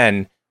 and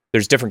again,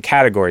 there's different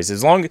categories.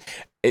 Do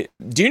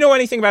you know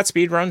anything about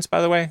speedruns,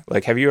 by the way?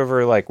 Like, have you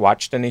ever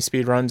watched any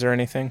speedruns or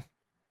anything?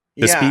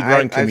 The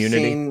speedrun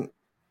community.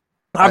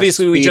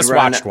 Obviously, we just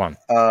watched one.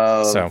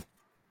 So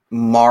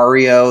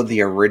Mario,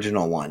 the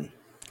original one.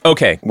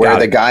 Okay, where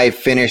the guy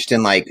finished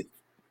in 7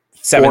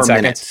 4 seconds.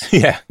 minutes.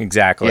 Yeah,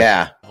 exactly.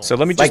 Yeah. So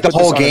let me just the put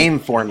whole this game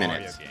 4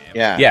 minutes.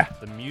 Yeah. Yeah.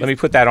 Let me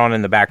put that on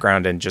in the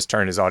background and just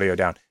turn his audio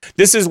down.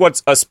 This is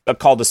what's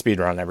called a speed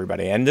run,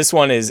 everybody. And this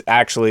one is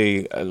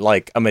actually a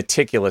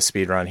meticulous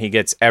speed run. He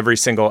gets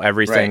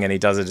everything and he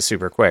does it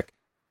super quick.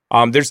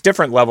 There's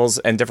different levels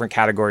and different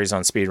categories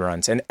on speed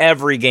runs, and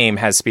every game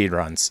has speed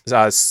runs.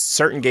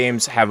 Certain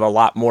games have a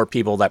lot more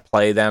people that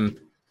play them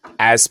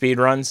as speed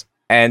runs.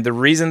 And the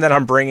reason that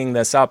I'm bringing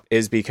this up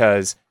is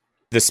because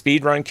the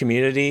speedrun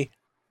community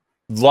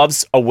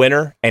loves a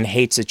winner and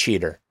hates a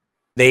cheater.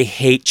 They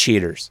hate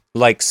cheaters.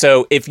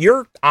 So if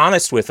you're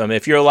honest with them,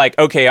 if you're like,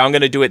 okay, I'm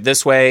going to do it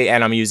this way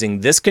and I'm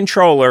using this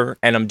controller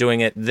and I'm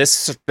doing it this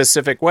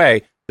specific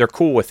way, they're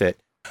cool with it.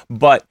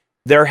 But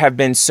there have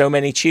been so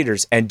many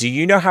cheaters. And do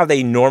you know how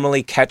they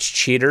normally catch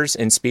cheaters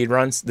in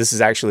speedruns? This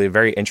is actually a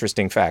very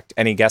interesting fact.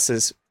 Any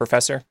guesses,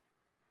 Professor?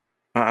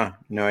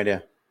 No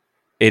idea.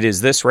 It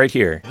is this right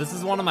here. This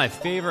is one of my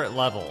favorite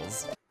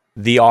levels.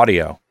 The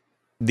audio.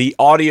 The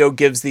audio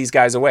gives these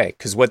guys away,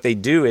 because what they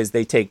do is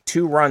they take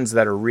 2 runs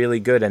that are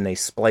really good and they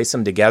splice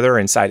them together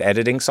inside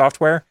editing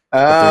software.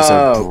 But there's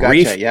a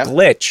brief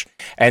glitch,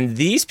 and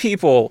these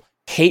people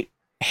hate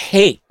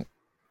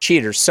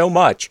cheaters so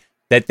much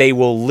that they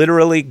will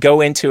literally go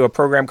into a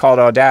program called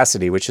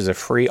Audacity, which is a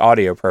free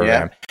audio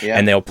program,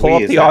 and they'll pull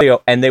up the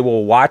audio and they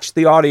will watch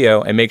the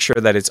audio and make sure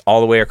that it's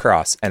all the way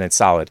across and it's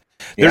solid.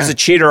 There's a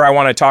cheater I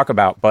want to talk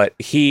about, but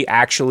he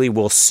actually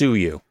will sue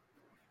you.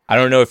 I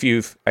don't know if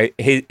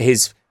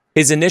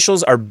his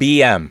initials are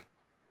BM,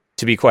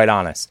 to be quite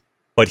honest,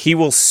 but he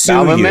will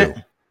sue you.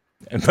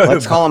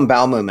 Let's call him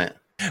Bowel Movement.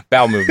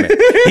 Bowel Movement.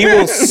 He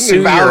will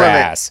sue your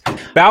ass.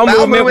 Bowel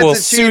Movement will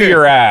sue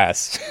your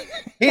ass.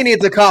 He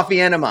needs a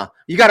coffee enema.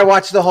 You got to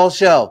watch the whole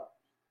show.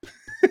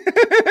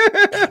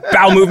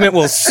 Bowel Movement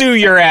will sue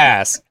your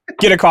ass.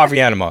 Get a coffee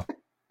enema.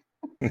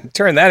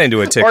 Turn that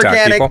into a TikTok,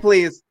 organic, people.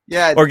 please.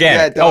 Yeah,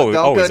 organic. Yeah, don't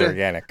always go to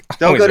organic.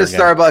 Don't always go to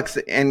organic.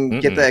 Starbucks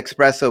and get the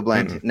espresso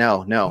blend.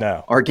 No.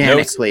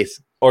 Organic,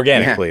 please.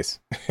 Organic, please.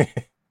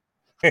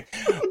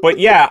 But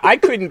yeah, I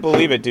couldn't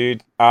believe it,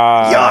 dude.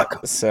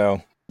 Yuck.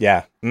 So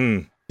yeah.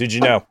 Did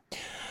you know?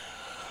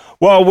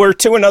 Well, we're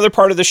to another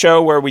part of the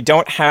show where we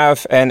don't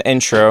have an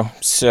intro.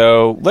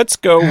 So let's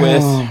go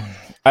with.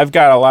 I've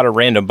got a lot of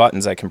random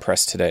buttons I can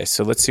press today.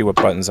 So let's see what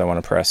buttons I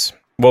want to press.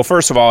 Well,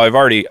 first of all, I've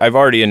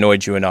already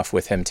annoyed you enough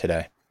with him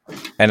today,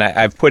 and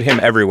I've put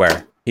him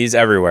everywhere. He's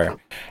everywhere,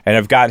 and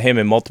I've got him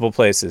in multiple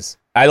places.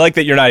 I like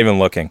that you're not even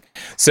looking.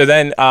 So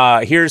then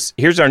here's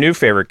our new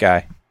favorite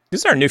guy.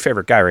 This is our new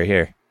favorite guy right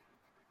here.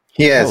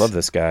 He is. I love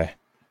this guy.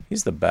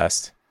 He's the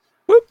best.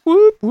 Whoop,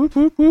 whoop, whoop,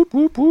 whoop, whoop,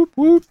 whoop, whoop,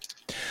 whoop.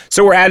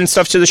 So we're adding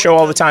stuff to the show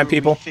all the time,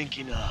 people.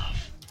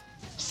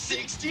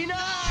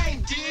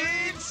 69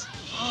 dudes.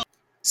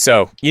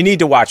 So you need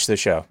to watch the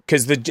show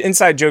because the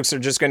inside jokes are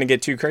just going to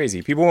get too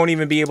crazy. People won't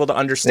even be able to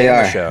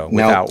understand the show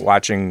without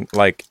watching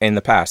like in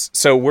the past.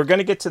 So we're going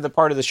to get to the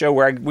part of the show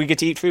where we get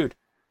to eat food.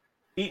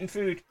 Eating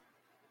food.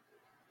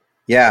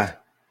 Yeah.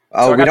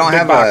 Oh, So I we got don't the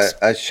have big box.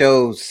 a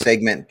show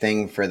segment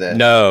thing for this.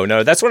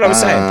 No, that's what I was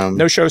saying.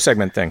 No show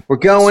segment thing. We're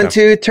going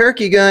to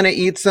Turkey, gonna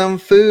eat some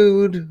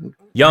food.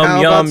 Yum,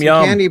 How yum, about some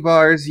yum. candy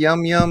bars.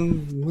 Yum,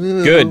 yum.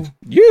 Woo. Good.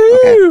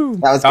 You. Okay,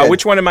 that was good.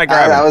 Which one am I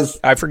grabbing? That was,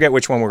 I forget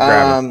which one we're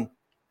grabbing.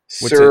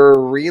 What's it?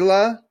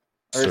 Cirilla?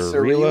 Or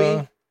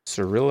Cirilli?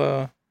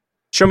 Cirilla.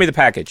 Show me the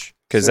package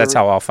because that's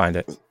how I'll find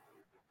it.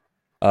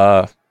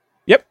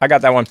 Yep, I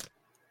got that one.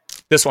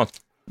 This one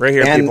right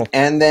here, people.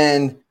 And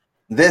then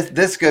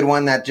this good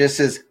one that just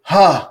says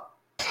ha.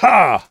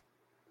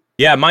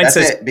 Yeah, mine That's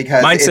says it,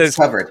 because mine it's says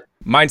covered.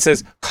 Mine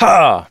says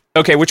ha.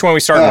 Okay, which one are we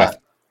starting with?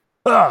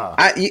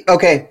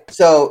 Okay,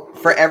 so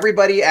for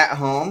everybody at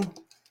home,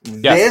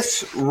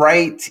 this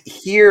right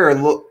here,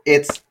 look,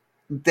 it's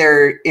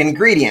their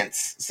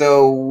ingredients.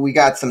 So we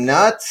got some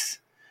nuts,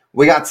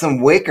 we got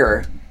some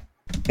wicker,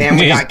 and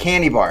we got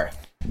candy bar.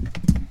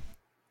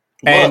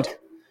 And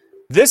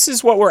this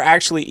is what we're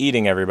actually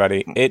eating,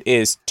 everybody. It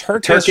is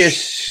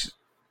Turkish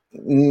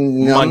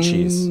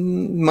munchies.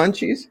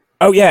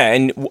 Oh yeah,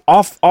 and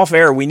off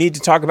air, we need to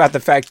talk about the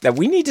fact that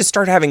we need to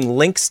start having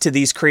links to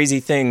these crazy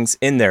things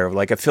in there,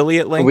 like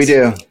affiliate links. We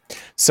do.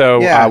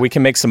 So we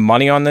can make some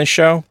money on this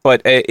show.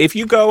 But if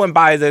you go and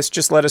buy this,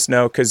 just let us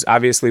know because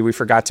obviously we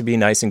forgot to be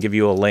nice and give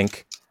you a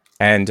link.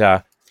 And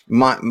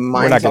mine's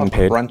we're not getting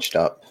paid. Crunched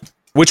up.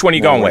 Which one are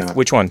you going with? Not.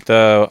 Which one?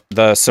 The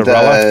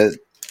Cirilla?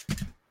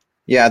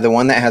 The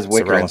one that has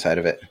wicker Cirilla. inside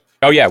of it.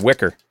 Oh yeah,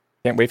 wicker.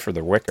 Can't wait for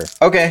the wicker.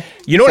 Okay.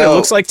 You know what it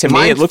looks like to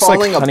me? It looks like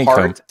falling honeycomb.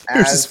 apart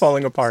Yours is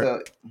falling apart.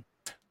 So,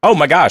 oh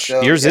my gosh,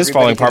 so yours is everybody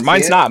falling can apart. see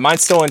Mine's it? not.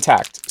 Mine's still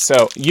intact.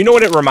 So you know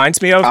what it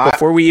reminds me of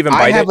before we even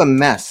bite I have it? a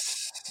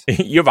mess.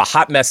 You have a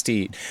hot mess to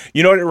eat.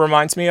 You know what it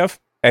reminds me of?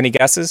 Any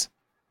guesses?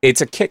 It's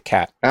a Kit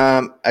Kat.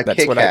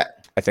 Kit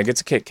Kat. I think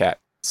it's a Kit Kat.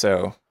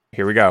 So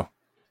here we go.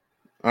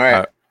 All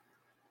right.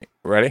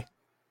 Ready?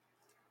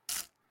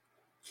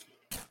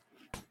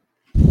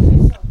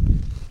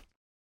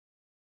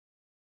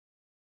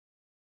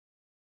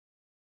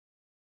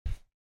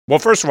 Well,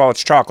 first of all,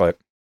 it's chocolate.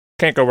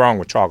 Can't go wrong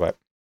with chocolate.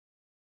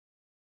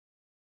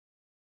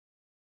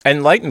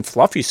 And light and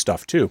fluffy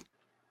stuff, too.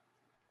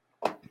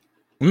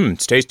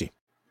 It's tasty.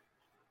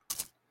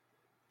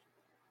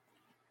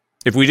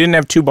 If we didn't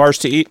have 2 bars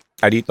to eat,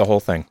 I'd eat the whole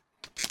thing.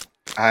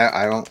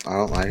 I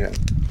don't like it.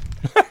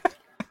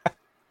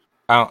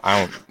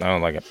 I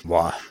don't like it.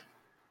 Blah.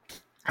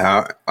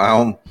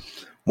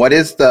 What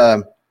is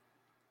the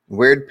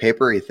weird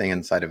papery thing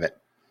inside of it?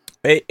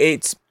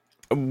 It's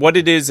what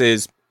it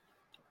is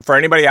for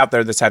anybody out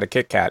there that's had a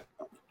Kit Kat,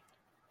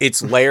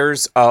 it's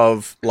layers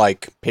of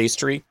like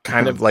pastry,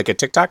 kind of like a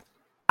Tic Tac.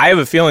 I have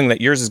a feeling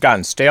that yours has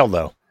gotten stale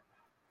though.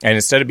 And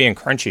instead of being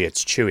crunchy,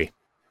 it's chewy.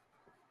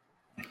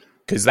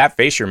 Because that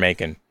face you're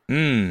making,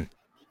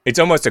 it's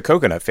almost a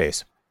coconut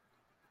face.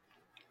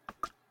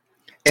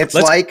 It's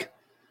like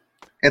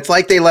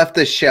they left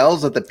the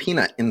shells of the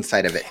peanut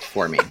inside of it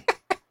for me.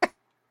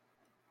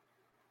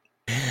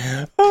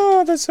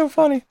 Oh, that's so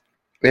funny.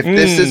 If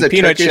this is a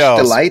peanut Turkish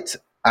shells. delight,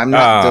 I'm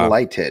not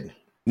delighted.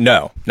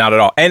 No, not at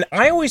all. And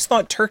I always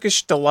thought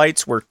Turkish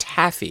delights were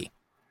taffy.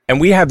 And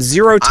we have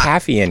zero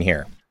taffy in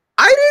here.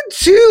 I did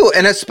too,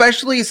 and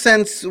especially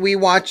since we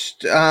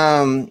watched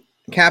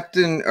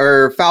Captain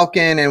or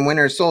Falcon and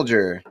Winter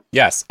Soldier.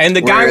 Yes, and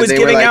the guy was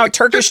giving out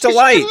Turkish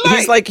Delight.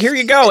 He's like, "Here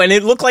you go," and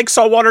it looked like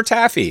saltwater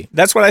taffy.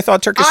 That's what I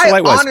thought Turkish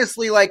Delight was. I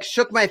honestly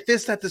shook my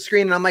fist at the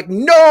screen, and I'm like,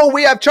 "No,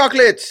 we have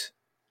chocolate."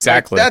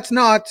 Exactly. That's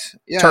not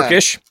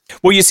Turkish.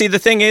 Well, you see, the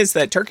thing is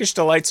that Turkish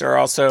Delights are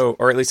also,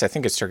 or at least I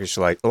think it's Turkish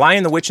Delight.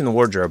 Lion, the Witch, and the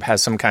Wardrobe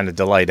has some kind of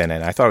delight in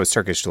it. I thought it was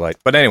Turkish Delight,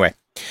 but anyway,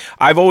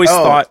 I've always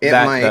thought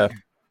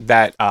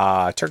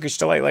that Turkish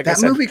Delight, like I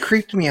said, that movie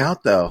creeped me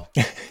out though.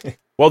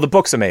 Well, the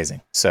book's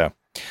amazing. So,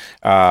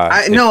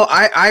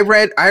 I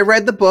read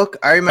the book.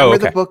 I remember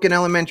the book in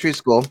elementary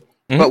school,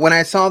 but when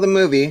I saw the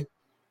movie,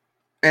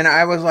 and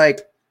I was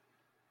like,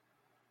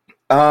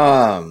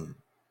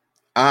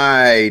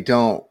 I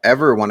don't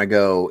ever want to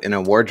go in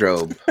a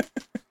wardrobe.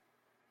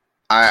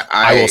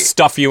 I will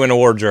stuff you in a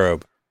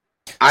wardrobe.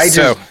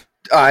 But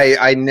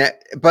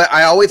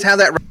I always have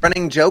that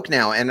running joke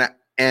now,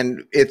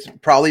 and it's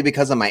probably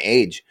because of my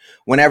age.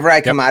 Whenever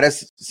I come out of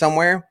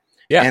somewhere,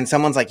 and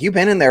someone's like, "You've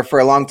been in there for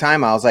a long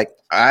time," I was like,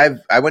 "I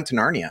went to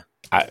Narnia."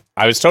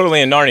 I was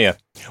totally in Narnia.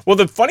 Well,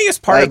 the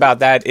funniest part about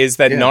that is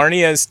that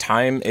Narnia's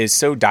time is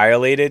so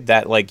dilated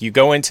that like you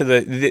go into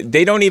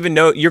they don't even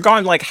know you're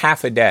gone like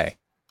half a day,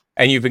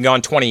 and you've been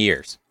gone 20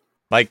 years.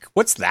 Like,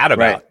 what's that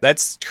about? Right.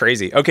 That's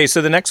crazy. Okay,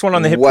 so the next one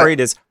on the hit parade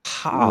is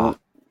Ha.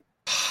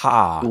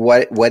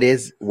 What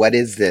is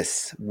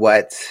this?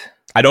 What?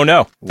 I don't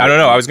know.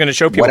 I was going to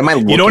show people. What am I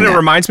looking You know what at? it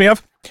reminds me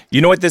of?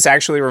 You know what this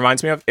actually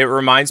reminds me of? It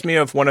reminds me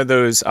of one of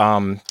those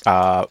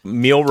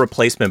meal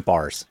replacement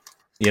bars.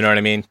 You know what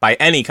I mean? By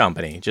any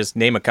company. Just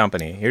name a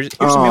company. Here's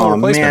a meal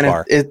replacement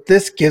bar.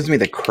 This gives me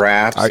the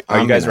craps. Are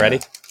you guys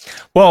ready?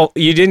 Well,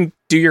 you didn't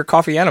do your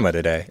coffee enema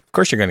today. Of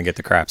course you're going to get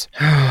the craps.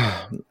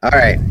 All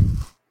right.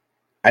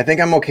 I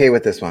think I'm okay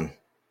with this one.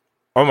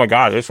 Oh my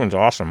God, this one's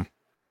awesome.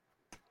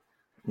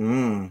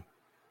 Mm.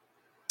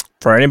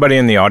 For anybody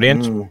in the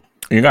audience,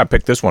 you got to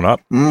pick this one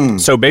up.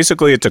 So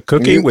basically it's a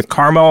cookie with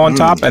caramel on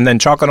top and then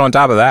chocolate on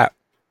top of that.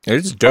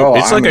 It's dope.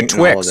 It's like a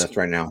Twix.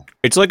 Right now.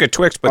 It's like a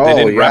Twix, but they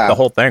didn't wrap the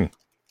whole thing.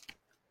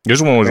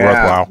 This one was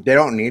worthwhile. They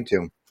don't need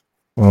to.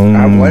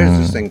 What is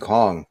this thing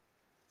called?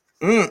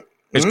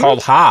 It's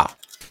called Ha.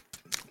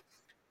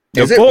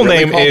 The Is it full really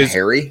name called is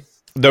Harry?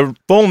 The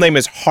full name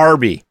is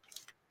Harby.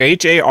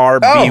 Harby.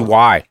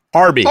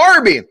 Harby. Harby.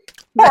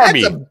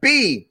 Harby. That's a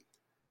B.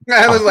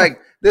 I was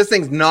like, this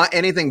thing's not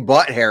anything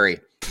but Harry.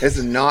 This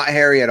is not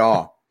Harry at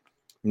all.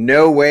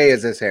 No way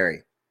is this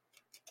Harry.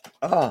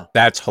 Oh.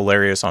 That's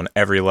hilarious on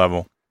every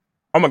level.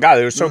 Oh my God,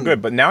 they were so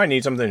good, but now I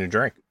need something to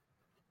drink.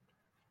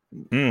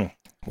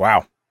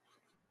 Wow.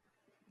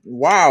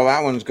 Wow,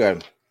 that one's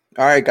good.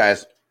 All right,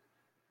 guys.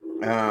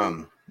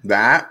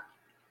 That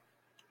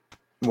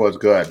was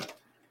good.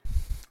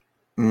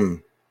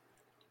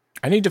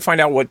 I need to find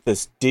out what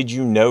this Did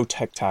You Know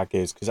TikTok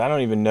is, because I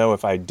don't even know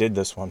if I did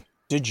this one.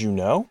 Did you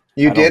know?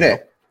 You did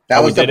it.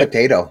 That was the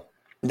potato.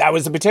 That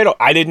was the potato.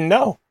 I didn't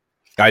know.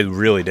 I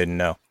really didn't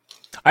know.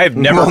 I have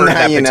never heard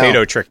that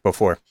potato trick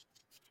before.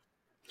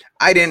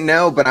 I didn't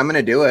know, but I'm going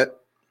to do it.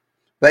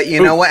 But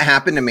you know what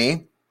happened to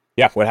me?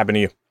 Yeah, what happened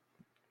to you?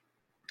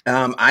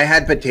 I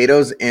had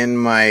potatoes in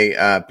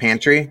my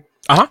pantry,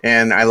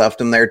 and I left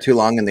them there too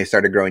long, and they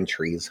started growing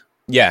trees.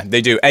 Yeah,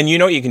 they do. And you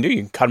know what you can do?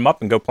 You can cut them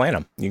up and go plant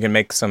them. You can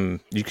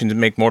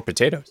make more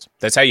potatoes.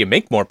 That's how you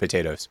make more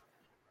potatoes.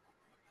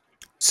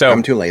 So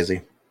I'm too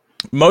lazy.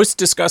 Most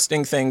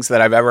disgusting things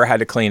that I've ever had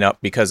to clean up,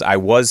 because I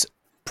was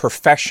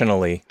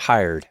professionally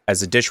hired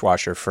as a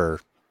dishwasher for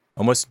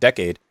almost a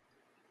decade,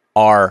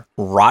 are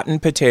rotten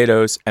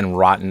potatoes and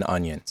rotten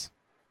onions.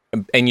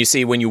 And you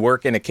see, when you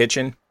work in a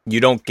kitchen, you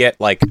don't get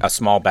like a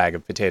small bag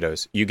of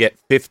potatoes. You get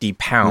 50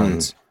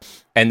 pounds.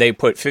 And they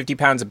put 50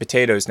 pounds of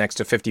potatoes next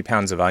to 50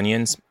 pounds of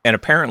onions. And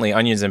apparently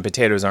onions and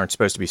potatoes aren't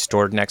supposed to be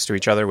stored next to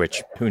each other,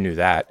 which who knew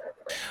that?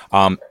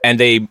 And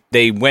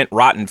they went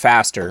rotten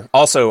faster.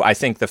 Also, I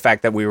think the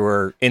fact that we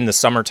were in the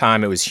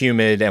summertime, it was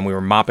humid, and we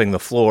were mopping the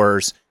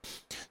floors.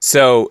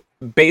 So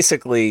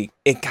basically,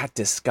 it got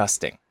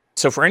disgusting.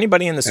 So for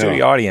anybody in the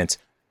studio audience,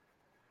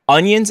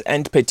 onions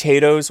and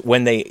potatoes,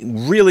 when they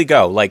really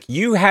go, like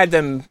you had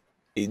them,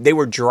 they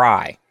were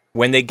dry.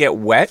 When they get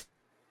wet,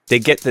 they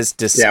get this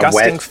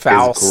disgusting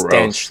foul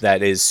stench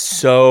that is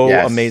so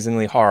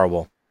amazingly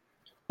horrible.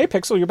 Hey,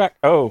 Pixel, you're back.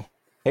 Oh,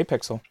 hey,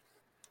 Pixel.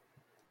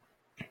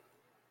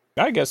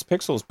 I guess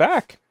Pixel's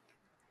back.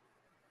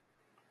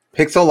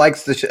 Pixel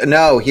likes the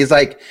No, he's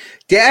like,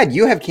 Dad,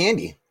 you have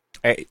candy.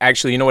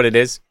 Actually, you know what it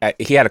is?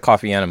 He had a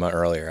coffee enema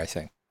earlier, I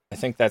think. I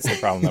think that's the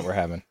problem that we're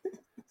having.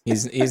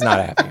 He's not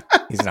happy.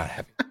 He's not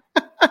happy.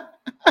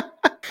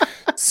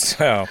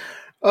 So.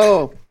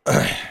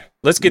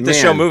 Let's get this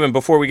show moving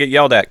before we get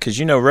yelled at, because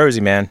you know Rosie,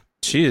 man.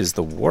 She is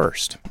the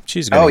worst.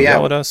 She's going to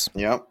yell at us.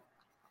 Yep.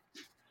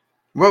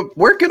 Well,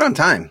 we're good on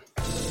time.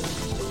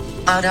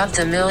 Out of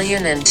the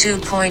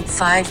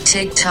 1,002.5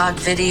 TikTok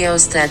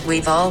videos that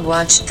we've all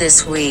watched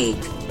this week,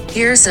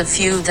 here's a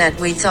few that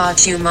we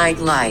thought you might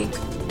like.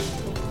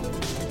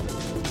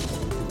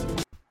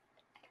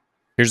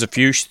 Here's a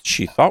few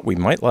she thought we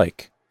might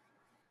like.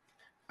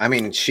 I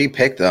mean, she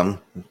picked them,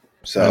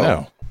 so I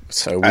know.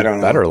 So we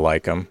better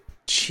like them.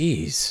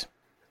 Jeez.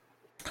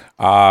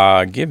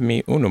 Give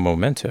me uno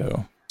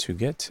momento to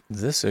get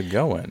this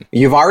going.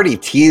 You've already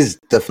teased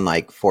the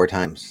like 4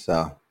 times,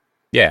 so.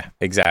 Yeah,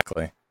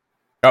 exactly.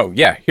 Oh,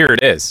 yeah, here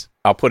it is.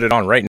 I'll put it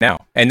on right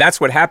now. And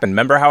that's what happened.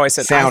 Remember how I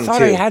said, I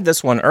thought I had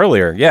this one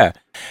earlier. Yeah.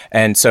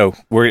 And so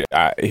we're,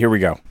 here we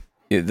go.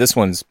 This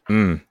one's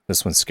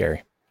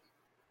scary.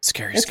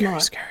 Scary.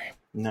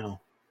 No.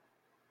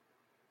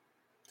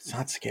 It's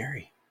not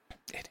scary.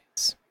 It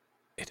is.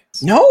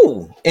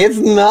 No, it's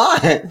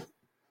not.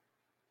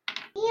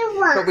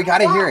 But we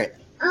gotta hear it.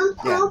 I'm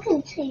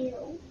talking to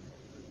you.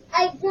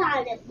 I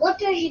got it. What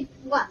does you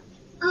want?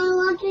 I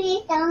want to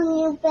lay down in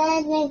your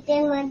bed and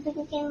then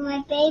my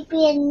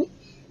baby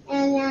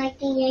and I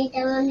can lay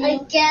down on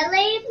you. Can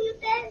lay in your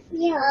bed?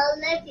 Yeah.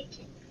 Let me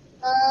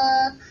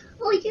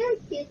oh, yeah,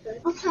 you can.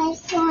 Okay,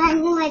 so I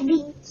need my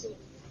binky.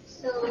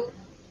 So,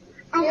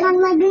 I got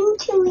my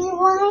binky,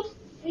 Leroy.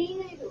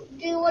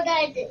 Do what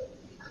I do.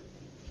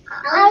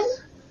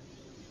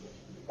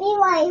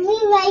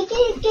 Leroy,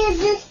 can get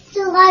this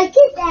to like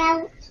it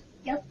out?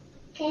 Yep.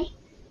 Okay.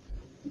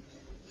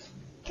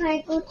 Can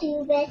I go to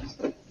your bed?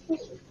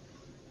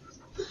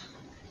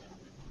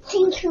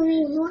 Thank you,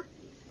 Leroy.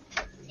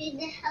 Did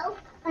it help?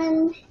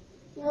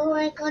 No,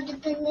 I got the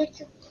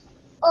binky.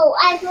 Oh,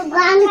 I forgot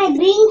my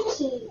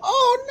binky.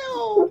 Oh,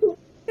 no.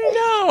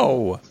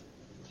 No.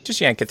 Just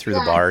yank it through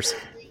the bars.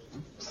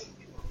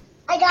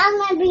 I got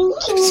my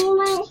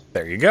binky.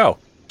 There you go.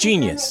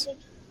 Genius.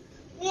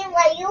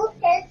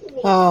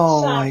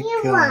 Oh, my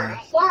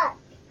God.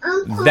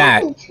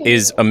 That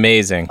is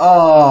amazing.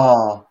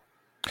 Oh.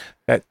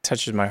 That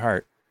touches my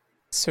heart.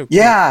 So cute.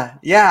 Yeah.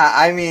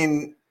 I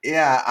mean,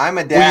 yeah, I'm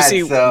a dad, well, you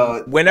see,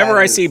 so... Whenever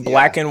I see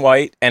black and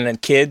white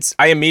and kids,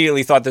 I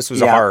immediately thought this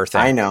was a horror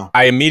thing. I know.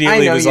 I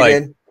immediately was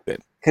like...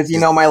 Because you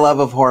know my love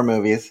of horror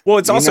movies. Well,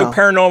 it's also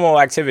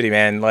Paranormal Activity,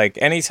 man. Like,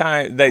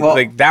 anytime...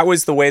 Like, that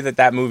was the way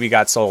that movie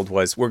got sold,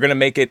 was we're going to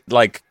make it,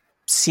 like,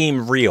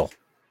 seem real.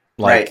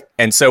 Like, right.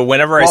 And so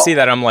whenever I see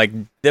that, I'm like,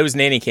 that was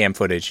nanny cam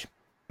footage.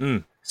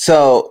 Mm.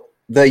 So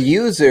the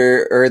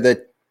user or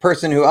the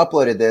person who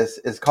uploaded this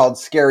is called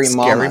Scary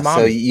Mama.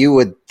 So you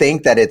would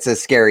think that it's a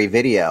scary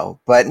video,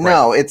 but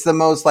no, it's the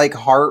most like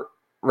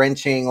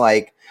heart-wrenching,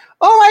 like,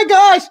 oh my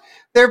gosh,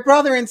 they're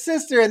brother and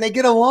sister and they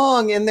get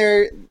along and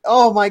they're,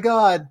 oh my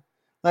God.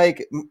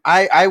 Like,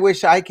 I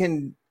wish I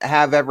can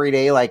have every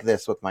day like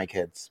this with my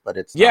kids, but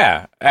it's not.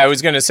 Yeah, I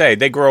was going to say,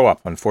 they grow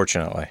up,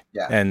 unfortunately.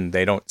 Yeah. And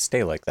they don't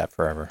stay like that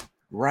forever.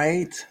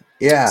 Right?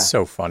 Yeah.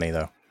 So funny,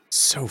 though.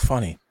 So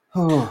funny.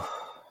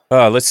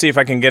 Let's see if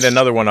I can get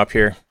another one up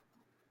here.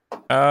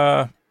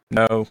 No.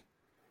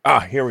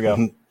 Here we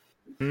go.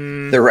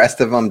 The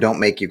rest of them don't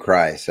make you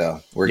cry, so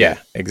we're good. Yeah,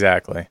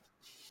 exactly.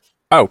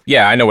 Oh,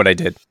 yeah, I know what I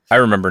did. I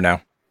remember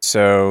now.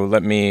 So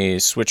let me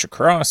switch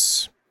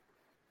across.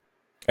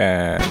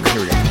 And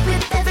here we go.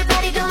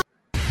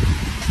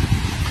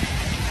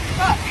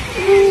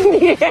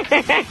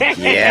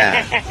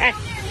 Yeah.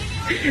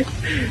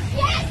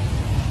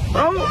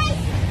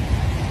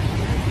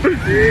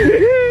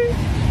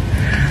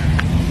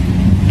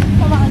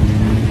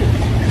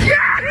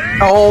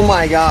 Oh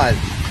my God.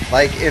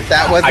 Like, if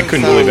that wasn't I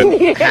couldn't believe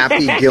it.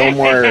 Happy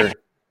Gilmore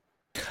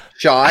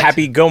shot.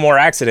 Happy Gilmore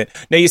accident.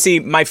 Now, you see,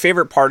 my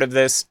favorite part of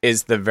this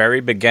is the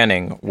very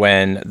beginning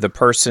when the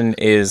person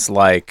is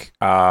like,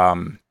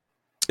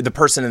 the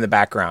person in the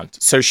background.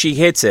 So she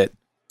hits it.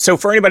 So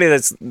for anybody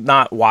that's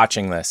not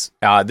watching this,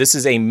 this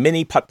is a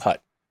mini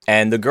putt-putt.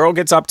 And the girl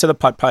gets up to the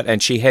putt-putt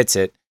and she hits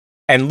it.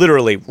 And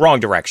literally wrong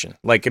direction.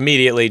 Like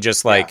immediately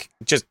just like,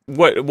 just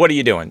what are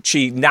you doing?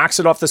 She knocks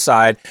it off the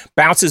side,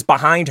 bounces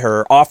behind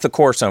her off the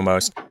course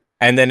almost.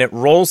 And then it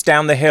rolls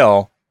down the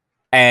hill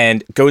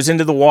and goes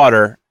into the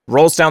water,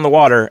 rolls down the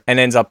water and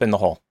ends up in the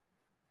hole.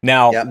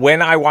 Now,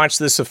 when I watched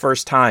this the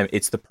first time,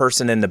 it's the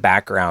person in the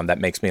background that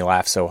makes me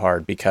laugh so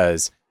hard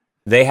because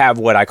they have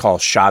what I call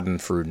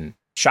Schadenfreude.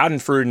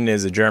 Schadenfreude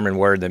is a German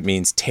word that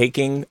means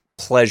taking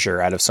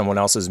pleasure out of someone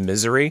else's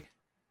misery.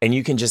 And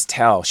you can just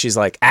tell. She's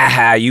like,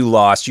 aha, you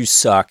lost, you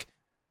suck.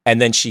 And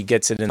then she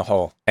gets it in the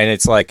hole. And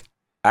it's like,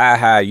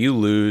 aha, you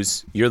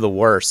lose, you're the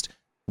worst.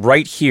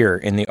 Right here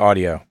in the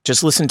audio.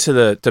 Just listen to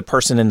the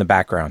person in the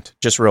background.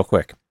 Just real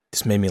quick.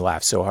 This made me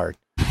laugh so hard.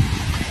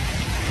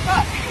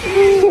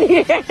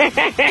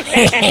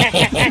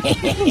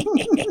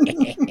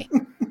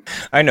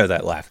 I know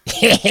that laugh.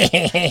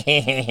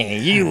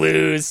 You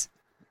lose.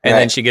 And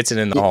then she gets it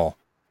in the hole.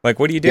 Like,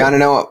 what do you do? You want to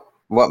know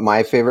what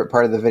my favorite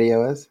part of the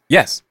video is?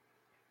 Yes.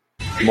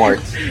 Mort.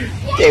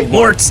 Dave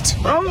Mort.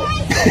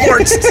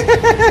 Mort.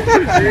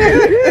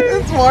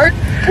 It's Mort.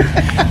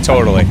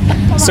 Totally.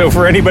 So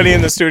for anybody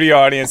in the studio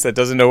audience that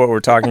doesn't know what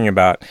we're talking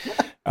about,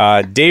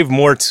 Dave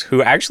Mort,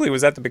 who actually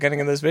was at the beginning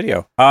of this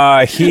video,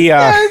 he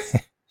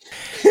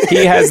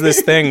has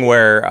this thing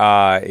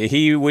where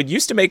he would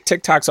used to make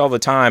TikToks all the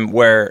time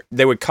where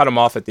they would cut him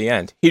off at the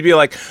end. He'd be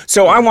like,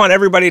 so I want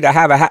everybody to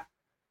have a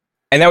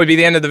and that would be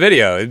the end of the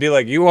video. It'd be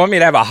like, you want me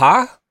to have a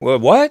ha? Well,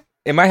 what?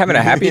 Am I having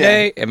a happy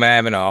day? Am I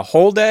having a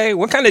whole day?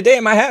 What kind of day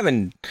am I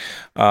having?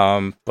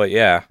 But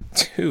yeah,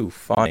 too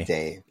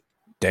funny.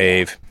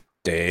 Dave.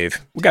 We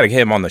got to get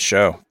him on the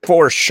show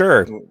for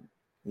sure.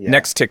 Yeah.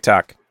 Next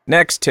TikTok.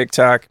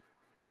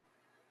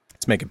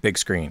 Let's make it big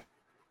screen.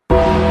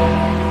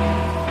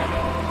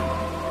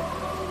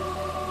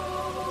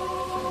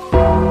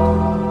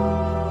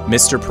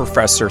 Mr.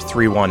 Professor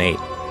 318.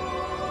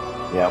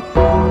 Yep.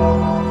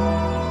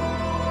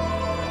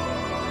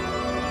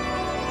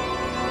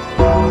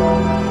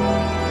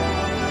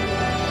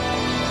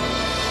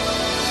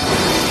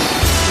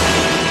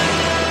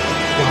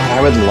 I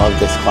would love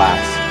this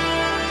class.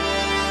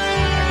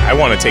 I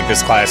want to take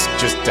this class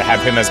just to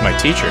have him as my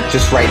teacher.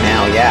 Just right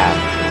now, yeah.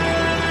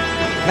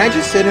 Can I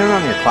just sit in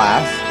on your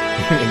class?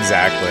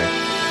 Exactly.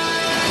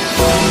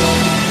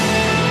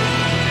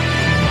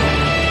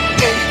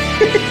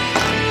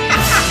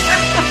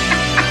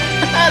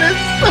 That is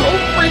so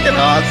freaking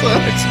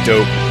awesome. It's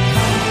dope.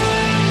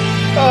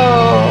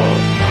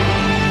 Oh.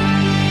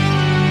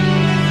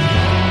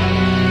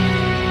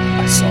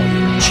 I saw you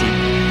were cheap.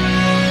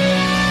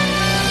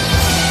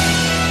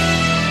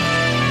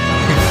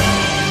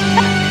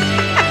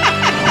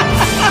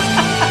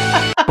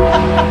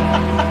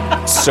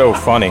 So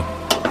funny.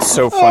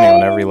 So funny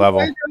on every level.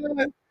 My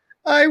God.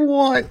 I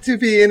want to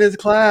be in his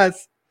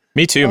class.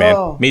 Me too,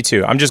 man. Me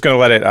too. I'm just going to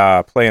let it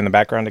play in the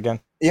background again.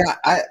 Yeah,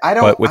 I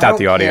don't. But without I don't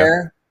the audio.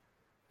 care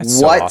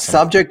That's what so awesome.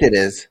 subject it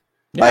is.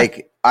 Yeah.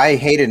 Like, I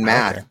hated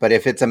math, but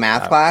if it's a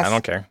math class, I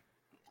don't care.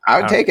 I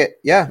would take it.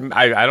 Yeah.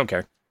 I don't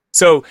care.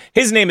 So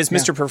his name is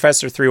Mr.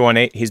 Professor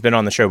 318. He's been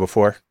on the show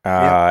before.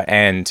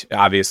 And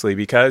obviously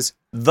because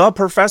the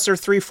Professor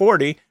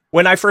 340,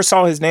 when I first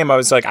saw his name, I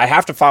was like, I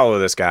have to follow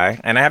this guy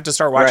and I have to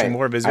start watching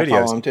more of his videos. I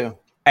follow him too.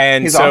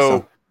 And He's so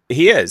awesome.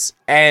 he is.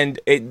 And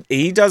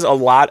he does a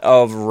lot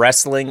of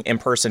wrestling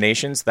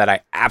impersonations that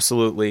I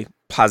absolutely,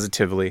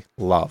 positively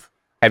love.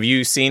 Have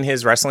you seen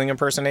his wrestling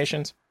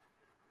impersonations?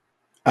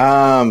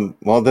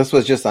 Well, this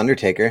was just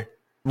Undertaker.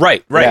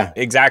 Right, Yeah.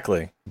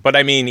 exactly. But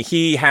I mean,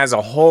 he has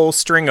a whole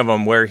string of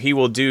them where he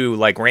will do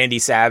like Randy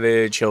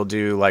Savage, he'll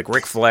do like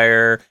Ric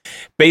Flair.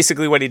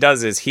 Basically what he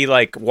does is he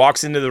like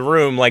walks into the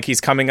room like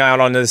he's coming out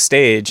onto the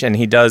stage and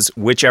he does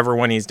whichever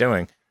one he's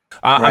doing.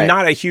 I'm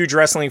not a huge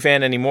wrestling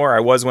fan anymore.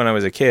 I was when I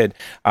was a kid,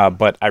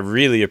 but I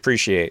really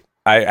appreciate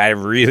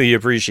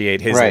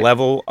his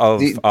level of...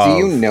 Do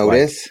you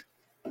notice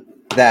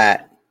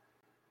that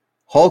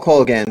Hulk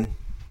Hogan,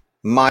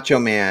 Macho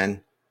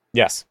Man...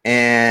 Yes.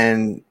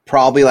 And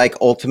probably like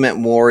Ultimate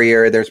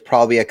Warrior. There's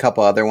probably a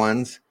couple other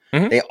ones.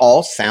 Mm-hmm. They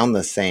all sound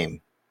the same.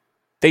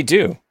 They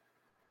do.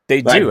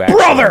 They Like, do, actually.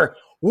 brother,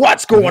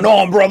 what's going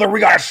on, brother?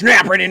 We got to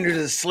snap right into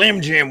the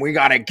Slim Jim. We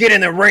got to get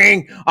in the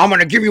ring. I'm going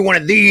to give you one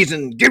of these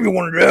and give you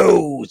one of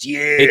those.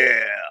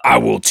 Yeah. I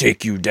will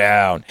take you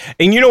down.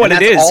 And you know what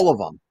And it that's is? all of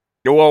them.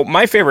 Well,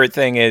 my favorite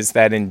thing is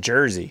that in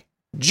Jersey,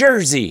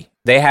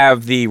 they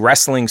have the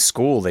wrestling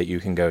school that you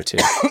can go to.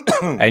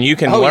 And you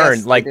can learn.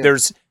 yes, like they do.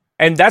 there's...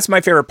 And that's my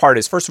favorite part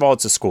is, first of all,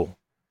 it's a school.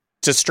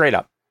 Just straight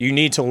up. You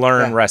need to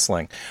learn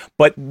wrestling.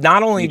 But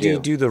not only do you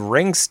do the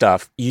ring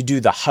stuff, you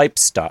do the hype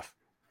stuff.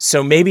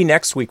 So maybe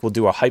next week we'll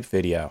do a hype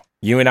video.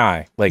 You and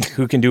I. Like,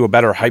 who can do a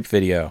better hype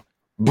video?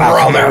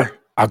 Brother.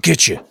 I'll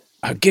get you.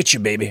 I'll get you,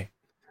 baby.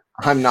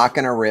 I'm not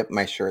going to rip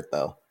my shirt,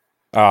 though.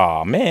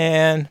 Oh,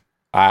 man.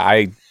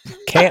 I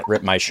can't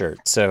rip my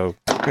shirt. So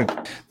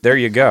there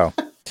you go.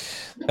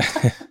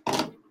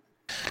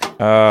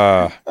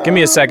 Give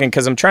me a second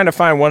because I'm trying to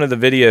find one of the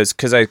videos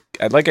because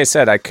like I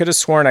said, I could have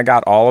sworn I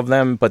got all of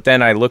them, but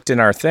then I looked in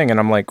our thing and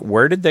I'm like,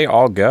 where did they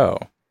all go?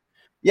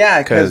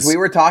 Yeah, because we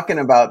were talking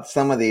about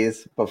some of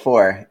these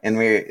before, and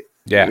we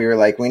were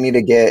like, we need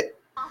to get.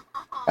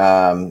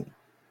 I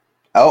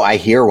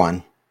hear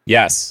one.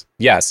 Yes.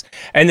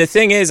 And the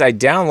thing is, I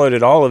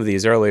downloaded all of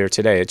these earlier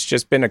today. It's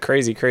just been a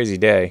crazy, crazy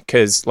day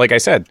because, like I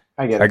said,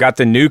 I got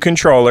the new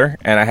controller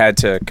and I had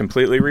to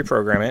completely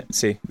reprogram it.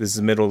 See, this is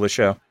the middle of the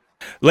show.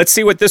 Let's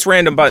see what this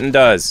random button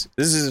does.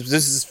 This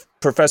is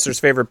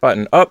Professor's favorite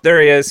button. Oh,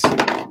 there he is.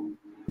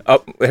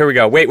 Oh, here we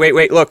go.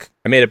 Wait. Look,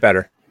 I made it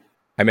better.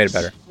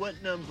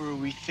 What number are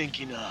we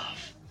thinking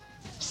of?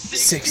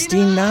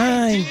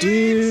 69,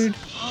 dude.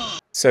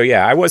 So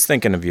yeah, I was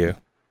thinking of you.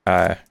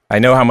 I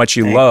know how much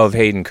you love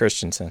Hayden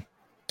Christensen.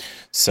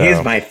 So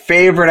He's my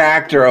favorite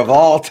actor of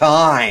all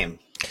time.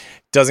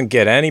 Doesn't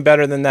get any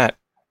better than that.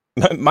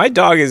 My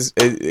dog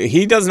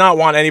he does not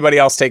want anybody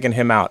else taking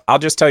him out. I'll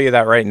just tell you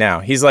that right now.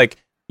 He's like,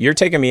 you're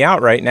taking me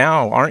out right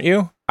now, aren't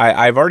you?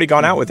 I've already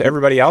gone out with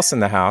everybody else in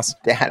the house.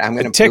 Dad, I'm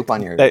going to poop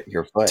on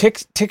your foot.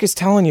 Tick is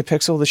telling you,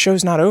 Pixel, the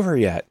show's not over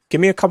yet. Give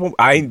me a couple.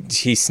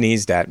 He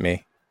sneezed at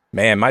me.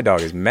 Man, my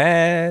dog is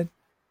mad.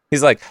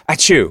 He's like,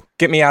 achoo,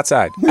 get me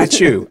outside.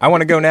 Achoo, I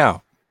want to go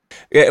now.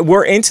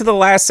 We're into the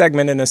last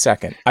segment in a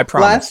second. I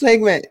promise. Last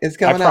segment is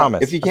coming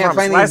up. If you can't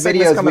find these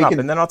videos, we can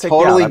and then I'll take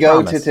totally you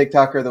out, go to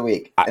TikToker of the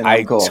week.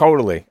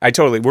 Totally.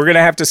 We're going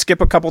to have to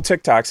skip a couple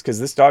TikToks because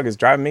this dog is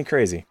driving me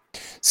crazy.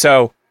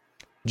 So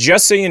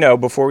just so you know,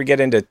 before we get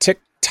into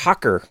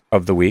TikToker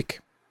of the week,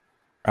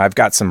 I've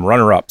got some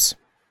runner-ups.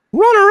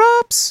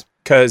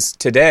 Because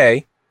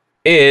today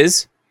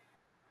is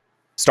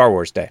Star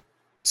Wars Day.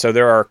 So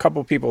there are a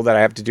couple people that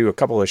I have to do a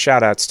couple of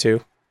shout-outs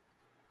to.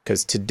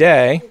 Because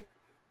today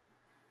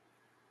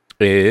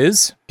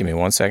is... Give me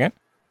 1 second.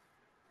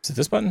 Is it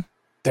this button?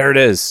 There it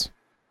is.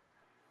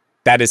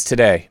 That is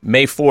today.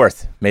 May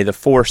 4th. May the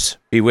Force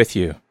be with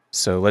you.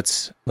 So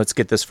let's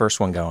get this first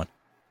one going.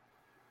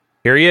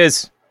 Here he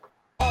is.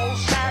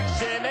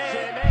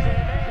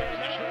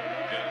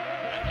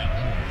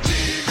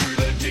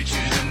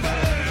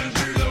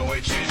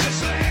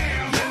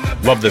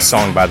 Love this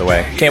song, by the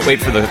way. Can't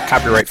wait for the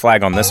copyright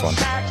flag on this one.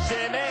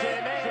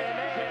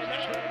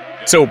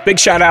 So, big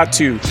shout out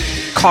to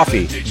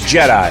Coffee,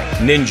 Jedi,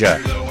 Ninja,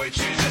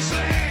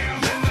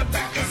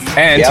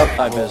 And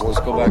let's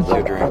go back to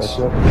your drinks.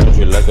 Don't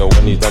you like it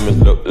when these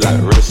diamonds look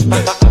like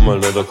wristbands? I'm a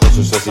little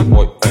closer, sassy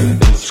boy, and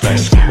discreet.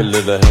 Keep a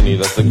little Henny,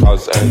 that's the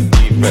cause and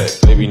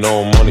defect. Baby,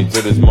 no money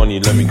to this money,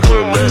 let me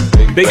cool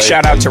that. Big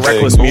shout out to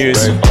Reckless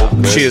Muse.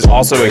 She is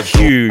also a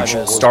huge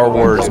Star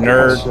Wars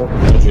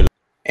nerd.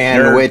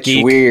 And Nerd which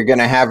geek. we're going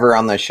to have her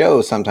on the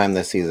show sometime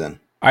this season.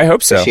 I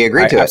hope so. She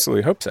agreed to I it.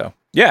 absolutely hope so.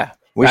 Yeah.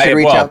 We should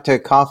reach out to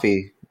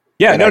Coffee.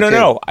 Yeah,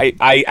 no.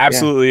 I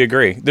absolutely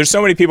agree. There's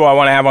so many people I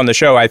want to have on the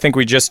show. I think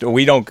we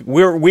don't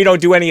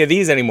do any of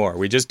these anymore.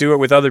 We just do it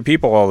with other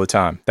people all the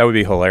time. That would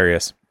be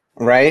hilarious.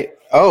 Right?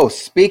 Oh,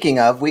 speaking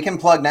of, we can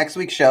plug next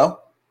week's show.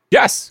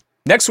 Yes.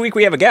 Next week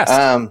we have a guest.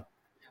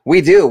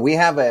 We do. We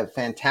have a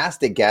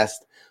fantastic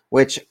guest,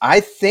 which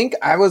I think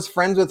I was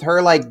friends with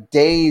her like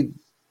day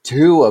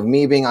 2 of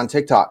me being on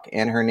TikTok,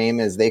 and her name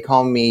is, they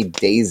call me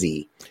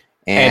Daisy,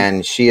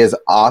 and she is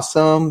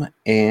awesome.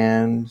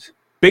 And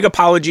big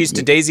apologies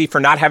to Daisy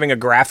for not having a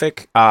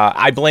graphic.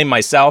 I blame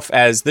myself,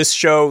 as this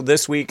show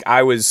this week,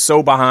 I was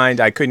so behind,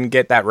 I couldn't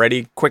get that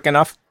ready quick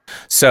enough.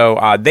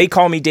 So they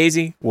call me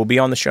Daisy will be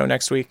on the show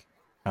next week.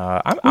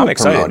 I'm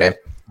excited.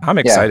 I'm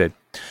excited.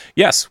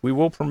 Yes, we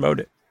will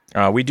promote it.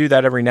 We do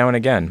that every now and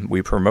again.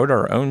 We promote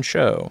our own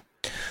show.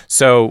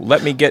 So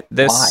let me get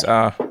this.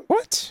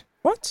 What?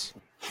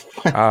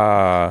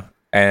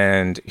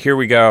 And here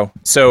we go.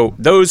 So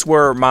those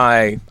were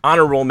my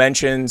honorable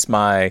mentions,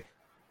 my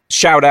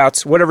shout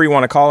outs, whatever you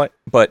want to call it.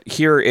 But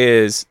here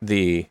is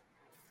the...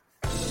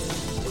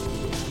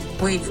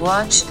 We've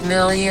watched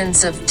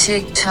millions of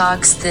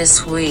TikToks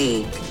this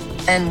week,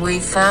 and we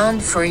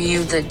found for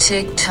you the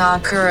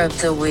TikToker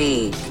of the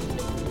week.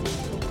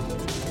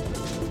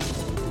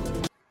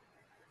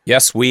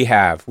 Yes, we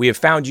have. We have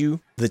found you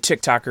the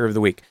TikToker of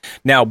the week.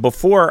 Now,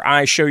 before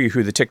I show you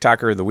who the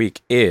TikToker of the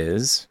week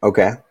is...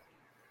 Okay.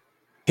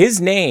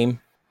 His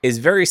name is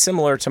very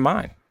similar to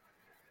mine.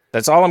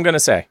 That's all I'm going to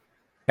say.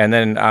 And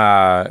then,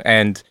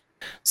 and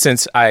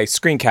since I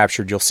screen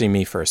captured, you'll see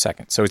me for a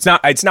second. So it's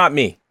not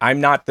me.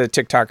 I'm not the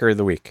TikToker of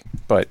the week.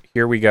 But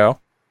here we go.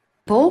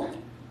 Bull?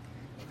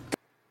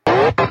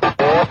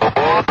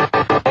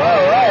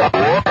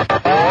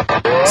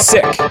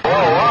 Sick.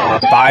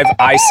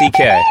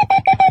 5ICK.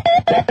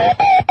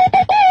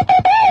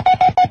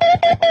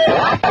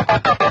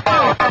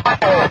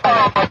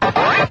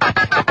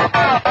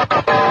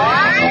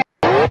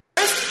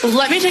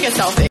 Let me take a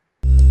selfie.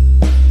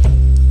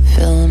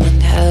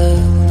 Filming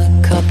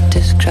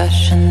helicopters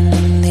crashing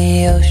in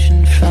the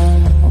ocean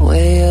from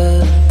way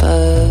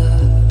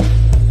above.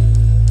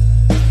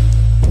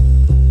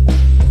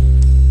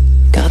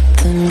 Got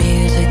the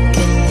music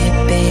in your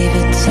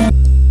baby tongue.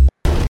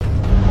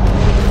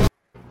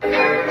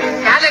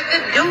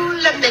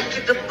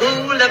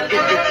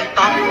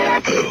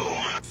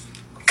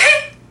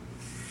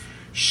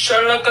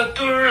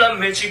 Shalakatula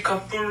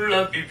mechikapula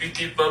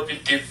bibiti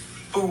babiti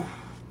boo.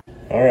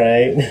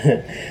 Alright.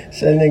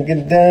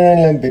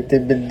 Shalakatula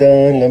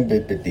bitibidala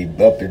bibiti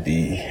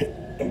babiti.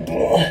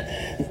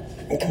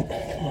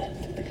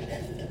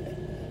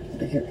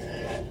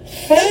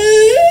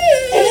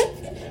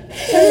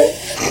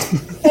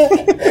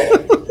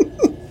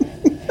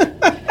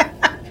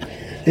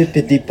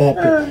 Bippity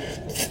boppity.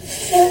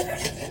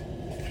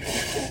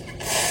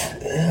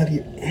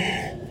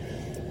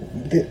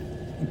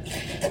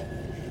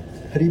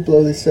 How do you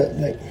blow this up?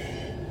 Like,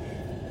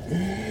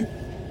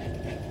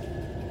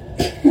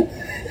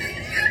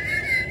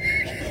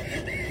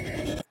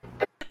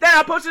 then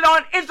I post it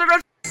on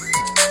Instagram.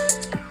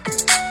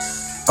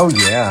 oh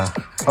yeah,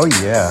 oh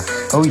yeah,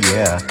 oh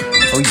yeah,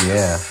 oh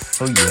yeah,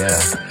 oh yeah,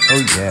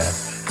 oh yeah,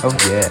 oh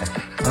yeah,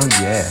 oh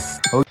yeah.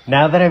 Oh.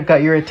 Now that I've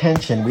got your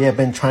attention, we have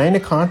been trying to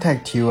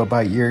contact you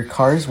about your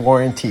car's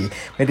warranty,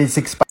 but it's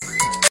expired.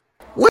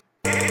 What?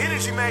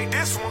 Energy made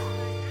this one.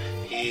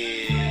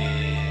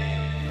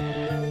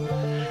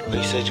 But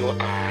you said you were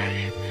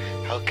alright.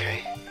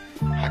 Okay.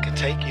 I can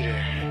take you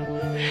there.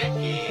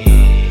 Yeah.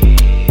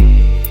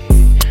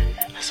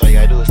 That's all you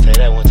gotta do is say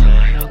that one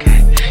time.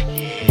 Okay.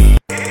 Yeah.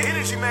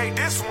 Energy made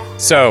this one.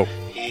 So,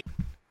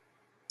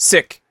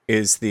 Sick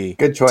is the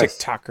good choice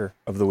TikToker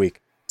of the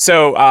week.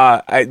 So,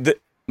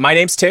 my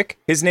name's Tick.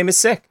 His name is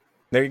Sick.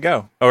 There you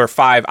go. Or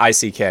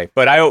 5ICK.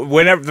 But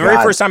the very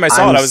first time I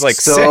saw it, I was like,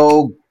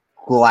 so Sick.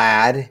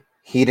 Glad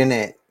he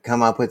didn't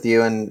come up with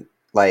you and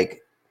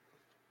like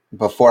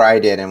before I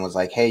did and was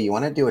like, hey, you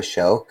want to do a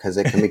show? Because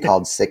it can be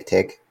called Sick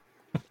Tick.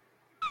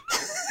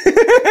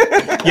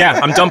 Yeah,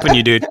 I'm dumping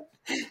you, dude.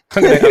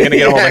 I'm gonna get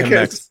a hold of him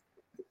next.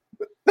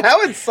 That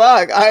would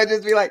suck. I'd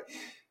just be like...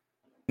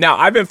 Now,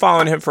 I've been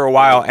following him for a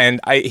while, and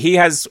he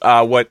has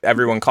what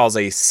everyone calls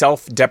a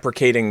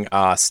self-deprecating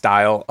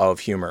style of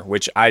humor,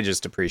 which I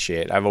just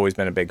appreciate. I've always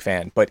been a big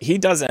fan. But he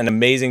does an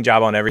amazing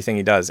job on everything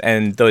he does.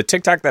 And the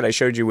TikTok that I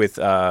showed you with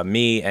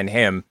me and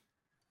him,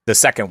 the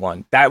second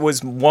one, that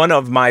was one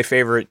of my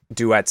favorite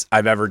duets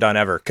I've ever done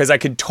ever. Because I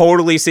could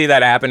totally see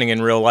that happening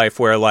in real life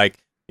where, like,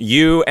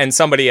 you and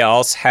somebody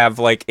else have,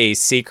 like, a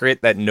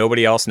secret that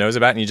nobody else knows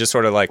about, and you just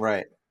sort of, like,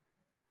 right.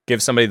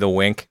 give somebody the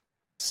wink.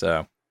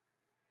 So...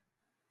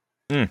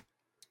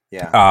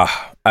 Yeah.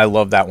 I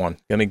love that one.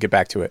 Let me get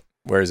back to it.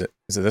 Where is it?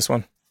 Is it this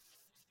one?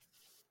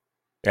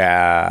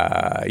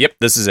 Yep,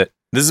 this is it.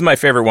 This is my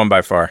favorite one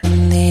by far.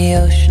 The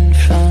ocean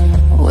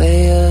from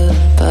way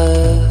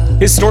above.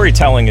 His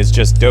storytelling is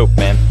just dope,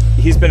 man.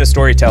 He's been a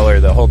storyteller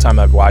the whole time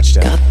I've watched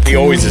him. He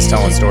always is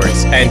telling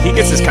stories, and he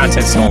gets his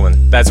content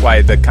stolen. That's why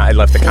I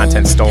left the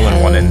content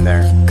stolen one in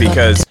there,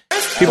 because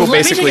people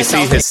basically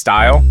see his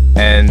style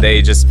and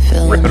they just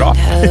rip it off.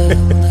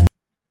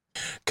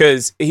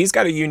 Because he's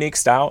got a unique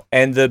style,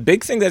 and the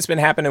big thing that's been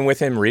happening with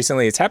him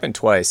recently, it's happened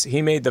twice.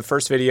 He made the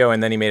first video,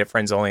 and then he made it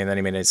friends only, and then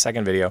he made a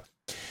second video.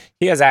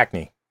 He has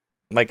acne.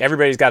 Like,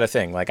 everybody's got a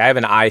thing. Like, I have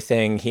an eye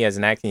thing, he has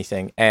an acne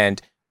thing,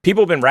 and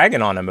people have been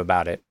ragging on him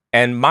about it.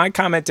 And my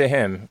comment to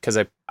him, because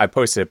I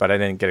posted it, but I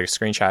didn't get a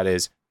screenshot,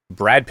 is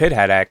Brad Pitt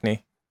had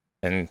acne,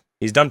 and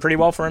he's done pretty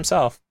well for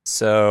himself.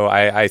 So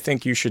I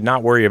think you should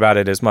not worry about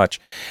it as much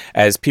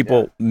as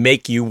people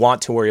make you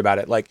want to worry about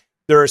it. Like,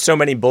 there are so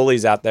many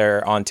bullies out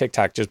there on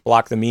TikTok, just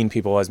block the mean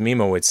people, as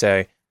Mimo would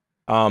say.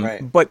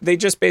 But they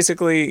just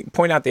basically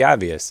point out the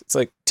obvious. It's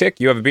like,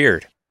 Tick, you have a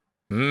beard.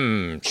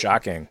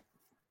 Shocking.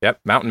 Yep,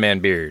 mountain man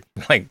beard.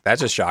 Like,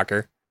 that's a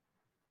shocker.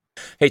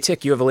 Hey,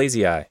 Tick, you have a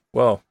lazy eye.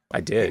 Well,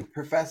 I did. Hey,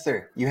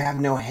 Professor, you have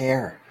no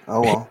hair.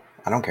 Oh, well,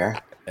 I don't care.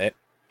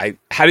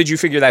 How did you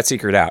figure that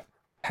secret out?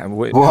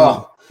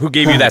 Who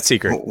gave you that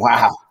secret?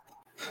 Wow.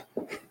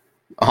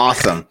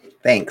 Awesome.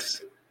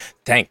 Thanks.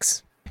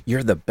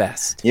 You're the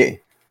best.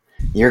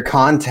 Your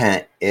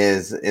content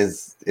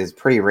is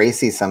pretty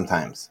racy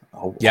sometimes.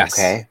 Oh, yes.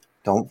 Okay.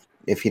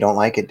 If you don't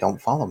like it, don't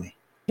follow me.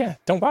 Yeah,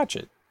 don't watch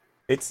it.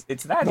 It's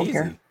that easy.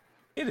 Care.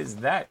 It is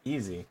that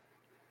easy.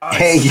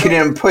 Hey, you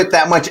didn't put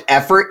that much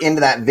effort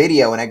into that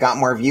video, and it got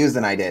more views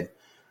than I did.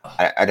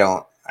 I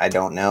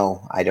don't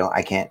know.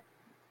 I can't.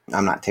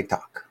 I'm not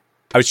TikTok.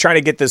 I was trying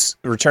to get this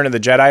Return of the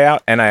Jedi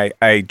out, and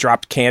I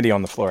dropped candy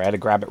on the floor. I had to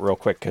grab it real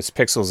quick because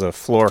Pixel's a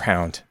floor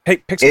hound. Hey,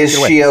 Pixel, is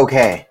she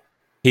okay?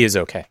 He is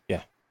okay.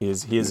 Yeah, he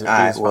is.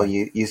 Well,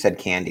 you said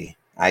candy.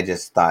 I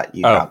just thought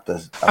you dropped a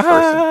person.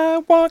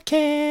 I want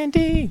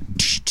candy.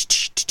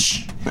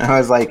 I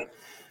was like,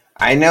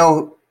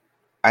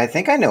 I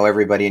think I know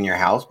everybody in your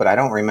house, but I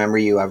don't remember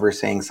you ever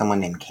saying someone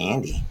named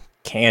Candy.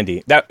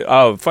 Candy. That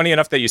funny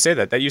enough that you say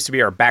that. That used to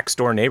be our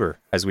backdoor neighbor,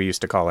 as we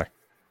used to call her.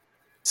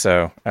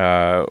 So,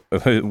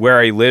 where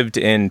I lived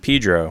in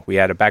Pedro, we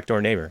had a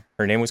backdoor neighbor.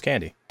 Her name was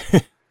Candy.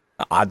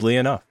 Oddly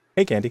enough.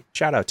 Hey, Candy.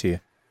 Shout out to you.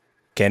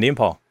 Candy and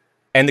Paul.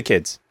 And the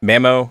kids.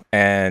 Mamo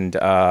and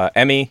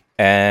Emmy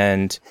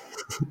and...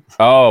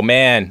 Oh,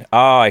 man.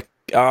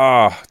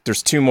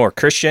 There's two more.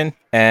 Christian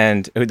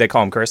and... Who they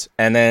call him Chris.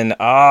 And then...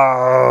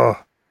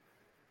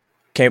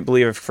 Can't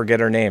believe I forget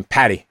her name.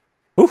 Patty.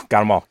 Ooh, got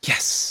them all.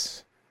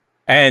 Yes.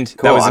 And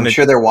cool. I'm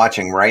sure they're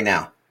watching right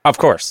now. Of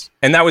course.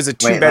 And that was a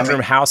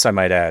 2-bedroom house, I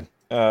might add.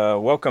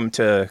 Welcome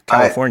to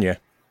California.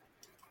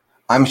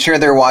 I'm sure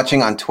they're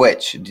watching on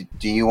Twitch.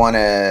 Do you want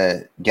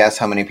to guess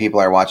how many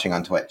people are watching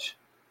on Twitch?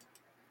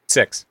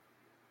 6.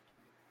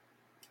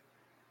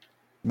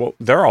 Well,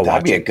 they're all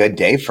That'd watching. Be a good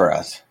day for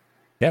us.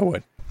 Yeah, it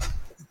would.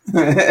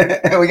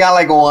 We got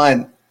like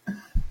 1.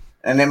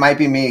 And it might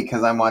be me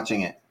because I'm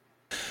watching it.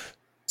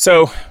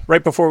 So,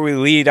 right before we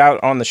lead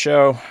out on the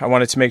show, I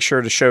wanted to make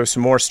sure to show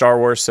some more Star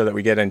Wars so that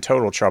we get in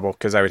total trouble,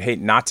 because I would hate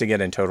not to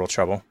get in total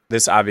trouble.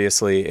 This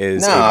obviously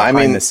is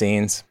behind the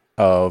scenes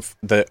of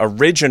the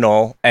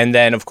original, and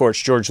then, of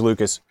course, George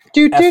Lucas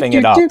effing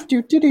it up.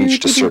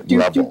 Reached a certain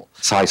level.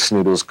 Cy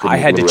Snoodles couldn't I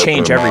had to really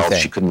change open her mouth.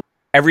 everything. She couldn't.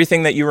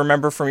 Everything that you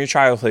remember from your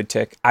childhood,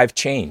 Tick, I've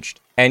changed.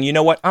 And you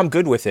know what? I'm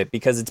good with it,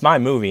 because it's my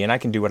movie, and I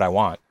can do what I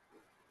want.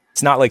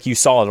 It's not like you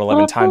saw it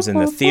 11 times in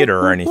the theater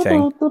or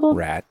anything,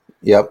 rat.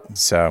 Yep.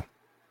 So...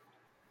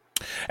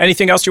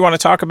 Anything else you want to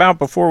talk about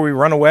before we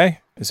run away?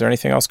 Is there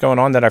anything else going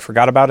on that I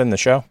forgot about in the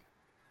show?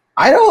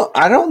 I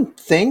don't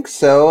think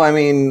so. I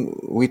mean,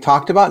 we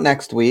talked about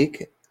next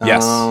week.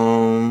 Yes.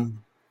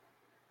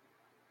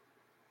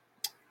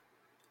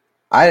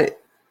 I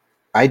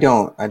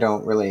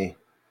don't really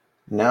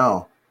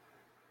know.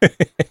 I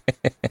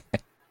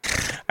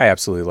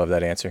absolutely love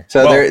that answer.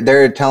 So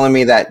they're telling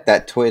me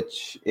that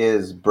Twitch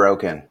is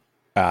broken.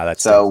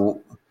 That's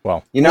so.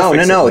 Well,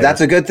 no.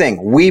 That's a good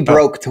thing. We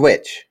broke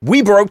Twitch.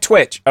 We broke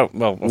Twitch. Oh,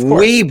 well, of course.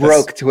 We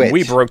broke Twitch.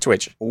 We broke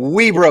Twitch.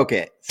 We broke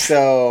it.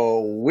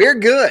 So we're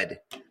good.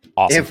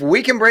 Awesome. If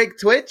we can break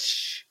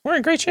Twitch, we're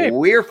in great shape.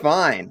 We're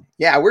fine.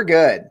 Yeah, we're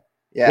good.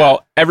 Yeah.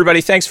 Well,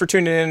 everybody, thanks for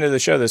tuning into the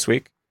show this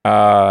week.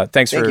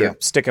 Thanks for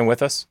sticking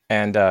with us.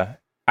 And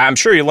I'm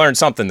sure you learned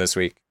something this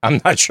week. I'm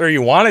not sure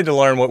you wanted to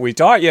learn what we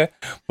taught you,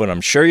 but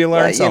I'm sure you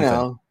learned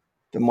something.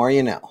 The more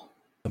you know.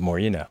 The more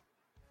you know.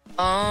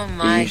 Oh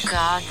my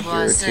God,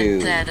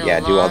 wasn't that a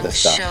long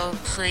show?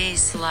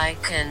 Please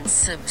like and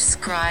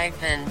subscribe,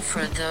 and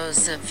for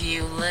those of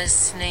you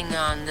listening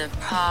on the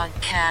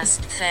podcast,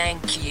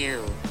 thank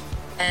you.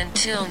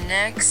 Until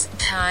next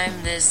time,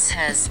 this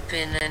has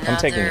been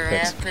another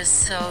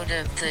episode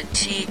of the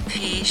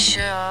TP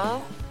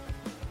Show.